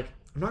how like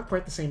I'm not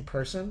quite the same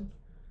person.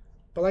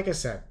 But like I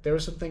said, there were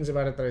some things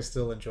about it that I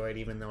still enjoyed,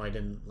 even though I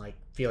didn't like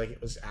feel like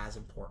it was as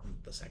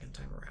important the second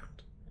time around.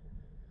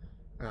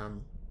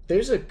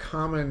 There's a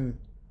common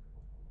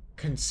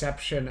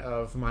conception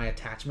of my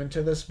attachment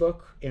to this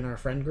book in our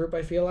friend group,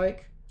 I feel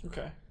like.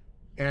 Okay.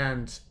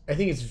 And I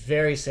think it's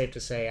very safe to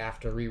say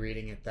after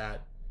rereading it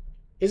that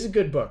it's a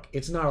good book.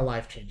 It's not a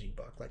life-changing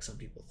book like some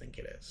people think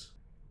it is.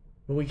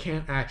 But we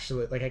can't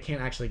actually, like I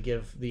can't actually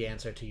give the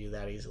answer to you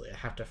that easily. I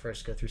have to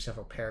first go through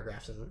several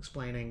paragraphs of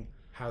explaining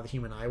how the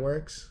human eye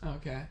works.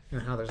 Okay.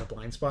 And how there's a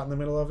blind spot in the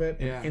middle of it.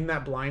 And Yeah. in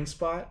that blind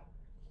spot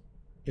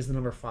is the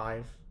number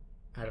 5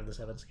 out of the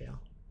 7 scale.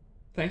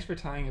 Thanks for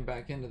tying it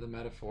back into the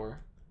metaphor.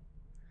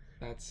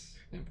 That's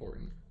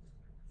important.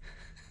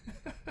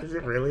 Is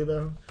it really,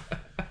 though?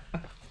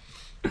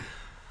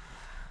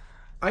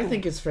 I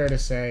think it's fair to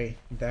say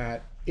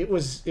that it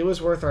was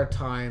worth our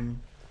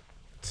time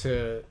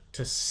to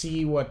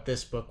see what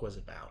this book was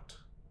about.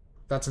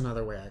 That's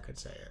another way I could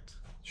say it.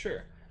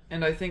 Sure.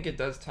 And I think it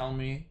does tell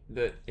me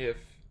that if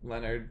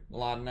Leonard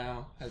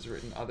Mlodinow has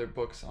written other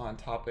books on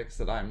topics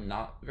that I'm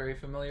not very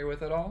familiar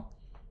with at all,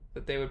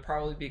 that they would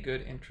probably be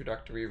good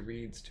introductory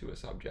reads to a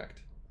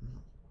subject.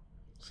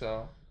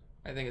 So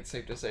I think it's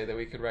safe to say that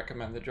we could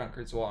recommend The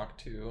Drunkard's Walk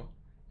to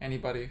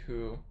anybody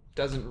who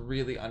doesn't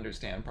really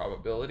understand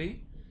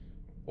probability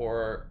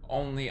or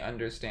only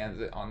understands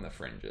it on the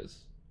fringes.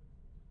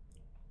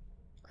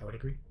 I would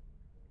agree.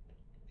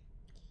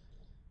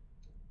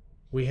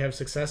 We have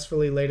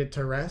successfully laid it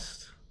to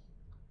rest.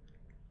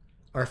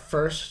 Our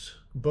first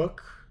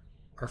book,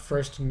 our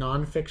first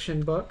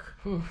nonfiction book.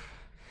 Whew.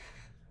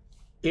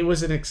 It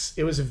was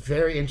a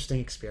very interesting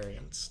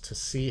experience to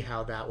see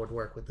how that would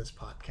work with this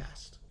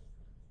podcast.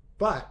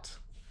 But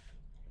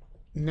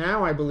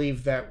now I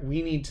believe that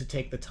we need to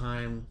take the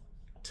time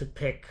to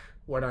pick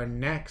what our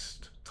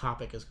next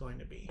topic is going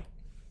to be.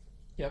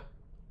 Yep.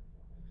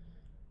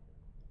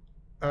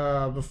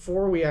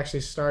 Before we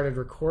actually started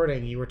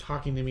recording, you were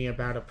talking to me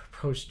about a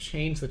proposed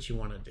change that you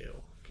want to do.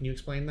 Can you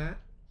explain that?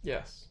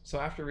 Yes.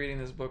 So after reading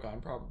this book on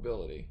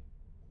probability,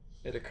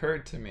 it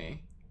occurred to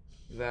me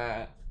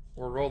that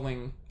we're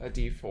rolling a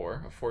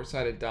d4, a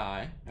 4-sided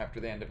die, after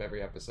the end of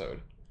every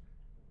episode.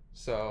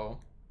 So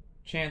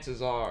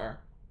chances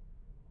are,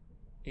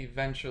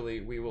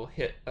 eventually we will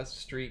hit a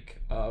streak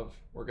of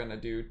we're going to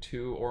do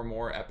 2 or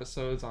more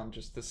episodes on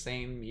just the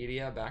same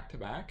media back to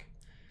back.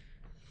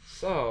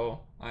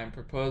 So I'm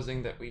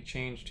proposing that we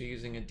change to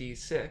using a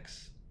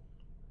d6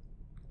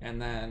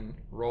 and then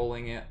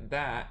rolling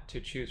that to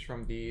choose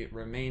from the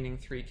remaining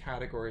 3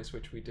 categories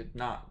which we did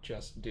not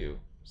just do.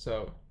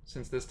 So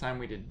since this time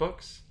we did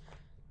books,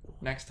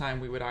 next time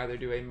we would either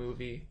do a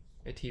movie,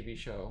 a TV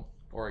show,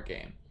 or a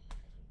game.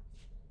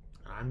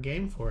 I'm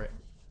game for it.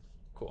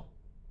 Cool.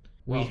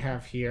 We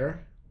have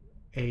here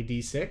a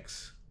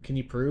d6. Can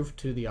you prove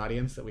to the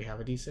audience that we have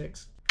a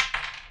d6?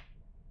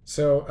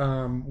 So,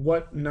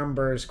 what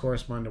numbers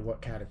correspond to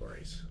what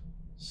categories?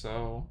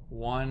 So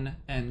 1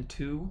 and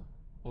 2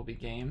 will be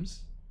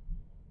games.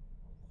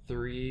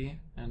 3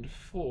 and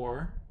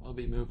 4 will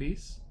be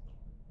movies.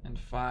 And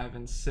 5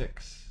 and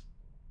 6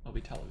 They'll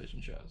be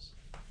television shows.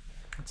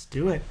 Let's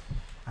do it.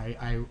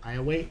 I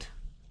await.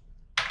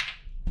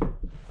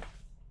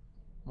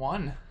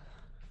 1.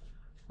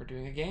 We're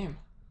doing a game.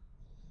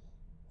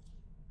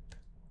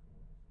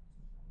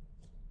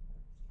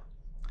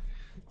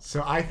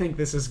 So I think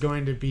this is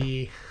going to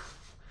be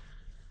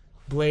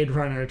Blade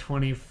Runner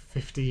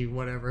 2050,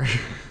 whatever.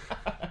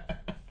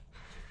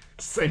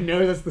 So I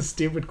know that's the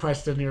stupid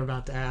question you're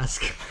about to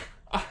ask.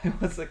 I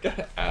wasn't going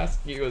to ask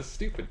you a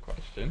stupid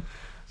question.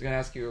 I was going to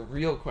ask you a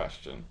real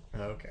question.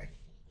 Okay.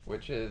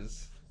 Which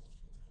is,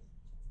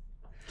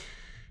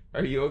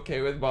 are you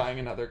okay with buying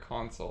another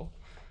console?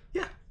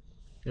 Yeah,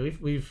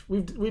 we've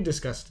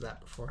discussed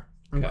that before.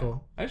 I'm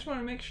cool. I just want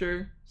to make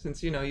sure,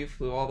 since you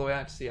flew all the way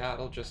out to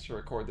Seattle just to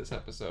record this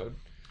episode.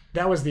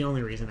 That was the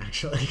only reason,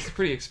 actually. It's a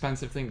pretty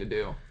expensive thing to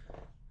do.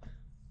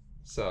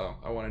 So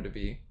I wanted to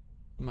be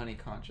money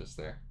conscious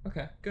there.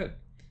 Okay, good.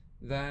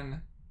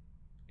 Then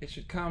it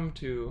should come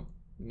to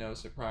no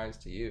surprise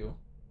to you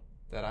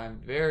that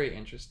I'm very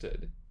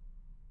interested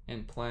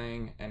in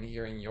playing and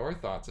hearing your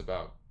thoughts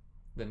about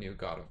the new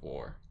God of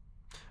War.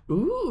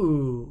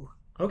 Ooh.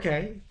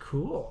 Okay,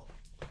 cool.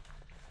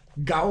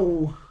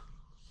 Go.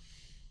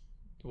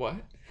 What?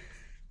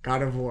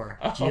 God of War.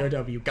 Oh.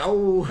 G-O-W.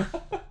 Go.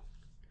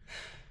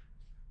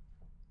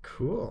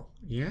 Cool.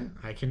 Yeah,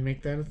 I can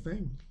make that a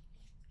thing.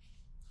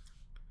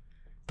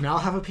 Now I'll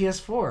have a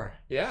PS4.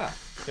 Yeah,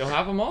 you'll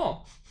have them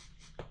all.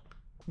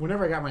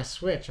 Whenever I got my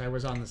Switch, I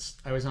was on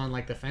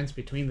like the fence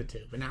between the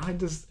two, but now I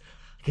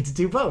get to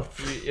do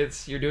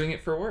both. You're doing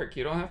it for work.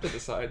 You don't have to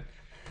decide.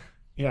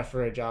 Yeah,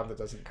 for a job that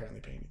doesn't currently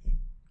pay anything.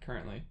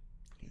 Currently.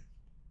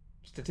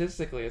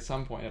 Statistically, at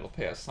some point, it'll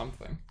pay us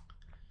something.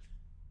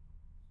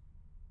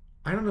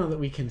 I don't know that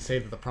we can say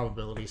that the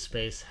probability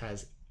space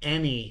has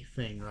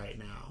anything right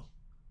now.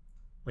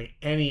 Like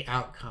any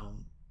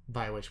outcome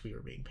by which we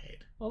were being paid.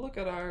 Well, look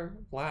at our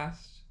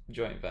last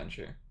joint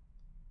venture.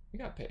 We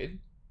got paid.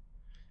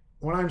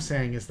 What I'm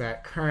saying is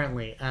that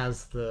currently,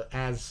 as the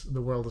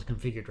world is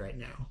configured right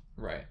now,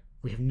 right,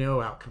 we have no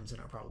outcomes in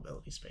our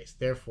probability space.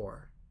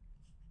 Therefore,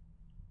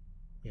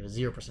 we have a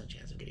 0%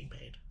 chance of getting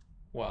paid.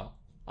 Well,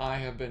 I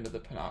have been to the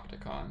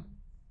Panopticon,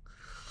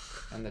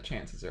 and the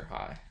chances are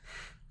high.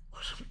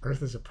 What on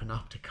earth is a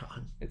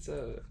Panopticon? It's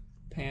a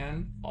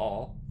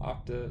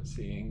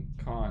pan-all-opta-seeing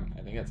con.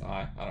 I think it's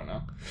I don't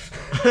know.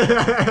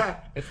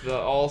 It's the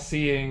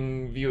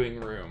all-seeing viewing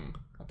room.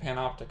 A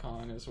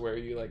panopticon is where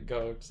you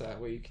go so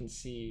that way you can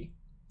see.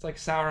 It's like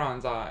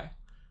Sauron's eye.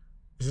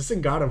 Is this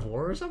in God of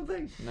War or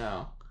something?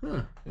 No.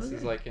 Huh, this okay.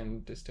 is like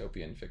in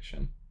dystopian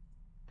fiction.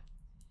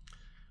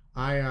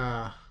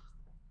 I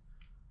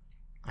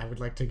would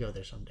like to go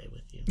there someday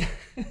with you.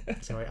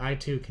 So I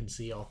too can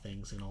see all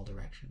things in all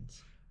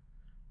directions.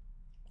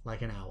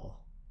 Like an owl.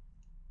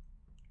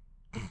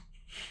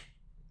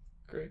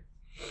 Great.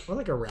 Or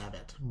like a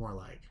rabbit, more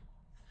like.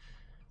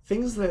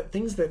 Things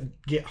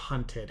that get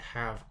hunted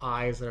have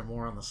eyes that are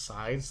more on the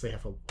sides. They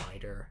have a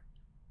wider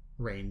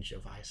range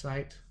of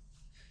eyesight.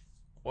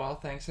 Well,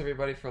 thanks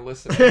everybody for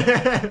listening.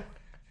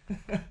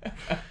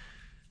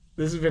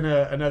 This has been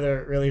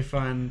another really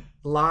fun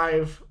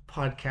live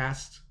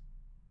podcast.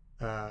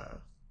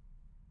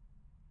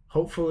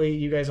 Hopefully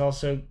you guys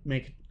also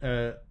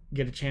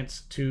get a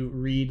chance to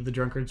read The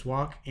Drunkard's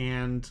Walk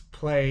and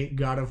play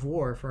God of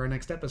War for our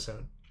next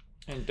episode.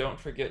 And don't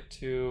forget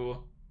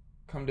to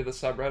come to the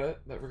subreddit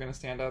that we're going to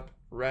stand up,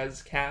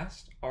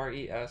 Rescast,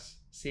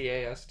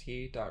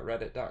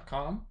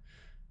 rescast.reddit.com,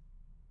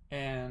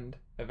 and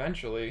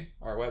eventually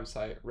our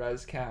website,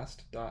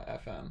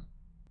 rescast.fm.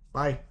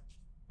 Bye.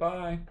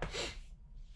 Bye.